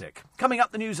have been sick. Coming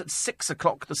up, the news at 6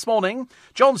 o'clock this morning.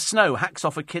 Jon Snow hacks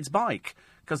off a kid's bike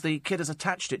because the kid has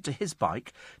attached it to his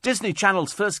bike. Disney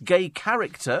Channel's first gay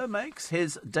character makes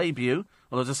his debut.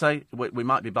 Well, as I say, we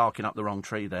might be barking up the wrong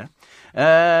tree there.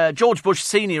 George Bush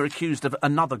Sr. accused of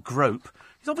another grope.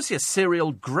 He's obviously a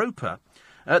serial groper.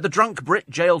 The drunk Brit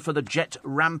jailed for the jet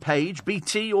rampage.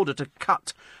 BT ordered to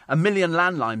cut 1 million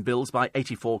landline bills by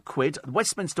 84 quid. The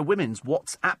Westminster Women's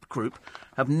WhatsApp group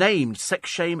have named sex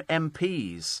shame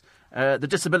MPs. The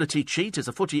disability cheat is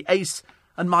a footy ace,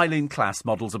 and Mylene Class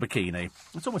models a bikini.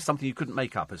 It's almost something you couldn't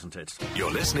make up, isn't it?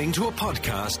 You're listening to a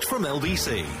podcast from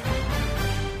LBC.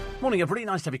 Morning, everybody.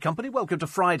 Nice to have your company. Welcome to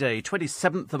Friday,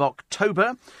 27th of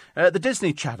October. The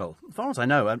Disney Channel, as far as I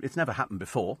know, it's never happened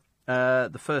before.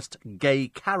 The first gay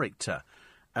character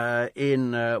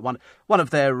in one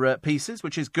of their pieces,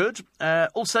 which is good.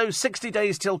 Also, 60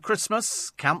 days till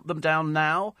Christmas. Count them down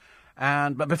now.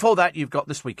 But before that, you've got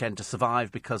this weekend to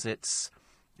survive because it's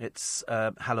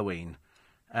Halloween.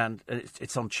 And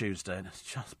it's on Tuesday, and it's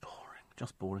just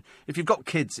boring. If you've got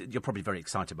kids, you're probably very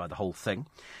excited by the whole thing.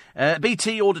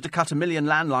 BT ordered to cut 1 million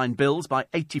landline bills by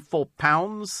 £84.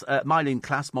 Mylene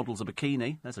Class models a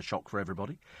bikini. There's a shock for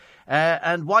everybody.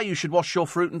 And why you should wash your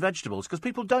fruit and vegetables, because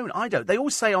people don't. I don't. They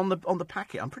always say on the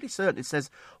packet, I'm pretty certain it says,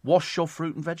 wash your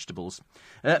fruit and vegetables.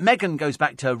 Meghan goes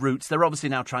back to her roots. They're obviously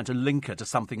now trying to link her to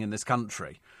something in this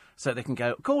country. So they can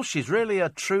go, of course, she's really a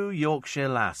true Yorkshire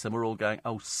lass. And we're all going,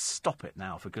 oh, stop it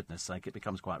now, for goodness sake. It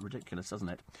becomes quite ridiculous, doesn't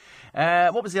it?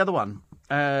 What was the other one?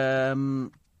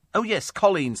 Oh, yes,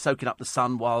 Colleen soaking up the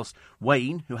sun whilst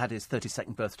Wayne, who had his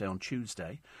 32nd birthday on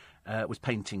Tuesday, was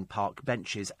painting park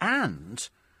benches. And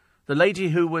the lady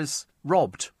who was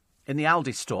robbed in the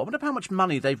Aldi store. I wonder how much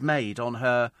money they've made on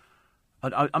her.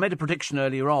 I made a prediction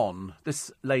earlier on.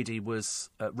 This lady was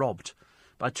robbed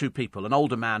by two people, an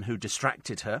older man who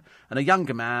distracted her and a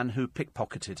younger man who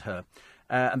pickpocketed her.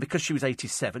 And because she was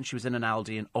 87, she was in an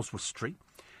Aldi in Oswestry.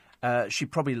 She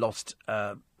probably lost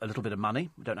a little bit of money.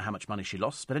 We don't know how much money she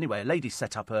lost. But anyway, a lady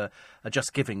set up a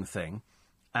Just Giving thing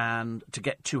and to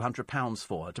get £200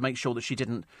 for her, to make sure that she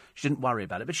didn't worry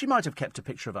about it. But she might have kept a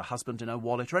picture of her husband in her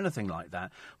wallet or anything like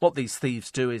that. What these thieves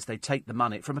do is they take the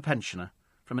money from a pensioner,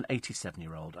 from an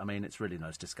 87-year-old. I mean, it's really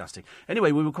most disgusting.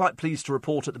 Anyway, we were quite pleased to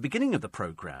report at the beginning of the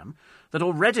programme that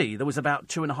already there was about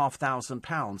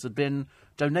 £2,500 had been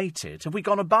donated. Have we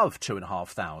gone above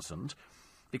 £2,500?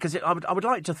 Because I would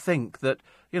like to think that,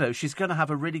 you know, she's going to have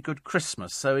a really good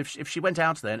Christmas. So if she went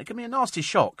out there, and it can be a nasty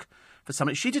shock for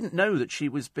somebody. She didn't know that she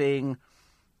was being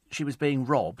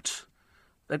robbed.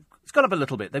 It's gone up a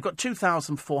little bit. They've got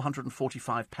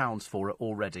 £2,445 for it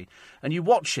already. And you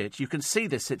watch it, you can see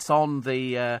this. It's on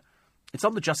the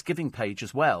Just Giving page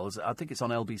as well. I think it's on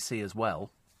LBC as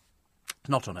well.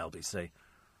 Not on LBC.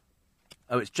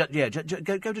 Oh, it's go to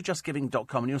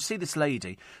justgiving.com and you'll see this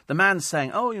lady. The man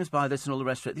saying, "Oh, you must buy this," and all the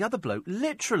rest of it. The other bloke,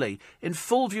 literally in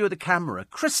full view of the camera,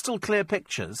 crystal clear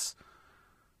pictures,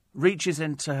 reaches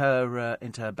into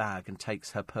her bag and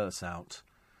takes her purse out.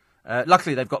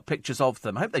 Luckily, they've got pictures of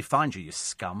them. I hope they find you, you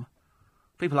scum.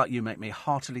 People like you make me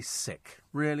heartily sick.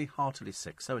 Really heartily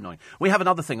sick. So annoying. We have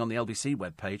another thing on the LBC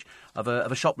webpage of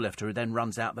a shoplifter who then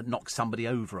runs out but knocks somebody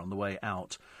over on the way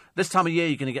out. This time of year,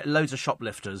 you're going to get loads of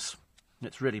shoplifters.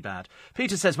 It's really bad.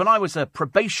 Peter says, when I was a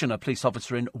probationer police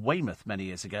officer in Weymouth many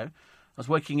years ago, I was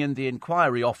working in the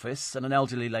inquiry office and an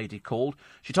elderly lady called.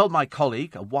 She told my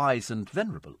colleague, a wise and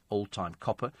venerable old-time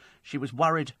copper, she was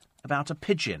worried about a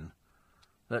pigeon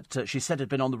that she said had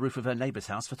been on the roof of her neighbour's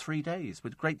house for 3 days.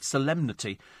 With great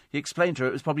solemnity, he explained to her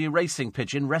it was probably a racing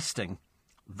pigeon resting.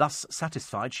 Thus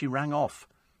satisfied, she rang off.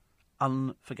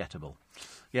 Unforgettable.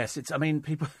 Yes,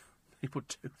 people do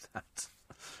that.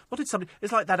 What did somebody...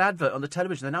 It's like that advert on the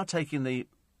television. They're now taking the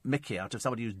mickey out of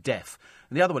somebody who's deaf.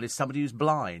 And the other one is somebody who's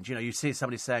blind. You know, you see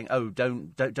somebody saying, "Oh,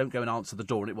 don't go and answer the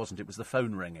door," and it wasn't. It was the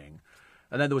phone ringing.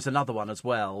 And then there was another one as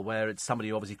well where it's somebody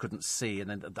who obviously couldn't see,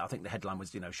 and then I think the headline was,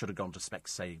 should have gone to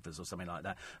Specsavers or something like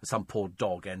that. Some poor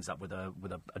dog ends up with a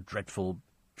dreadful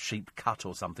sheep cut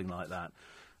or something like that.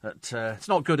 But, it's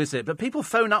not good, is it? But people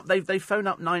phone up, they phone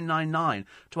up 999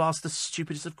 to ask the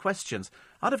stupidest of questions.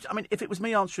 If it was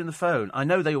me answering the phone, I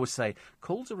know they always say,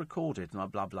 calls are recorded,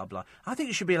 and blah, blah, blah. I think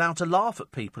you should be allowed to laugh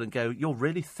at people and go, "You're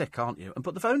really thick, aren't you?" and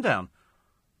put the phone down.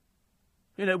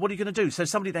 What are you going to do? So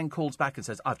somebody then calls back and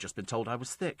says, "I've just been told I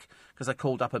was thick because I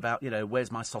called up about,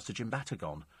 where's my sausage in batter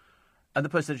gone?" And the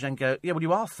person then go, "Yeah, well,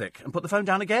 you are thick," and put the phone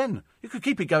down again. You could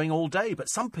keep it going all day, but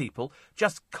some people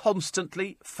just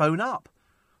constantly phone up.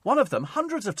 One of them,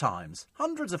 hundreds of times.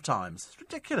 It's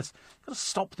ridiculous. You've got to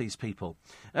stop these people.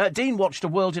 Dean watched a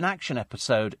World in Action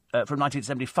episode from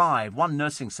 1975. One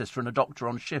nursing sister and a doctor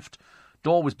on shift.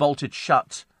 Door was bolted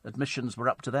shut. Admissions were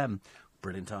up to them.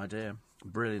 Brilliant idea.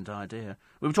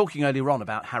 We were talking earlier on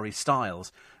about Harry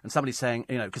Styles, and somebody saying,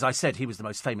 because I said he was the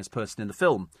most famous person in the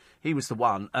film. He was the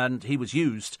one, and he was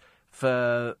used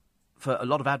for a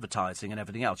lot of advertising and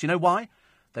everything else. You know why?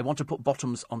 They want to put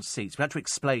bottoms on seats. We had to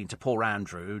explain to poor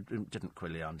Andrew, who didn't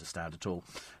really understand at all,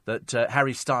 that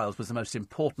Harry Styles was the most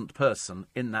important person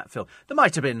in that film. There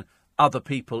might have been other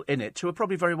people in it who are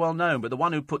probably very well known, but the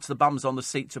one who puts the bums on the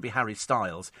seats would be Harry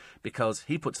Styles, because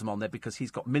he puts them on there because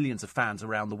he's got millions of fans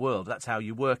around the world. That's how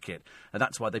you work it, and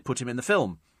that's why they put him in the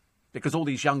film. Because all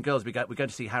these young girls, we're going to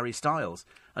see Harry Styles,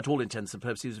 and to all intents and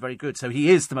purposes, he was very good. So he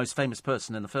is the most famous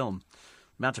person in the film.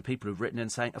 The amount of people who've written in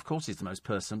saying, of course he's the most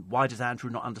person. Why does Andrew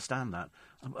not understand that?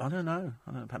 I don't know.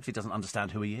 Perhaps he doesn't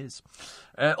understand who he is.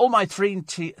 All my three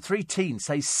teens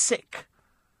say sick,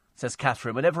 says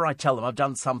Catherine, whenever I tell them I've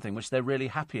done something which they're really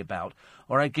happy about,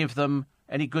 or I give them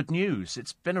any good news.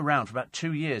 It's been around for about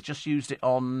 2 years. Just used it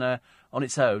on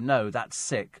its own. No, that's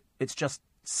sick. It's just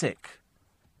sick.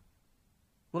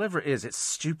 Whatever it is, it's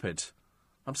stupid.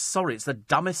 I'm sorry, it's the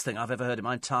dumbest thing I've ever heard in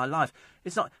my entire life.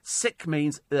 It's not... Sick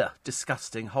means,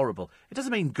 disgusting, horrible. It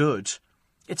doesn't mean good.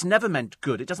 It's never meant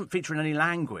good. It doesn't feature in any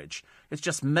language. It's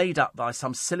just made up by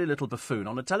some silly little buffoon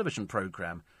on a television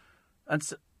programme. And,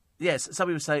 yes,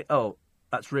 somebody would say, "Oh,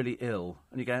 that's really ill."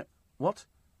 And you go, "What?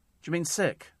 Do you mean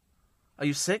sick? Are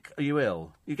you sick? Are you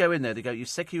ill?" You go in there, they go, "You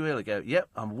sick, are you ill?" You go, "Yep,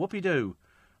 I'm whoopee-doo.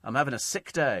 I'm having a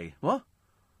sick day." What?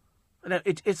 No,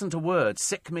 it isn't a word.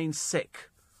 Sick means sick.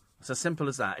 It's as simple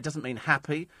as that. It doesn't mean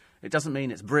happy. It doesn't mean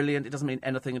it's brilliant. It doesn't mean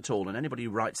anything at all. And anybody who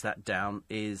writes that down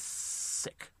is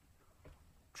sick.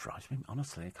 Drives me,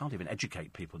 honestly. I can't even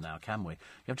educate people now, can we? You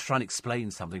have to try and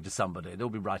explain something to somebody. They'll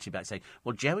be writing back saying,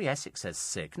 "Well, Joey Essex says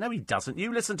sick." No, he doesn't.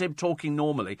 You listen to him talking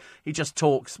normally. He just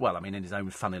talks, well, in his own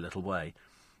funny little way.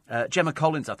 Gemma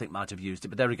Collins, I think, might have used it,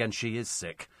 but there again, she is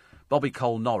sick. Bobby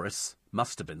Cole Norris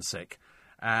must have been sick.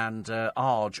 And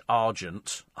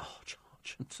Argent,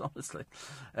 honestly,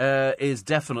 is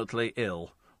definitely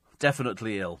ill.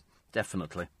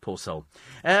 Definitely. Poor soul.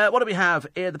 What do we have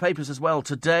in the papers as well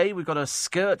today? We've got a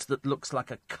skirt that looks like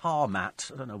a car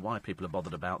mat. I don't know why people are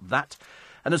bothered about that.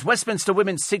 And as Westminster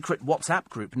Women's secret WhatsApp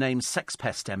group names sex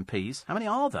pest MPs, how many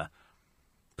are there?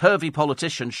 Pervy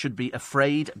politicians should be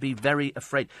afraid, be very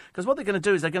afraid. Because what they're going to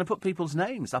do is they're going to put people's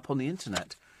names up on the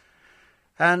internet.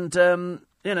 And...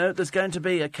 there's going to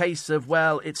be a case of,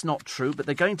 well, it's not true, but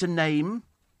they're going to name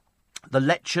the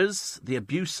lechers, the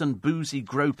abuse and boozy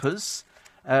gropers,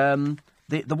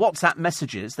 the WhatsApp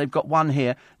messages, they've got one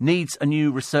here, needs a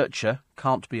new researcher,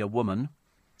 can't be a woman.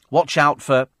 Watch out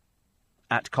for,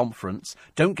 at conference,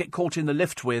 don't get caught in the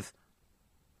lift with,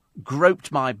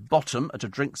 groped my bottom at a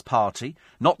drinks party,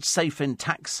 not safe in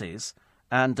taxis,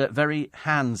 and very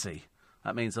handsy.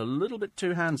 That means a little bit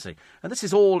too handsy. And this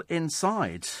is all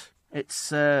inside.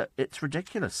 It's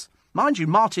ridiculous. Mind you,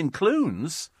 Martin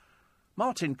Clunes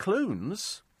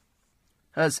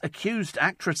has accused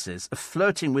actresses of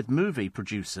flirting with movie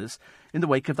producers in the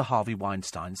wake of the Harvey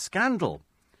Weinstein scandal.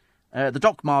 The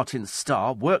Doc Martens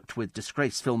star worked with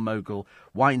disgraced film mogul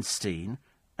Weinstein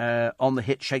on the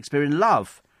hit Shakespeare in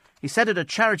Love. He said at a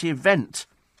charity event,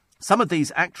 some of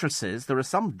these actresses, there are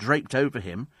some draped over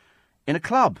him, in a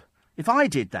club. If I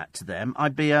did that to them,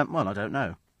 I'd be, well, I don't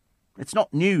know. It's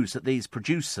not news that these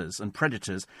producers and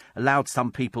predators allowed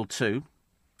some people to.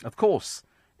 Of course,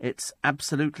 it's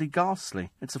absolutely ghastly.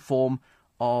 It's a form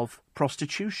of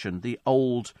prostitution, the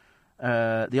oldest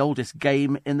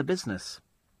game in the business.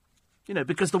 You know,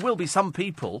 because there will be some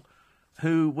people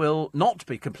who will not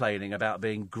be complaining about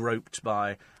being groped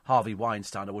by Harvey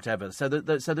Weinstein or whatever. So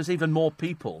there's even more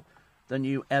people than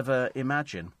you ever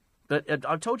imagine. But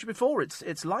I've told you before,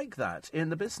 it's like that in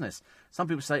the business. Some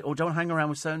people say, oh, don't hang around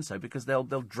with so-and-so because they'll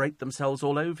drape themselves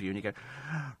all over you. And you go,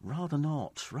 rather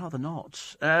not.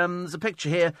 There's a picture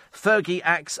here. Fergie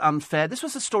acts unfair. This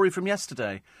was a story from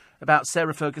yesterday about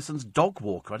Sarah Ferguson's dog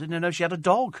walker. I didn't even know she had a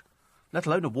dog, let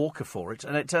alone a walker for it.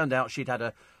 And it turned out she'd had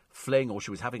a fling, or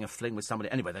she was having a fling with somebody.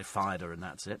 Anyway, they fired her and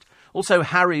that's it. Also,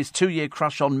 Harry's 2-year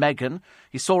crush on Meghan.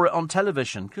 He saw it on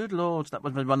television. Good Lord, that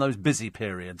was one of those busy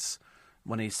periods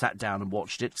when he sat down and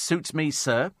watched it. Suits me,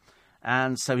 sir.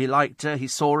 And so he liked her, he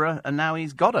saw her, and now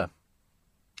he's got her.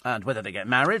 And whether they get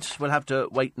married, we'll have to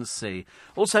wait and see.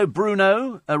 Also,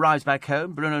 Bruno arrives back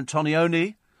home. Bruno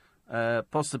Tonioni,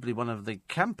 possibly one of the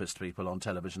campest people on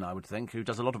television, I would think, who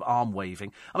does a lot of arm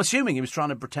waving. I'm assuming he was trying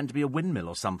to pretend to be a windmill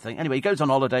or something. Anyway, he goes on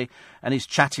holiday and he's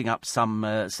chatting up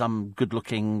some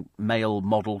good-looking male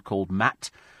model called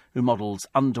Matt, who models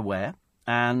underwear.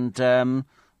 And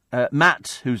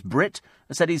Matt, who's Brit,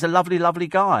 said he's a lovely, lovely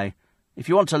guy. If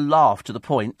you want to laugh to the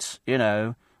point, you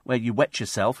know, where you wet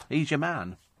yourself, he's your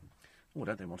man. Oh,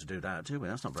 don't they want to do that, do we?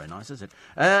 That's not very nice, is it?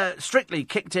 Strictly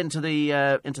kicked into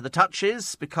the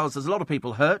touches because there's a lot of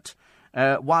people hurt.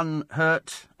 One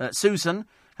hurt. Susan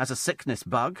has a sickness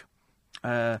bug.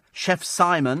 Chef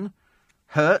Simon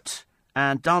hurt.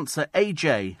 And dancer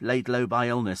AJ laid low by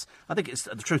illness. I think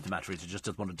the truth of the matter is he just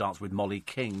doesn't want to dance with Molly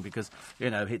King because, you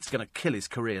know, it's going to kill his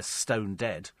career stone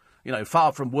dead. You know,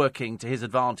 far from working to his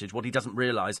advantage, what he doesn't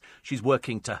realise, she's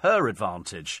working to her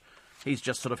advantage. He's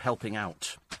just sort of helping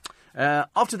out.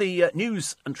 After the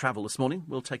news and travel this morning,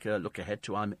 we'll take a look ahead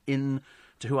to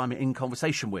who I'm in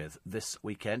conversation with this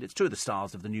weekend. It's two of the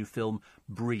stars of the new film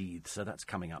Breathe, so that's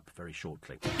coming up very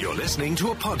shortly. You're listening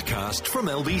to a podcast from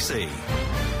LBC.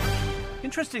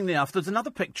 Interestingly enough, there's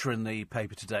another picture in the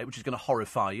paper today which is going to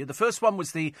horrify you. The first one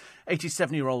was the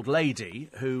 87-year-old lady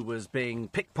who was being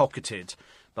pickpocketed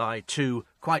by two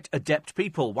quite adept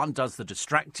people. One does the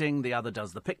distracting, the other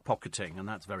does the pickpocketing, and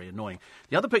that's very annoying.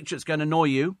 The other picture that's going to annoy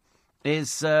you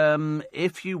is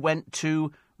if you went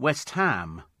to West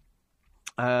Ham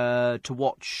to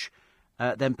watch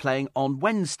them playing on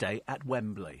Wednesday at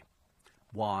Wembley.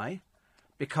 Why?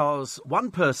 Because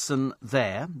one person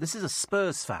there, this is a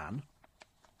Spurs fan,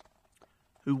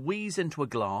 who wheezes into a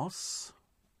glass.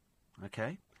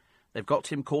 OK? They've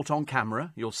got him caught on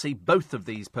camera. You'll see both of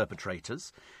these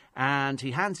perpetrators. And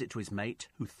he hands it to his mate,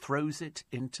 who throws it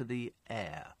into the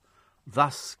air,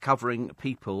 thus covering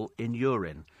people in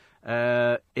urine.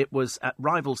 It was at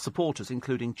rival supporters,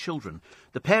 including children.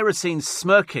 The pair are seen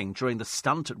smirking during the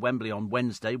stunt at Wembley on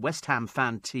Wednesday. West Ham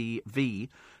Fan TV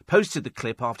posted the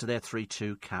clip after their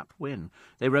 3-2 cap win.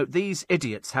 They wrote, "These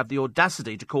idiots have the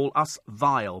audacity to call us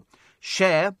vile.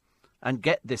 Share and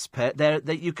get this pair."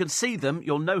 You can see them.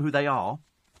 You'll know who they are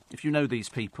if you know these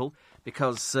people,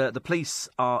 because the police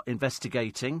are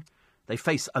investigating. They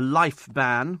face a life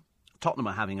ban. Tottenham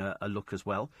are having a look as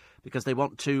well because they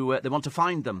want to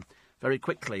find them very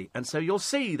quickly. And so you'll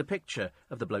see the picture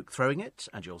of the bloke throwing it,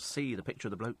 and you'll see the picture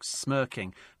of the bloke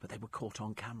smirking. But they were caught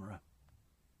on camera.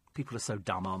 People are so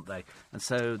dumb, aren't they? And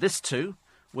so this too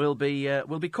will be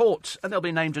caught, and they'll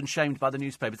be named and shamed by the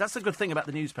newspapers. That's the good thing about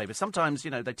the newspapers. Sometimes,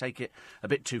 you know, they take it a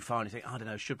bit too far, and you think, I don't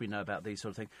know, should we know about these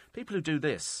sort of things? People who do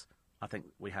this, I think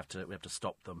we have to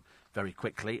stop them very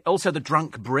quickly. Also, the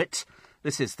drunk Brit.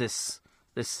 This is this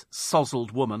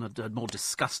sozzled woman, a more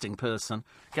disgusting person,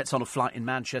 gets on a flight in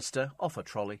Manchester, off a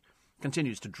trolley,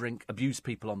 continues to drink, abuse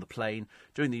people on the plane,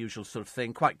 doing the usual sort of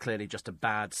thing, quite clearly just a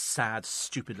bad, sad,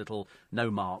 stupid little no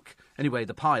mark. Anyway,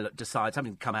 the pilot decides,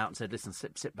 having come out and said, listen,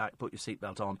 sit back, put your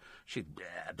seatbelt on,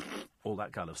 all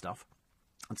that kind of stuff.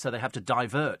 And so they have to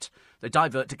divert. They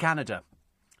divert to Canada.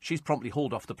 She's promptly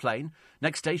hauled off the plane.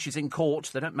 Next day, she's in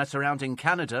court. They don't mess around in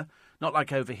Canada. Not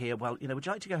like over here. Well, would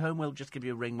you like to go home? We'll just give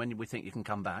you a ring when we think you can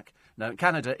come back. No, in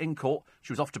Canada, in court,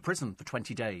 she was off to prison for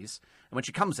 20 days. And when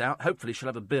she comes out, hopefully she'll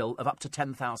have a bill of up to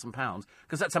 £10,000,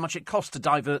 because that's how much it costs to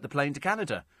divert the plane to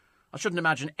Canada. I shouldn't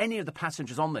imagine any of the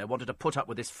passengers on there wanted to put up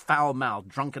with this foul-mouthed,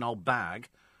 drunken old bag,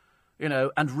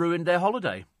 and ruined their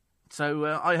holiday. So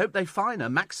I hope they fine her,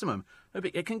 maximum.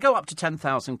 It can go up to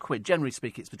 £10,000. Generally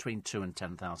speaking, it's between £2,000 and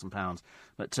 £10,000.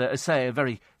 But, I say, a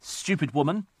very stupid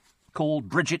woman called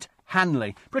Bridget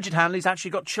Hanley. Bridget Hanley's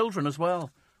actually got children as well.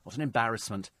 What an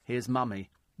embarrassment. Here's mummy,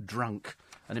 drunk.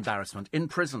 An embarrassment. In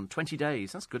prison, 20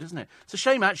 days. That's good, isn't it? It's a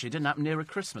shame, actually, it didn't happen nearer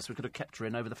Christmas. We could have kept her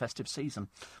in over the festive season.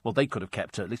 Well, they could have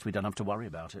kept her. At least we don't have to worry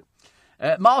about it.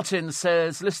 Martin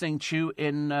says, listening to you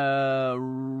in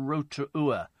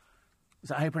Rotorua. Is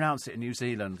that how you pronounce it in New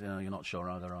Zealand? You're not sure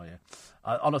either, are you?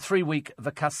 On a 3-week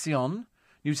vacation,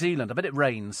 New Zealand. I bet it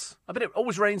rains. I bet it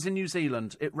always rains in New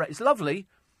Zealand. It's lovely.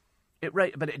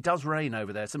 But it does rain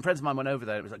over there. Some friends of mine went over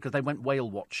there because they went whale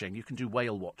watching. You can do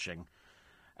whale watching.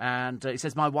 And he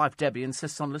says, my wife Debbie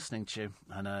insists on listening to you.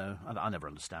 I know. I never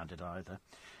understand it either.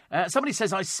 Somebody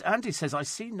says, Andy says, I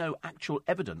see no actual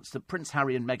evidence that Prince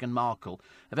Harry and Meghan Markle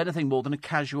have anything more than a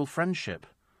casual friendship.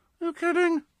 Are you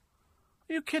kidding?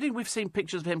 Are you kidding? We've seen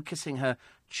pictures of him kissing her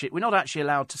cheek. We're not actually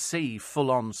allowed to see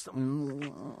full-on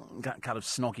that kind of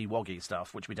snoggy-woggy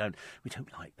stuff, which we don't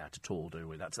like that at all, do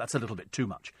we? That's a little bit too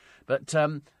much. But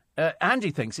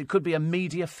Andy thinks it could be a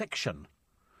media fiction.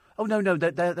 Oh, no,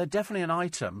 they're definitely an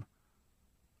item.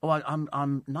 Oh, I'm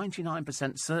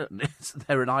 99% certain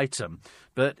they're an item.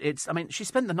 But she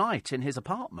spent the night in his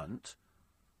apartment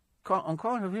on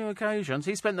quite a few occasions.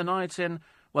 He spent the night in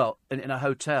a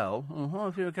hotel on quite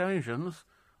a few occasions.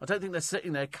 I don't think they're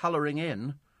sitting there colouring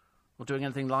in or doing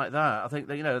anything like that. I think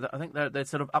they're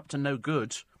sort of up to no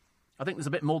good. I think there's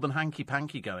a bit more than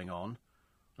hanky-panky going on.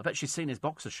 I bet she's seen his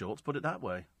boxer shorts, put it that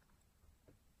way.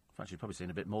 In fact, she's probably seen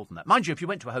a bit more than that. Mind you, if you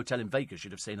went to a hotel in Vegas,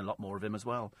 you'd have seen a lot more of him as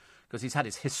well, because he's had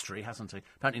his history, hasn't he?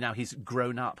 Apparently now he's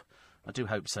grown up. I do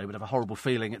hope so, but I have a horrible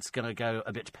feeling it's going to go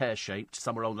a bit pear-shaped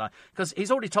somewhere along the line. Because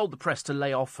he's already told the press to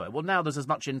lay off her. Well, now there's as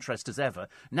much interest as ever.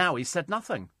 Now he's said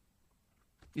nothing.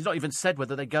 He's not even said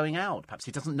whether they're going out. Perhaps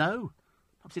he doesn't know.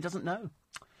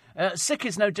 Sick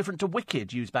is no different to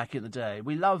wicked, used back in the day.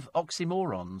 We love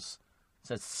oxymorons,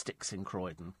 says Sticks in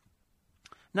Croydon.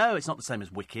 No, it's not the same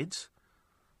as wicked.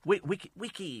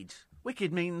 Wicked.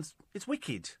 Wicked means it's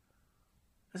wicked.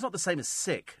 It's not the same as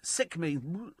sick. Sick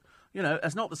means...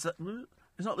 it's not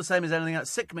the same as anything else.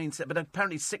 Sick means sick, but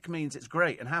apparently sick means it's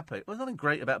great and happy. Well, there's nothing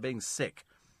great about being sick.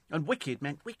 And wicked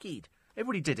meant wicked.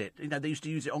 Everybody did it. They used to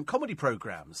use it on comedy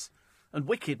programmes. And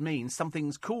wicked means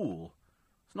something's cool.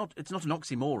 It's not an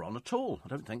oxymoron at all. I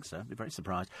don't think so. I'd be very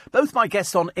surprised. Both my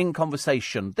guests on In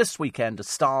Conversation this weekend are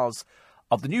stars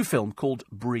of the new film called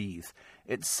Breathe.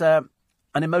 It's an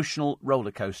emotional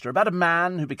roller coaster about a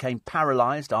man who became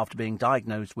paralysed after being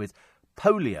diagnosed with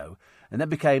polio, and then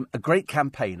became a great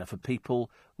campaigner for people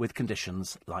with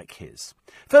conditions like his.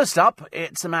 First up,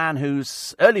 it's a man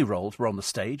whose early roles were on the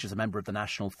stage as a member of the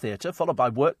National Theatre, followed by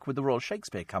work with the Royal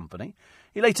Shakespeare Company.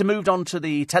 He later moved on to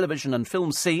the television and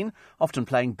film scene, often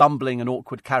playing bumbling and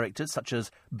awkward characters such as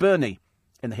Bernie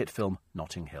in the hit film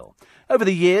Notting Hill. Over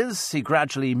the years, he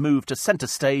gradually moved to centre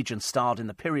stage and starred in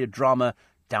the period drama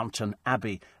Downton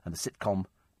Abbey and the sitcom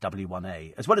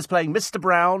W1A, as well as playing Mr.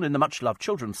 Brown in the much-loved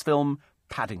children's film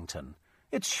Paddington.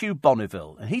 It's Hugh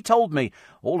Bonneville, and he told me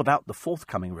all about the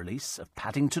forthcoming release of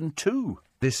Paddington 2.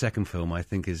 This second film, I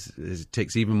think,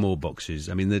 ticks even more boxes.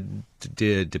 I mean, the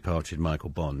dear departed Michael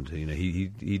Bond,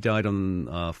 he died on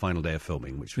our final day of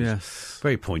filming, which was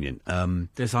very poignant.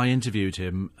 Yes, I interviewed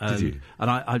him. Did you? And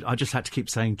I just had to keep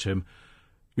saying to him,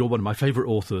 you're one of my favourite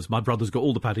authors. My brother's got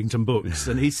all the Paddington books.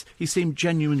 And he seemed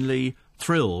genuinely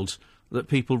thrilled that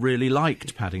people really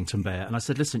liked Paddington Bear. And I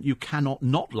said, listen, you cannot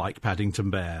not like Paddington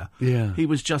Bear. Yeah. He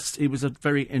was a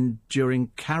very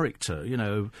enduring character,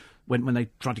 When they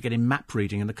tried to get him map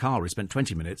reading in the car, he spent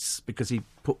 20 minutes because he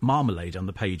put marmalade on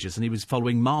the pages and he was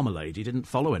following marmalade. He didn't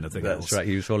follow anything else. That's right,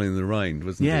 he was following the rind,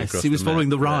 wasn't he? Yes, he was following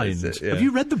the rind. Yeah. Have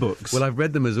you read the books? Well, I've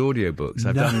read them as audiobooks.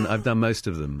 No. I've done most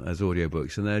of them as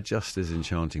audiobooks, and they're just as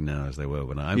enchanting now as they were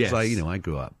when I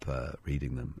grew up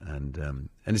reading them. And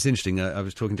it's interesting, I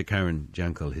was talking to Karen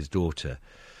Jankel, his daughter,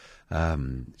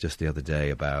 just the other day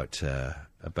about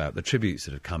about the tributes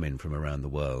that have come in from around the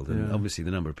world, and obviously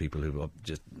the number of people who have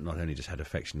just not only just had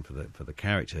affection for the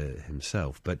character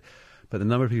himself, but the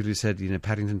number of people who said,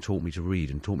 Paddington taught me to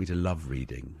read and taught me to love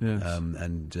reading,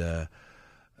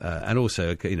 and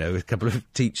also, a couple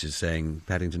of teachers saying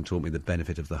Paddington taught me the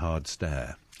benefit of the hard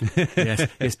stare.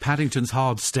 yes, Paddington's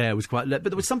hard stare was quite... But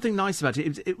there was something nice about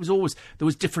it. It was always... There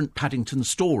was different Paddington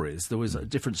stories. There was a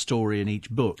different story in each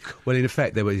book. Well, in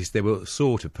effect, they were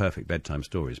sort of perfect bedtime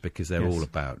stories because they're all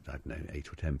about, 8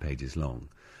 or 10 pages long.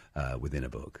 Within a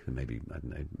book, maybe,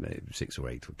 6 or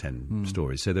 8 or 10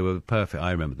 stories. So they were perfect.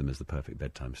 I remember them as the perfect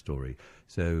bedtime story.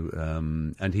 So,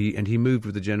 and he moved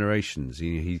with the generations.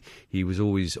 He was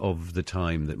always of the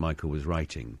time that Michael was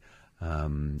writing.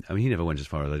 He never went as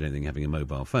far as, I don't think, having a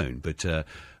mobile phone, but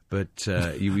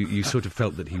you sort of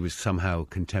felt that he was somehow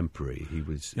contemporary. He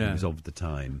was of the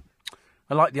time.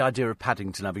 I like the idea of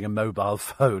Paddington having a mobile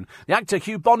phone. The actor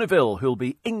Hugh Bonneville, who'll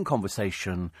be in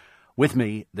conversation with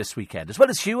me this weekend. As well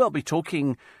as Hugh, I'll be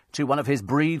talking to one of his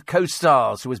Breathe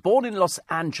co-stars who was born in Los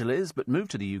Angeles but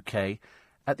moved to the UK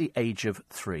at the age of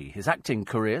 3. His acting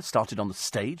career started on the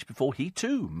stage before he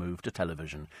too moved to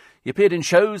television. He appeared in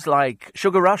shows like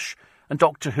Sugar Rush and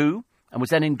Doctor Who, and was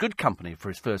then in good company for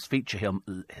his first feature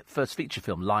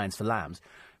film, Lions for Lambs,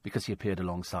 because he appeared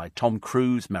alongside Tom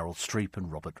Cruise, Meryl Streep and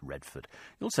Robert Redford.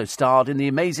 He also starred in The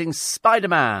Amazing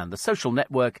Spider-Man, The Social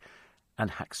Network and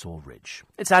Hacksaw Ridge.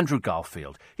 It's Andrew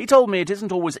Garfield. He told me it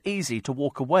isn't always easy to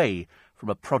walk away from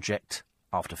a project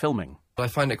after filming. I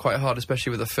find it quite hard,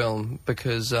 especially with a film,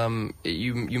 because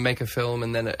you make a film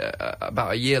and then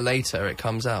about a year later it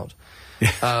comes out.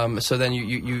 So then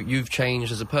you've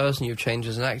changed as a person, you've changed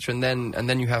as an actor, and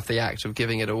then you have the act of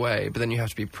giving it away. But then you have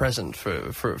to be present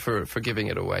for giving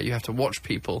it away. You have to watch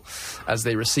people as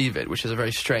they receive it, which is a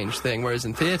very strange thing. Whereas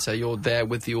in theatre, you're there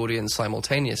with the audience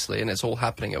simultaneously, and it's all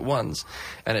happening at once,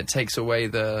 and it takes away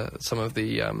some of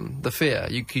the fear.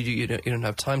 You don't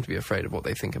have time to be afraid of what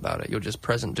they think about it. You're just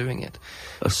present doing it.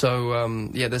 So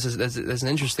there's an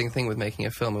interesting thing with making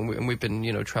a film, and we've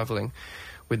been traveling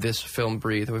with this film,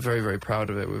 Breathe. We're very, very proud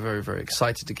of it. We're very, very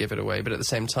excited to give it away. But at the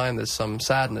same time, there's some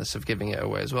sadness of giving it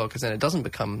away as well, because then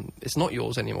it's not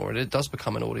yours anymore. It does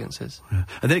become an audience's. Yeah.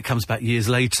 And then it comes back years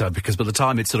later, because by the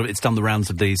time it's done the rounds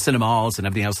of the cinemas and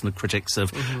everything else, and the critics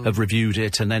have reviewed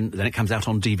it, and then it comes out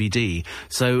on DVD.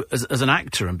 So as an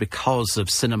actor, and because of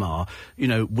cinema,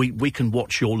 we can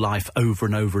watch your life over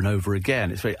and over and over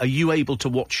again. Are you able to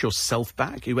watch yourself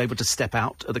back? Are you able to step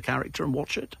out of the character and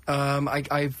watch it?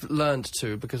 I've learned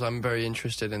to, because I'm very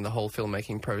interested in the whole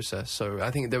filmmaking process. So I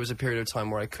think there was a period of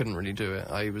time where I couldn't really do it.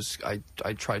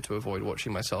 I tried to avoid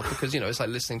watching myself, because it's like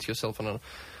listening to yourself on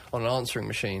an answering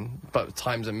machine, but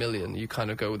times a million. You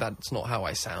kind of go, that's not how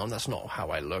I sound, that's not how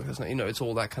I look, that's not, it's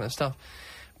all that kind of stuff.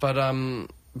 But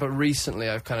recently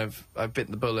I've bit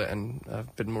the bullet, and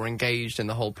I've been more engaged in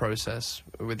the whole process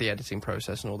with the editing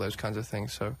process and all those kinds of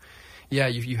things. So yeah,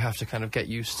 you have to kind of get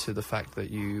used to the fact that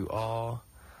you are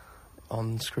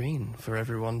on screen for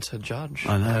everyone to judge.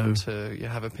 I know. And to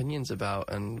have opinions about,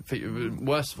 and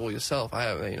worst of all yourself.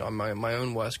 I'm my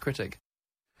own worst critic.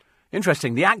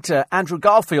 Interesting. The actor Andrew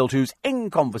Garfield, who's in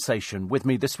conversation with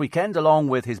me this weekend, along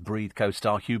with his Breathe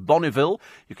co-star Hugh Bonneville.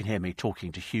 You can hear me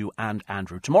talking to Hugh and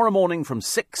Andrew tomorrow morning from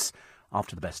 6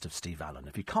 after the best of Steve Allen.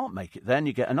 If you can't make it then,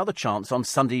 you get another chance on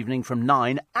Sunday evening from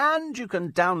 9, and you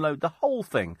can download the whole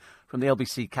thing from the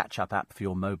LBC Catch-Up app for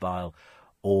your mobile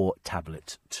or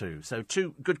tablet too. So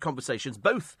 2 good conversations,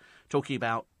 both talking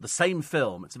about the same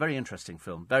film. It's a very interesting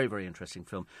film, very, very interesting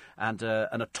film, and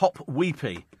a top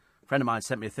weepy. A friend of mine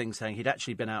sent me a thing saying he'd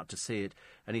actually been out to see it,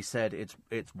 and he said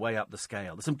it's way up the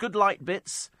scale. There's some good light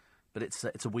bits, but it's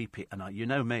a weepy, and you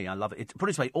know me, I love it. Put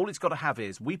it this way, all it's got to have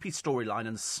is weepy storyline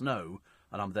and snow,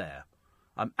 and I'm there.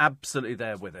 I'm absolutely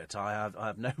there with it. I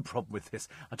have no problem with this.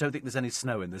 I don't think there's any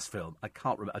snow in this film. I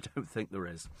can't remember. I don't think there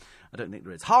is.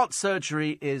 Heart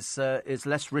surgery is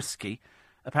less risky,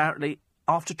 apparently,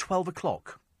 after 12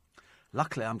 o'clock.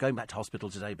 Luckily, I'm going back to hospital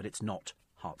today, but it's not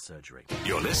heart surgery.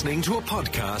 You're listening to a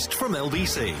podcast from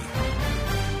LBC.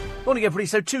 Morning, everybody.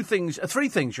 So 3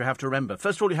 things you have to remember.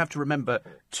 First of all, you have to remember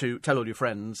to tell all your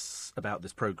friends about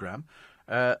this programme.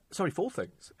 4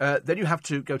 things. Then you have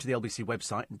to go to the LBC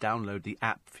website and download the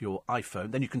app for your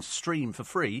iPhone. Then you can stream for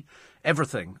free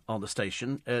everything on the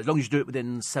station. As long as you do it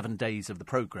within 7 days of the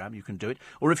programme, you can do it.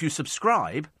 Or if you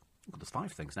subscribe, there's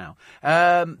 5 things now,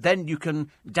 then you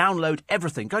can download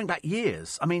everything, going back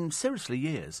years. I mean, seriously,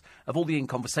 years, of all the In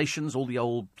Conversations, all the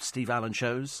old Steve Allen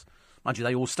shows. Mind you,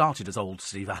 they all started as old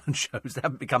Steve Allen shows. They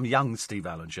haven't become young Steve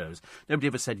Allen shows. Nobody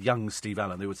ever said young Steve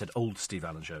Allen. They always said old Steve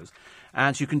Allen shows.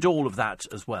 And so you can do all of that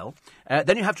as well.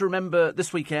 Then you have to remember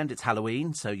this weekend it's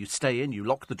Halloween, so you stay in, you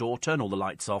lock the door, turn all the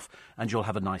lights off, and you'll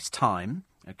have a nice time.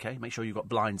 OK, make sure you've got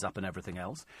blinds up and everything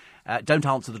else. Don't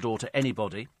answer the door to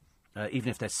anybody, even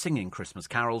if they're singing Christmas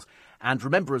carols. And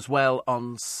remember as well,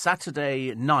 on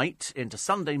Saturday night into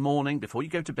Sunday morning, before you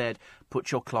go to bed,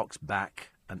 put your clocks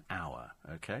back an hour,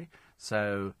 OK?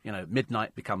 So,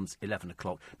 midnight becomes 11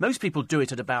 o'clock. Most people do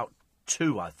it at about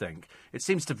 2, I think. It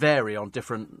seems to vary on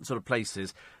different sort of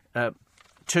places.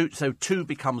 2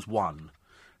 becomes 1.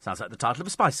 Sounds like the title of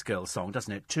a Spice Girls song,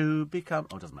 doesn't it? 2 become...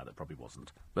 Oh, it doesn't matter, it probably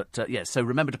wasn't. But, so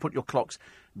remember to put your clocks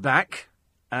back,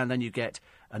 and then you get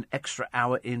an extra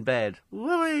hour in bed.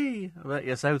 Whee! I bet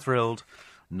you're so thrilled.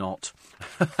 Not.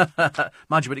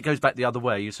 Mind you, but it goes back the other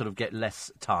way. You sort of get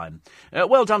less time.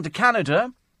 Well done to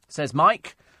Canada, says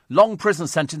Mike. Long prison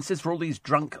sentences for all these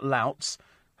drunk louts.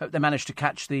 Hope they managed to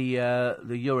catch the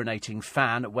urinating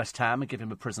fan at West Ham and give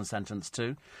him a prison sentence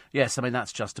too. Yes, I mean,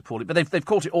 that's just appalling. But they've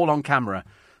caught it all on camera.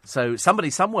 So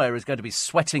somebody somewhere is going to be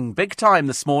sweating big time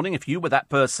this morning if you were that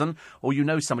person, or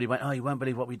somebody went, oh, you won't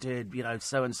believe what we did,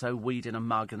 so-and-so weed in a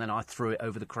mug, and then I threw it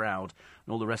over the crowd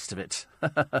and all the rest of it.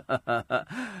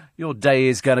 Your day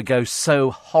is going to go so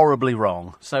horribly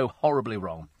wrong. So horribly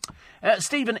wrong.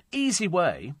 Steve, an easy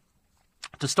way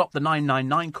to stop the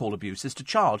 999 call abuse is to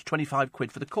charge 25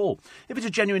 quid for the call. If it's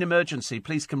a genuine emergency,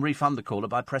 please can refund the caller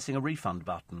by pressing a refund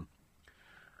button.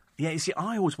 Yeah, you see,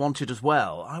 I always wanted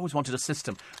a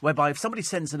system whereby if somebody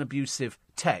sends an abusive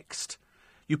text,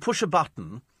 you push a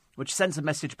button which sends a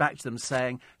message back to them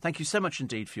saying, thank you so much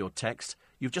indeed for your text.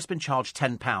 You've just been charged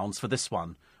 £10 for this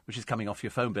one, which is coming off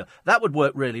your phone bill. That would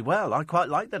work really well. I quite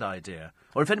like that idea.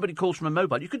 Or if anybody calls from a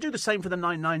mobile, you could do the same for the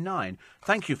 999.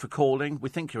 Thank you for calling. We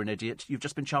think you're an idiot. You've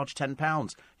just been charged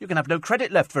 £10. You can have no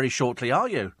credit left very shortly, are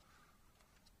you?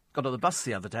 Got on the bus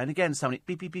the other day, and again, somebody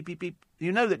beep, beep, beep, beep, beep.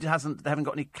 You know that they haven't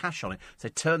got any cash on it. So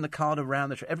they turn the card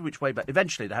around, every which way, but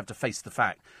eventually they have to face the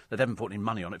fact that they haven't put any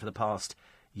money on it for the past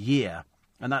year.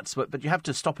 And that's what, but you have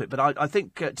to stop it. But I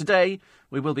think today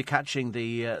we will be catching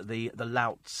the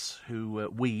louts who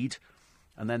weed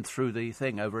and then threw the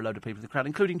thing over a load of people in the crowd,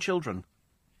 including children.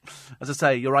 As I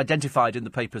say, you're identified in the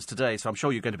papers today, so I'm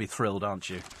sure you're going to be thrilled, aren't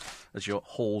you, as you're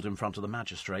hauled in front of the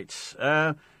magistrate.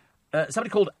 Somebody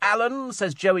called Alan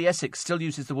says Joey Essex still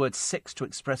uses the word six to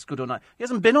express good or night. He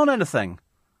hasn't been on anything.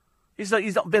 He's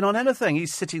not been on anything.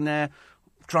 He's sitting there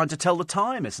trying to tell the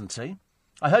time, isn't he?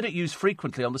 I heard it used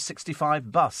frequently on the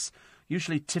 65 bus,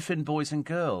 usually tiffin boys and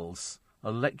girls.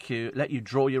 I'll let you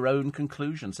draw your own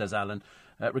conclusion, says Alan,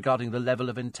 regarding the level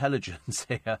of intelligence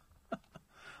here.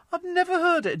 I've never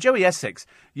heard it. Joey Essex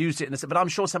used it, but I'm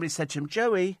sure somebody said to him,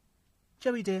 Joey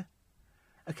dear,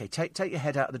 OK, take your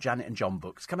head out of the Janet and John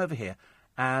books, come over here,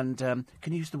 and can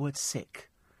you use the word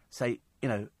sick? Say,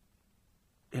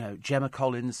 Gemma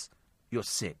Collins, you're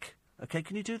sick. OK,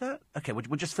 can you do that? OK,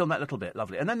 we'll just film that little bit,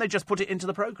 lovely. And then they just put it into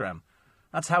the programme.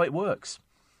 That's how it works.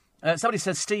 Somebody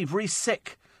says, Steve,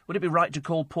 sick. Would it be right to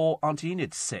call poor Auntie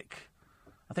Enid sick?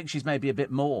 I think she's maybe a bit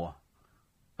more.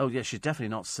 Oh, yeah, she's definitely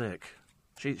not sick.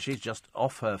 She's just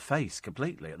off her face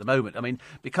completely at the moment. I mean,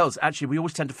 because actually we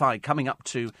always tend to find coming up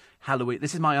to Halloween...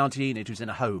 This is my Auntie Enid who's in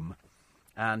a home.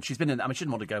 And she's been in... I mean, she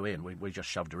didn't want to go in. We just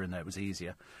shoved her in there. It was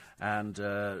easier. And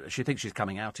she thinks she's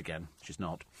coming out again. She's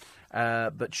not.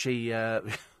 But she...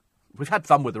 we've had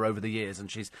fun with her over the years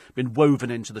and she's been woven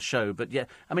into the show. But yeah,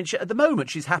 I mean, at the moment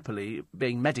she's happily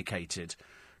being medicated.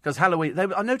 Because Halloween...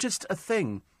 I noticed a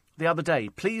thing the other day.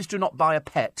 Please do not buy a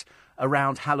pet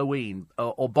around Halloween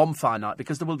or bonfire night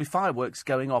because there will be fireworks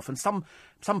going off and some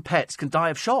pets can die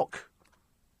of shock.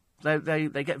 They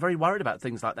get very worried about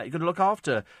things like that. You've got to look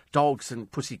after dogs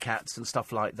and pussycats and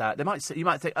stuff like that. You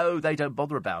might think, oh, they don't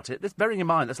bother about it. This, bearing in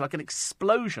mind, that's like an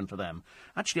explosion for them.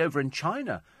 Actually, over in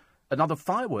China, another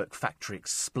firework factory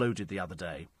exploded the other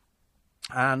day.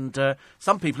 And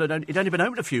some people, it only been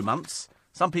open a few months.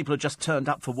 Some people had just turned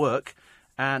up for work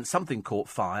and something caught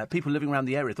fire. People living around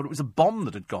the area thought it was a bomb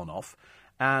that had gone off.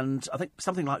 And I think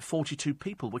something like 42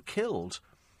 people were killed.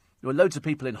 There were loads of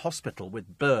people in hospital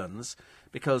with burns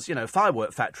because,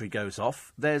 firework factory goes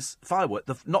off. There's firework,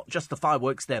 not just the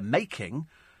fireworks they're making,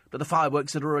 but the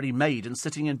fireworks that are already made and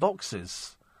sitting in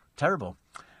boxes. Terrible.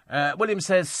 William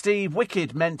says, Steve,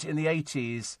 Wicked meant in the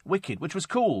 80s Wicked, which was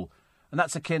cool. And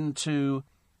that's akin to,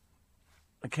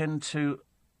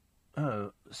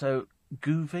 so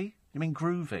Goovy? You mean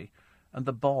Groovy? And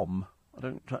the Bomb? I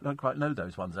don't quite know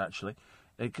those ones, actually.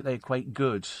 They equate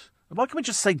good. Why can't we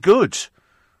just say good?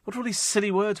 What are all these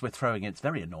silly words we're throwing in? It's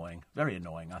very annoying,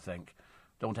 I think.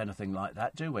 Don't want anything like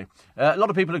that, do we? A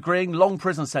lot of people agreeing, long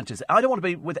prison sentences. I don't want to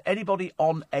be with anybody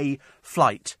on a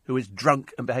flight who is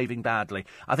drunk and behaving badly.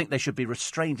 I think they should be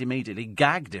restrained immediately,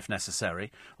 gagged if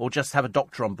necessary, or just have a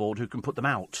doctor on board who can put them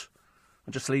out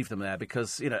and just leave them there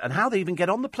because, and how they even get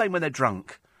on the plane when they're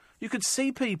drunk. You could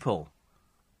see people.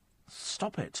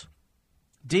 Stop it.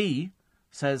 D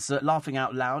says, laughing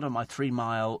out loud on my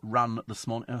 3-mile run this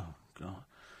morning. Oh, God.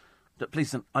 But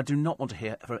please, I do not want to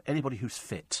hear from anybody who's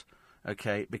fit.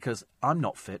 OK, because I'm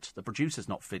not fit, the producer's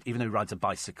not fit, even though he rides a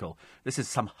bicycle. This is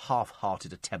some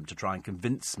half-hearted attempt to try and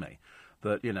convince me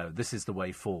that, this is the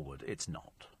way forward. It's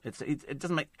not. It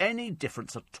doesn't make any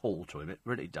difference at all to him. It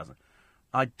really doesn't.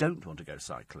 I don't want to go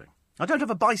cycling. I don't have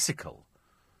a bicycle.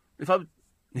 He's got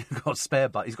a spare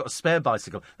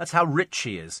bicycle. That's how rich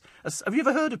he is. Have you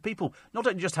ever heard of people not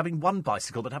only just having one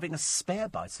bicycle, but having a spare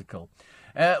bicycle?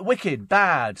 Wicked,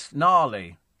 bad,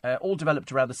 gnarly. All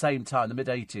developed around the same time, the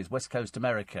mid-'80s, West Coast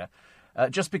America.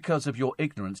 Just because of your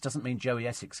ignorance doesn't mean Joey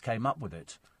Essex came up with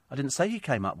it. I didn't say he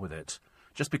came up with it.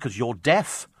 Just because you're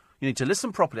deaf, you need to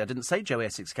listen properly. I didn't say Joey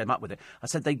Essex came up with it. I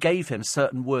said they gave him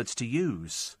certain words to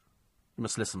use. You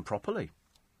must listen properly.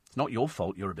 It's not your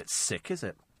fault you're a bit sick, is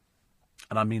it?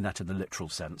 And I mean that in the literal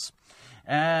sense.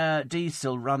 D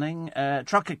still running.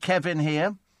 Trucker Kevin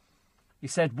here. He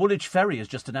said Woolwich Ferry has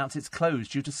just announced it's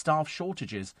closed due to staff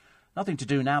shortages. Nothing to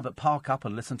do now but park up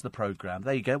and listen to the programme.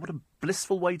 There you go. What a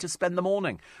blissful way to spend the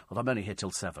morning. Well, I'm only here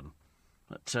till 7.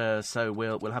 But, so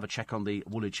we'll have a check on the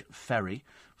Woolwich Ferry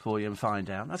for you and find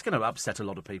out. That's going to upset a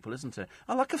lot of people, isn't it?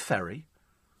 I like a ferry.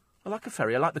 I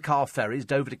like the car ferries,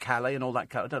 Dover to Calais and all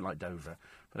that. I don't like Dover,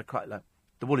 but I quite like...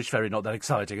 The Woolwich Ferry, not that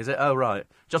exciting, is it? Oh, right.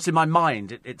 Just in my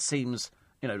mind, it seems,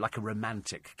 like a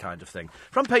romantic kind of thing.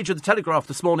 Front page of the Telegraph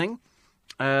this morning.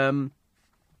 Paddington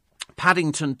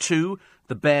 2,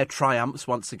 the bear triumphs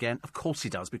once again. Of course he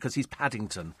does, because he's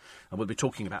Paddington. And we'll be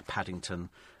talking about Paddington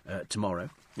tomorrow.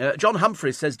 John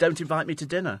Humphreys says, don't invite me to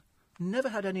dinner. Never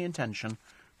had any intention.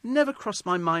 Never crossed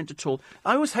my mind at all.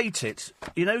 I always hate it.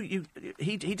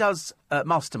 He does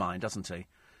Mastermind, doesn't he?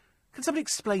 Can somebody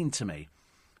explain to me?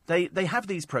 They have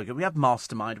these programmes. We have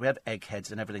Mastermind, we have Eggheads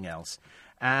and everything else.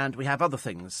 And we have other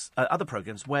things, other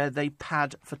programmes where they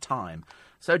pad for time.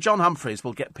 So John Humphreys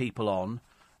will get people on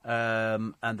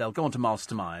and they'll go on to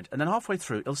Mastermind. And then halfway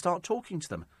through, he'll start talking to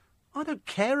them. I don't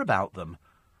care about them.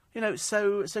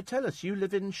 So tell us, you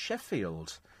live in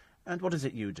Sheffield. And what is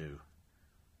it you do?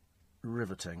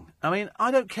 Riveting. I mean, I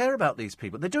don't care about these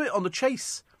people. They do it on The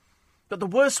Chase. But the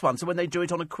worst ones are when they do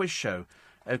it on a quiz show.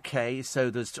 OK, so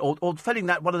there's... Or filling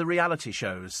that one of the reality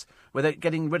shows where they're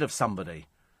getting rid of somebody.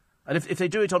 And if they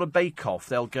do it on a bake-off,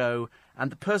 they'll go,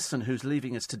 and the person who's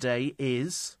leaving us today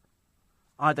is...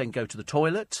 I then go to the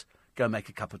toilet, go make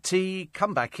a cup of tea,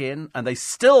 come back in, and they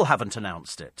still haven't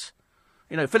announced it.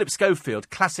 Philip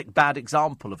Schofield, classic bad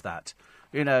example of that.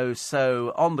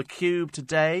 So on the Cube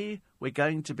today, we're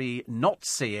going to be not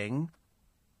seeing...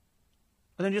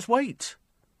 And then just wait.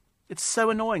 It's so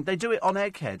annoying. They do it on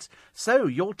Eggheads. So,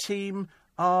 your team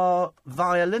are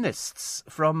violinists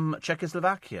from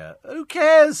Czechoslovakia. Who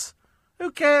cares?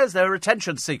 Who cares? They're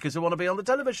attention seekers who want to be on the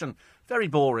television. Very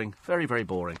boring. Very, very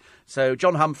boring. So,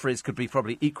 John Humphreys could be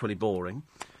probably equally boring.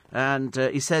 And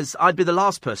he says, I'd be the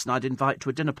last person I'd invite to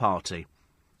a dinner party.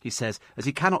 He says, as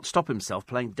he cannot stop himself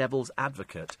playing devil's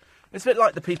advocate. It's a bit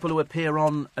like the people who appear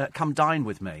on Come Dine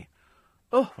With Me.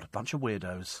 Oh, what a bunch of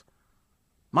weirdos.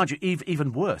 Mind you,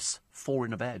 even worse, 4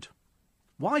 in a bed.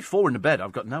 Why 4 in a bed?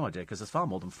 I've got no idea, because there's far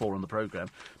more than 4 on the programme.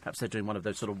 Perhaps they're doing one of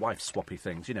those sort of wife-swappy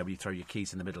things, where you throw your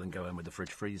keys in the middle and go in with the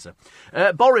fridge freezer.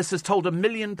 Boris has told 1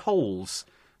 million Poles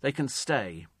they can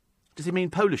stay. Does he mean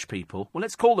Polish people? Well,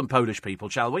 let's call them Polish people,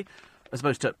 shall we? As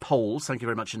opposed to Poles, thank you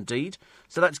very much indeed.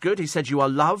 So that's good. He said you are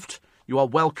loved, you are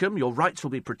welcome, your rights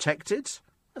will be protected.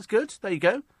 That's good, there you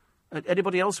go.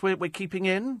 Anybody else we're keeping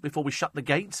in before we shut the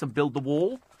gates and build the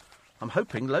wall? I'm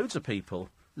hoping loads of people.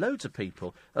 Loads of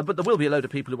people. But there will be a load of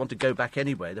people who want to go back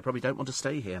anyway. They probably don't want to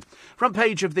stay here. Front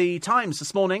page of the Times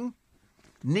this morning.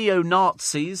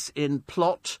 Neo-Nazis in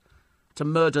plot to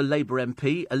murder Labour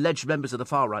MP. Alleged members of the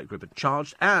far-right group are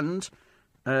charged. And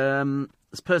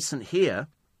this person here,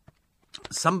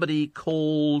 somebody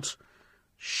called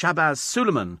Shabazz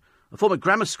Suleiman, a former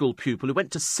grammar school pupil who went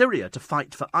to Syria to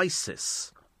fight for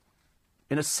ISIS.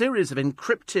 In a series of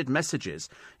encrypted messages,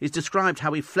 he's described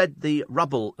how he fled the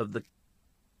rubble of the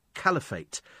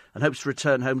caliphate and hopes to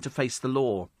return home to face the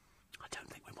law. I don't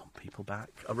think we want people back.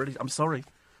 I'm sorry.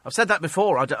 I've said that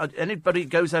before. Anybody who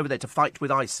goes over there to fight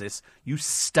with ISIS, you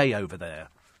stay over there.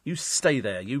 You stay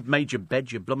there. You've made your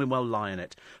bed, you blooming well lie in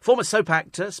it. Former soap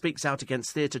actor speaks out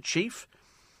against theatre chief.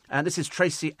 And this is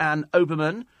Tracy Ann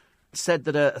Oberman. said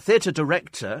that a theatre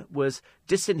director was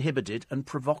disinhibited and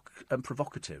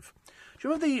provocative. Do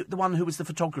you remember the one who was the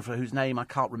photographer whose name I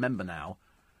can't remember now?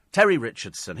 Terry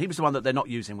Richardson. He was the one that they're not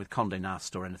using with Condé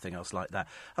Nast or anything else like that.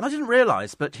 And I didn't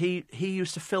realise, but he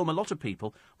used to film a lot of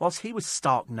people whilst he was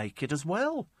stark naked as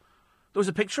well. There was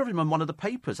a picture of him on one of the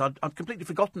papers. I'd completely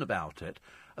forgotten about it.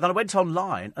 And then I went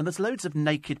online, and there's loads of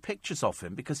naked pictures of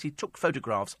him because he took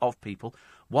photographs of people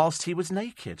whilst he was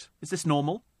naked. Is this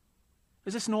normal?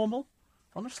 Is this normal?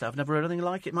 Honestly, I've never heard anything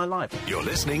like it in my life. You're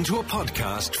listening to a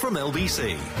podcast from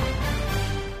LBC.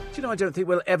 Do you know, I don't think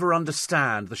we'll ever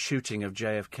understand the shooting of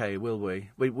JFK, will we?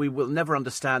 We will never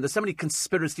understand. There's so many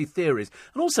conspiracy theories.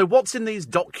 And also, what's in these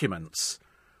documents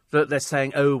that they're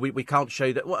saying, oh, we can't show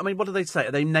you that? I mean, what do they say?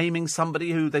 Are they naming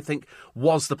somebody who they think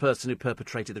was the person who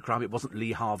perpetrated the crime? It wasn't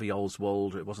Lee Harvey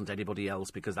Oswald, or it wasn't anybody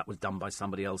else, because that was done by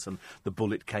somebody else, and the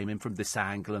bullet came in from this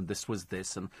angle, and this was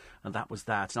this, and that was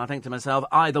that. And I think to myself,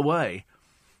 either way,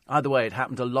 it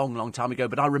happened a long, long time ago,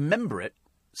 but I remember it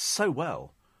so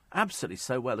well. Absolutely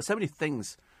so well. There's so many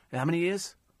things. How many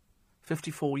years?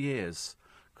 54 years.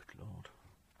 Good Lord.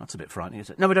 That's a bit frightening,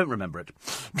 isn't it? No, we don't remember it.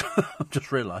 I've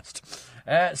just realised.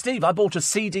 Steve, I bought a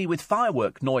CD with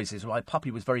firework noises when my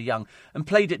puppy was very young and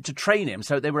played it to train him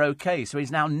so they were OK. So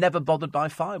he's now never bothered by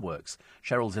fireworks.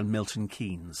 Cheryl's in Milton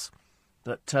Keynes.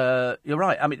 But you're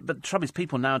right. I mean, but the trouble is,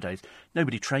 people nowadays,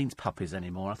 nobody trains puppies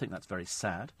anymore. I think that's very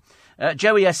sad.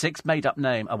 Joey Essex, made-up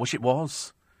name. I wish it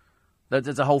was.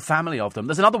 There's a whole family of them.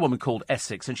 There's another woman called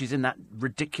Essex, and she's in that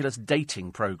ridiculous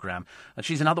dating programme. And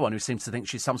she's another one who seems to think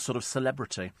she's some sort of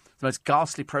celebrity. The most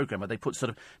ghastly programme where they put sort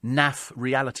of naff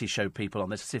reality show people on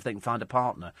there to see if they can find a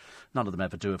partner. None of them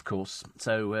ever do, of course.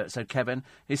 So Kevin,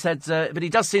 he said, but he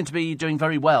does seem to be doing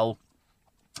very well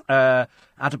out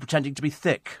of pretending to be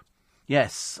thick.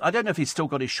 Yes. I don't know if he's still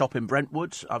got his shop in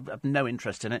Brentwood. I've no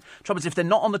interest in it. Trouble is, if they're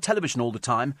not on the television all the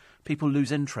time, people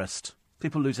lose interest.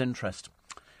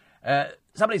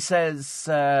 Somebody says,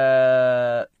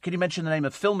 can you mention the name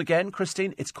of film again,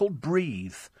 Christine? It's called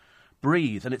Breathe.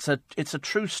 And it's a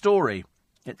true story.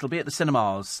 It'll be at the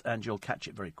cinemas, and you'll catch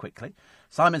it very quickly.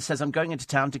 Simon says, I'm going into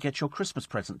town to get your Christmas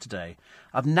present today.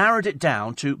 I've narrowed it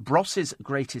down to Bross's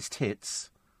Greatest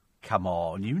Hits. Come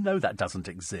on, you know that doesn't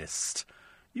exist.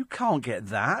 You can't get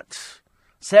that.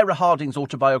 Sarah Harding's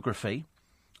autobiography,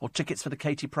 or tickets for the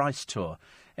Katie Price tour.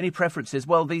 Any preferences?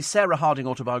 Well, the Sarah Harding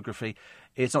autobiography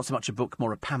is not so much a book,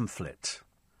 more a pamphlet.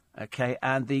 OK,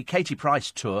 and the Katie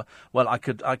Price tour, well, I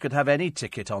could have any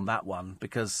ticket on that one,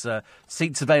 because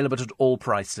seats available at all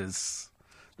prices.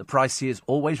 The pricey is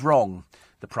always wrong.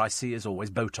 The pricey is always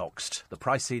Botoxed. The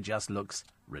pricey just looks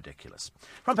ridiculous.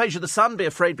 Front page of The Sun, be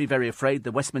afraid, be very afraid.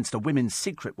 The Westminster Women's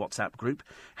Secret WhatsApp group.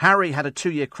 Harry had a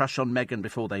 2-year crush on Meghan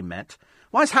before they met.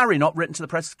 Why has Harry not written to the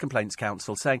Press Complaints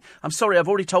Council saying, I'm sorry, I've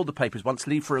already told the papers once,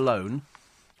 leave her alone.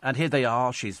 And here they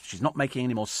are. She's not making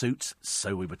any more suits,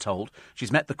 so we were told.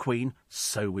 She's met the Queen,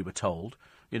 so we were told.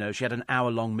 You know, she had an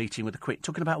hour-long meeting with the Queen.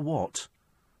 Talking about what?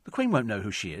 The Queen won't know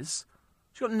who she is.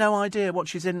 She's got no idea what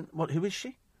she's in. Who is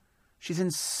she? She's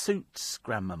in Suits,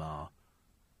 Grandmama.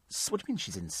 What do you mean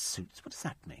she's in Suits? What does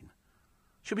that mean?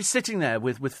 She'll be sitting there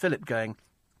with Philip going,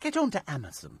 get on to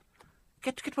Amazon.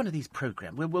 Get one of these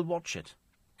programmes. We'll watch it.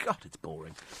 God, it's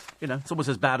boring. You know, it's almost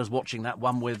as bad as watching that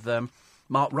one with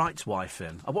Mark Wright's wife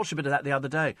in. I watched a bit of that the other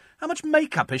day. How much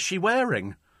makeup is she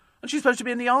wearing? And she's supposed to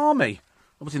be in the army.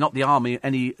 Obviously not the army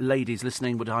any ladies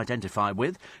listening would identify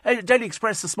with. Daily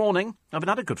Express this morning. I haven't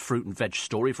had a good fruit and veg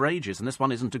story for ages, and this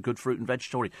one isn't a good fruit and veg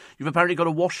story. You've apparently got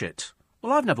to wash it.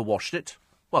 Well, I've never washed it.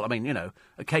 Well, I mean, you know,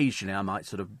 occasionally I might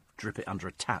sort of drip it under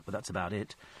a tap, but that's about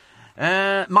it.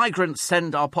 Migrants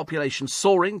send our population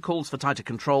soaring, calls for tighter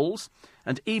controls.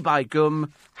 And Ebi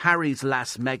Gum, Harry's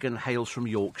lass Meghan hails from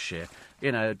Yorkshire.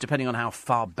 You know, depending on how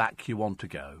far back you want to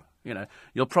go. You know,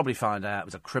 you'll probably find out it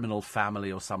was a criminal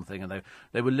family or something, and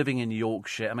they were living in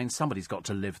Yorkshire. I mean, somebody's got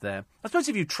to live there. I suppose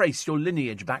if you trace your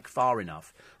lineage back far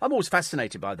enough. I'm always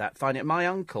fascinated by that, finding it. My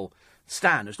uncle,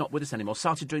 Stan, who's not with us anymore,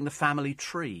 started doing the family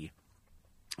tree,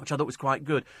 which I thought was quite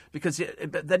good, because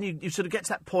but then you sort of get to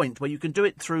that point where you can do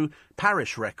it through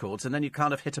parish records, and then you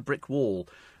kind of hit a brick wall.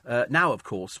 Now, of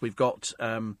course, we've got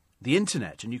the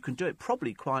internet, and you can do it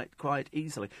probably quite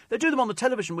easily. They do them on the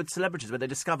television with celebrities, where they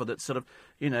discover that sort of,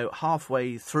 you know,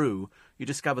 halfway through, you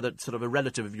discover that sort of a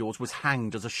relative of yours was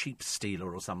hanged as a sheep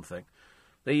stealer or something.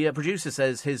 The producer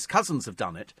says his cousins have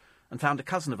done it, and found a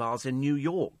cousin of ours in New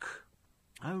York.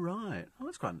 Oh, right. Oh,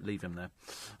 let's quite leave him there.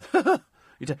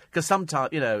 Because sometimes,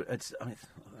 it's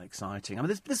exciting. I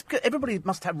mean, everybody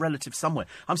must have relatives somewhere.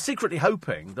 I'm secretly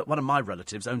hoping that one of my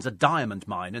relatives owns a diamond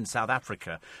mine in South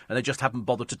Africa, and they just haven't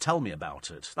bothered to tell me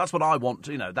about it. That's what I want.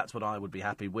 That's what I would be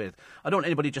happy with. I don't want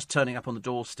anybody just turning up on the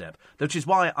doorstep. Which is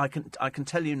why I can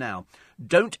tell you now: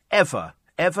 don't ever,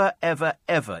 ever, ever,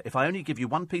 ever. If I only give you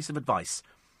one piece of advice,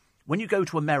 when you go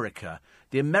to America,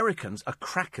 the Americans are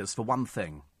crackers for one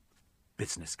thing: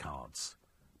 business cards.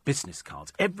 Business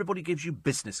cards. Everybody gives you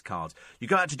business cards. You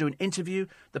go out to do an interview,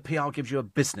 the PR gives you a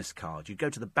business card. You go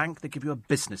to the bank, they give you a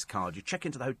business card. You check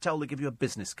into the hotel, they give you a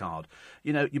business card.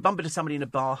 You bump into somebody in a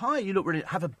bar. Hi, you look really...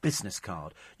 Have a business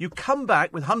card. You come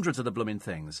back with hundreds of the blooming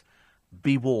things.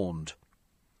 Be warned.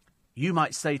 You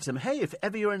might say to them, hey, if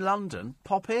ever you're in London,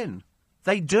 pop in.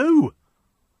 They do.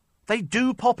 They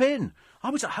do pop in. I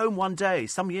was at home one day,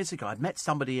 some years ago. I'd met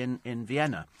somebody in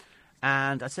Vienna.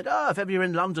 And I said, if ever you're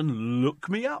in London, look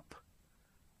me up.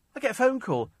 I get a phone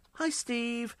call. Hi,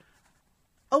 Steve.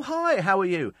 Oh, hi, how are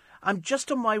you? I'm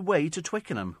just on my way to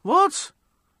Twickenham. What?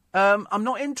 I'm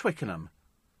not in Twickenham.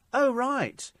 Oh,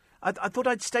 right. I thought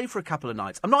I'd stay for a couple of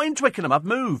nights. I'm not in Twickenham, I've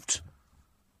moved.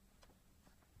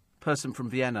 Person from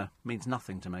Vienna means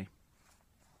nothing to me.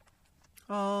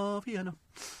 Oh, Vienna.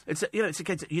 It's a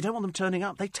case, you don't want them turning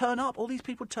up. They turn up. All these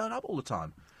people turn up all the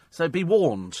time. So be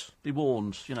warned,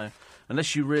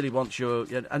 unless you really want your...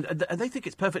 And they think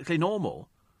it's perfectly normal,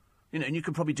 and you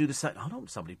can probably do the same. I don't want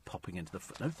somebody popping into the...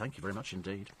 No, thank you very much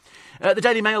indeed. The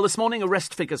Daily Mail this morning,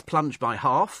 arrest figures plunge by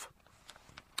half.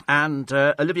 And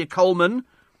Olivia Colman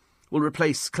will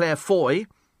replace Claire Foy,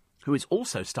 who is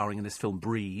also starring in this film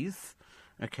Breathe,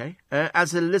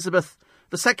 as Elizabeth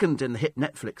II in the hit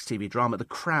Netflix TV drama The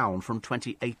Crown from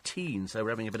 2018. So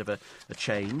we're having a bit of a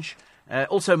change.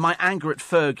 Also, My Anger at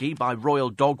Fergie by Royal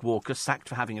Dog Walker, sacked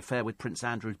for having an affair with Prince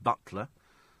Andrew's butler.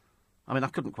 I mean, I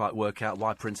couldn't quite work out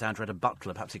why Prince Andrew had a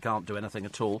butler. Perhaps he can't do anything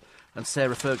at all. And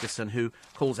Sarah Ferguson, who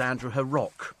calls Andrew her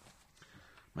rock.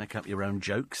 Make up your own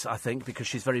jokes, I think, because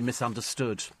she's very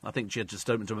misunderstood. I think she just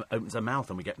opens her mouth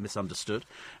and we get misunderstood.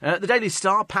 The Daily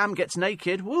Star, Pam gets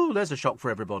naked. Woo, there's a shock for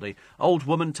everybody. Old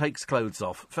woman takes clothes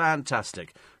off.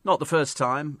 Fantastic. Not the first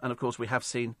time. And, of course, we have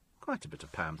seen... quite a bit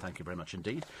of Pam, thank you very much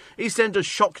indeed. EastEnders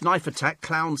shock knife attack,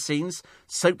 clown scenes,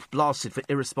 soap blasted for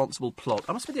irresponsible plot.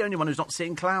 I must be the only one who's not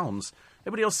seeing clowns.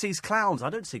 Everybody else sees clowns.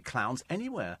 I don't see clowns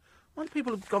anywhere. Why do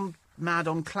people have gone mad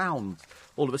on clowns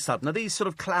all of a sudden? Are these sort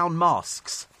of clown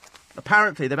masks?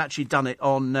 Apparently they've actually done it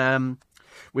on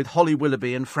with Holly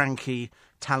Willoughby and Frankie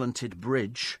Talented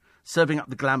Bridge, serving up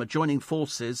the glamour, joining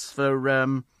forces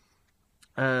for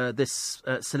this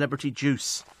Celebrity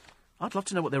Juice. I'd love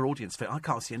to know what their audience feel. I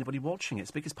can't see anybody watching it.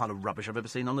 It's the biggest pile of rubbish I've ever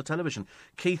seen on the television.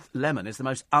 Keith Lemon is the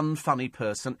most unfunny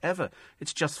person ever.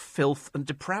 It's just filth and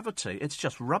depravity. It's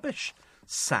just rubbish.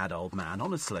 Sad old man,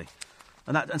 honestly.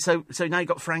 And so now you've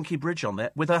got Frankie Bridge on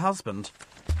there with her husband.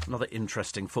 Another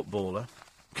interesting footballer.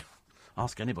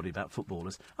 Ask anybody about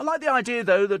footballers. I like the idea,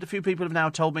 though, that a few people have now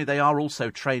told me they are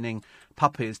also training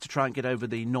puppies to try and get over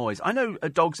the noise. I know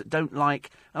dogs that don't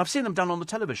like... And I've seen them done on the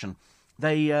television.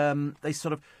 They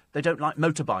don't like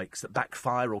motorbikes that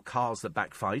backfire or cars that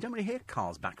backfire. You don't really hear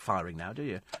cars backfiring now, do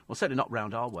you? Well, certainly not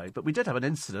round our way. But we did have an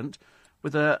incident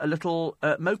with a little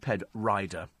moped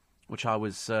rider, which I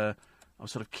was sort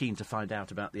of keen to find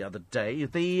out about the other day.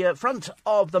 The front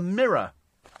of the Mirror.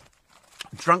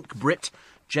 Drunk Brit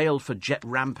jailed for jet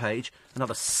rampage.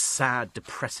 Another sad,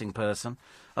 depressing person.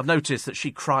 I've noticed that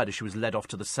she cried as she was led off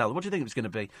to the cell. What do you think it was going to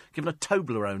be? Given a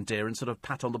Toblerone, dear, and sort of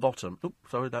pat on the bottom. Oh,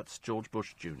 sorry, that's George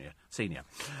Bush Senior,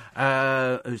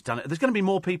 who's done it. There's going to be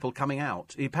more people coming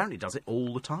out. He apparently does it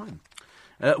all the time.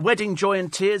 Wedding joy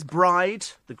and tears. Bride,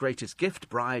 the greatest gift.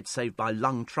 Bride saved by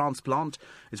lung transplant,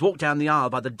 is walked down the aisle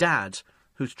by the dad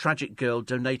whose tragic girl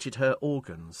donated her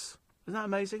organs. Isn't that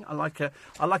amazing? I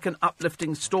like an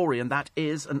uplifting story, and that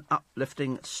is an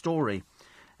uplifting story.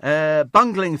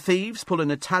 Bungling thieves pull an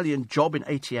Italian job in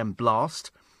ATM blast.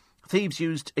 Thieves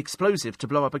used explosive to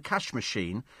blow up a cash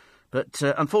machine, but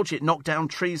unfortunately it knocked down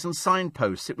trees and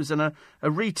signposts. It was in a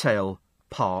retail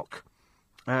park.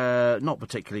 Not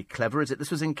particularly clever, is it?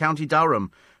 This was in County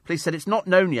Durham. Police said it's not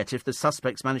known yet if the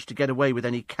suspects managed to get away with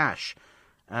any cash,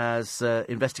 as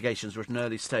investigations were at an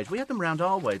early stage. We had them round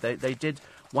our way. They did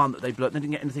one that they blew up. They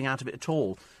didn't get anything out of it at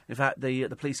all. In fact, the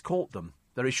police caught them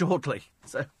very shortly.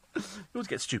 So you always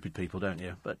get stupid people, don't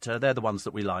you? But they're the ones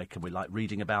that we like, and we like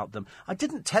reading about them. I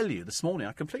didn't tell you this morning,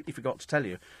 I completely forgot to tell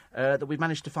you, that we've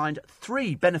managed to find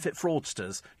 3 benefit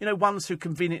fraudsters. You know, ones who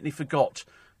conveniently forgot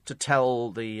to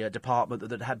tell the department that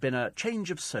there had been a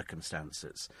change of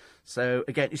circumstances. So,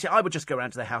 again, you see, I would just go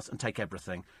around to their house and take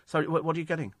everything. Sorry, what are you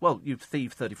getting? Well, you've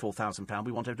thieved £34,000.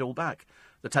 We want it all back.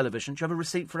 The television, do you have a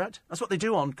receipt for it? That's what they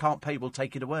do on Can't Pay, We'll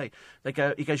Take It Away. He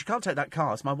goes, you can't take that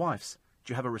car, it's my wife's.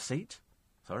 Do you have a receipt?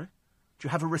 Sorry? Do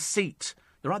you have a receipt?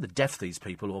 They're either deaf, these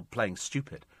people, or playing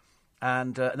stupid.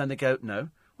 And then they go, no.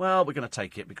 Well, we're going to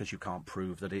take it because you can't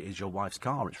prove that it is your wife's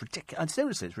car. It's ridiculous.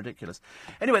 Seriously, it's ridiculous.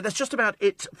 Anyway, that's just about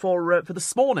it for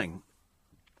this morning.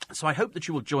 So I hope that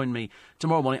you will join me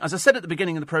tomorrow morning. As I said at the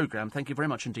beginning of the programme, thank you very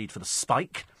much indeed for the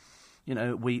spike. You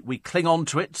know, we cling on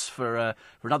to it for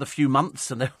another few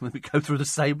months, and then we go through the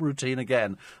same routine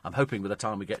again. I'm hoping by the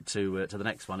time we get to the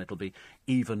next one, it'll be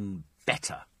even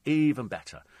better. Even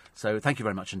better. So thank you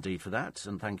very much indeed for that,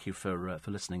 and thank you for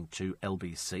listening to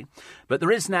LBC. But there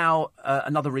is now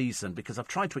another reason, because I've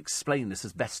tried to explain this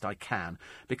as best I can,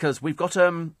 because we've got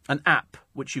an app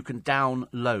which you can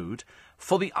download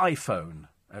for the iPhone,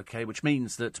 okay, which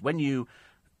means that when you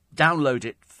download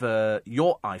it for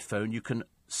your iPhone, you can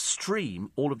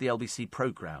stream all of the LBC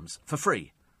programmes for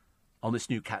free on this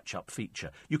new catch-up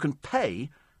feature. You can pay,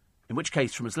 in which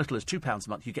case from as little as £2 a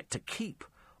month, you get to keep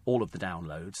all of the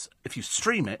downloads. If you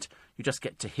stream it, you just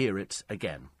get to hear it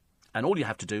again. And all you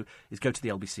have to do is go to the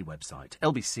LBC website,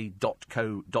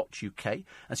 lbc.co.uk.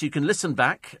 And so you can listen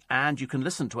back and you can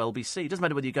listen to LBC. It doesn't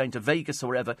matter whether you're going to Vegas or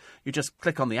wherever. You just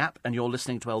click on the app and you're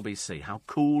listening to LBC. How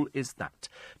cool is that?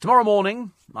 Tomorrow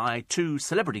morning, my two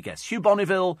celebrity guests, Hugh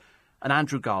Bonneville and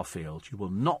Andrew Garfield. You will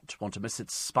not want to miss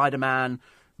it. Spider-Man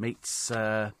meets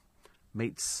Paddington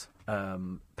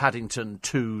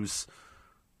 2's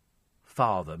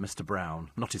father, Mr. Brown.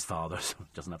 Not his father. He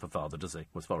doesn't have a father, does he?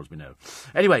 As far as we know.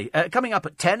 Anyway, coming up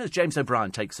at 10 as James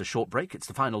O'Brien takes a short break. It's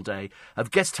the final day of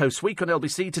Guest Host Week on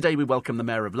LBC. Today we welcome the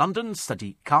Mayor of London,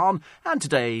 Sadiq Khan, and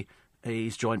today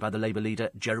he's joined by the Labour leader,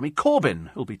 Jeremy Corbyn,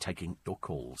 who'll be taking your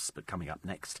calls. But coming up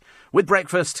next, with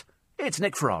breakfast, it's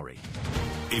Nick Ferrari.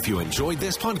 If you enjoyed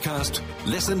this podcast,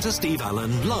 listen to Steve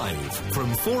Allen live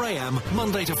from 4 a.m.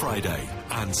 Monday to Friday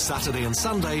and Saturday and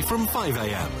Sunday from 5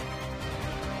 a.m.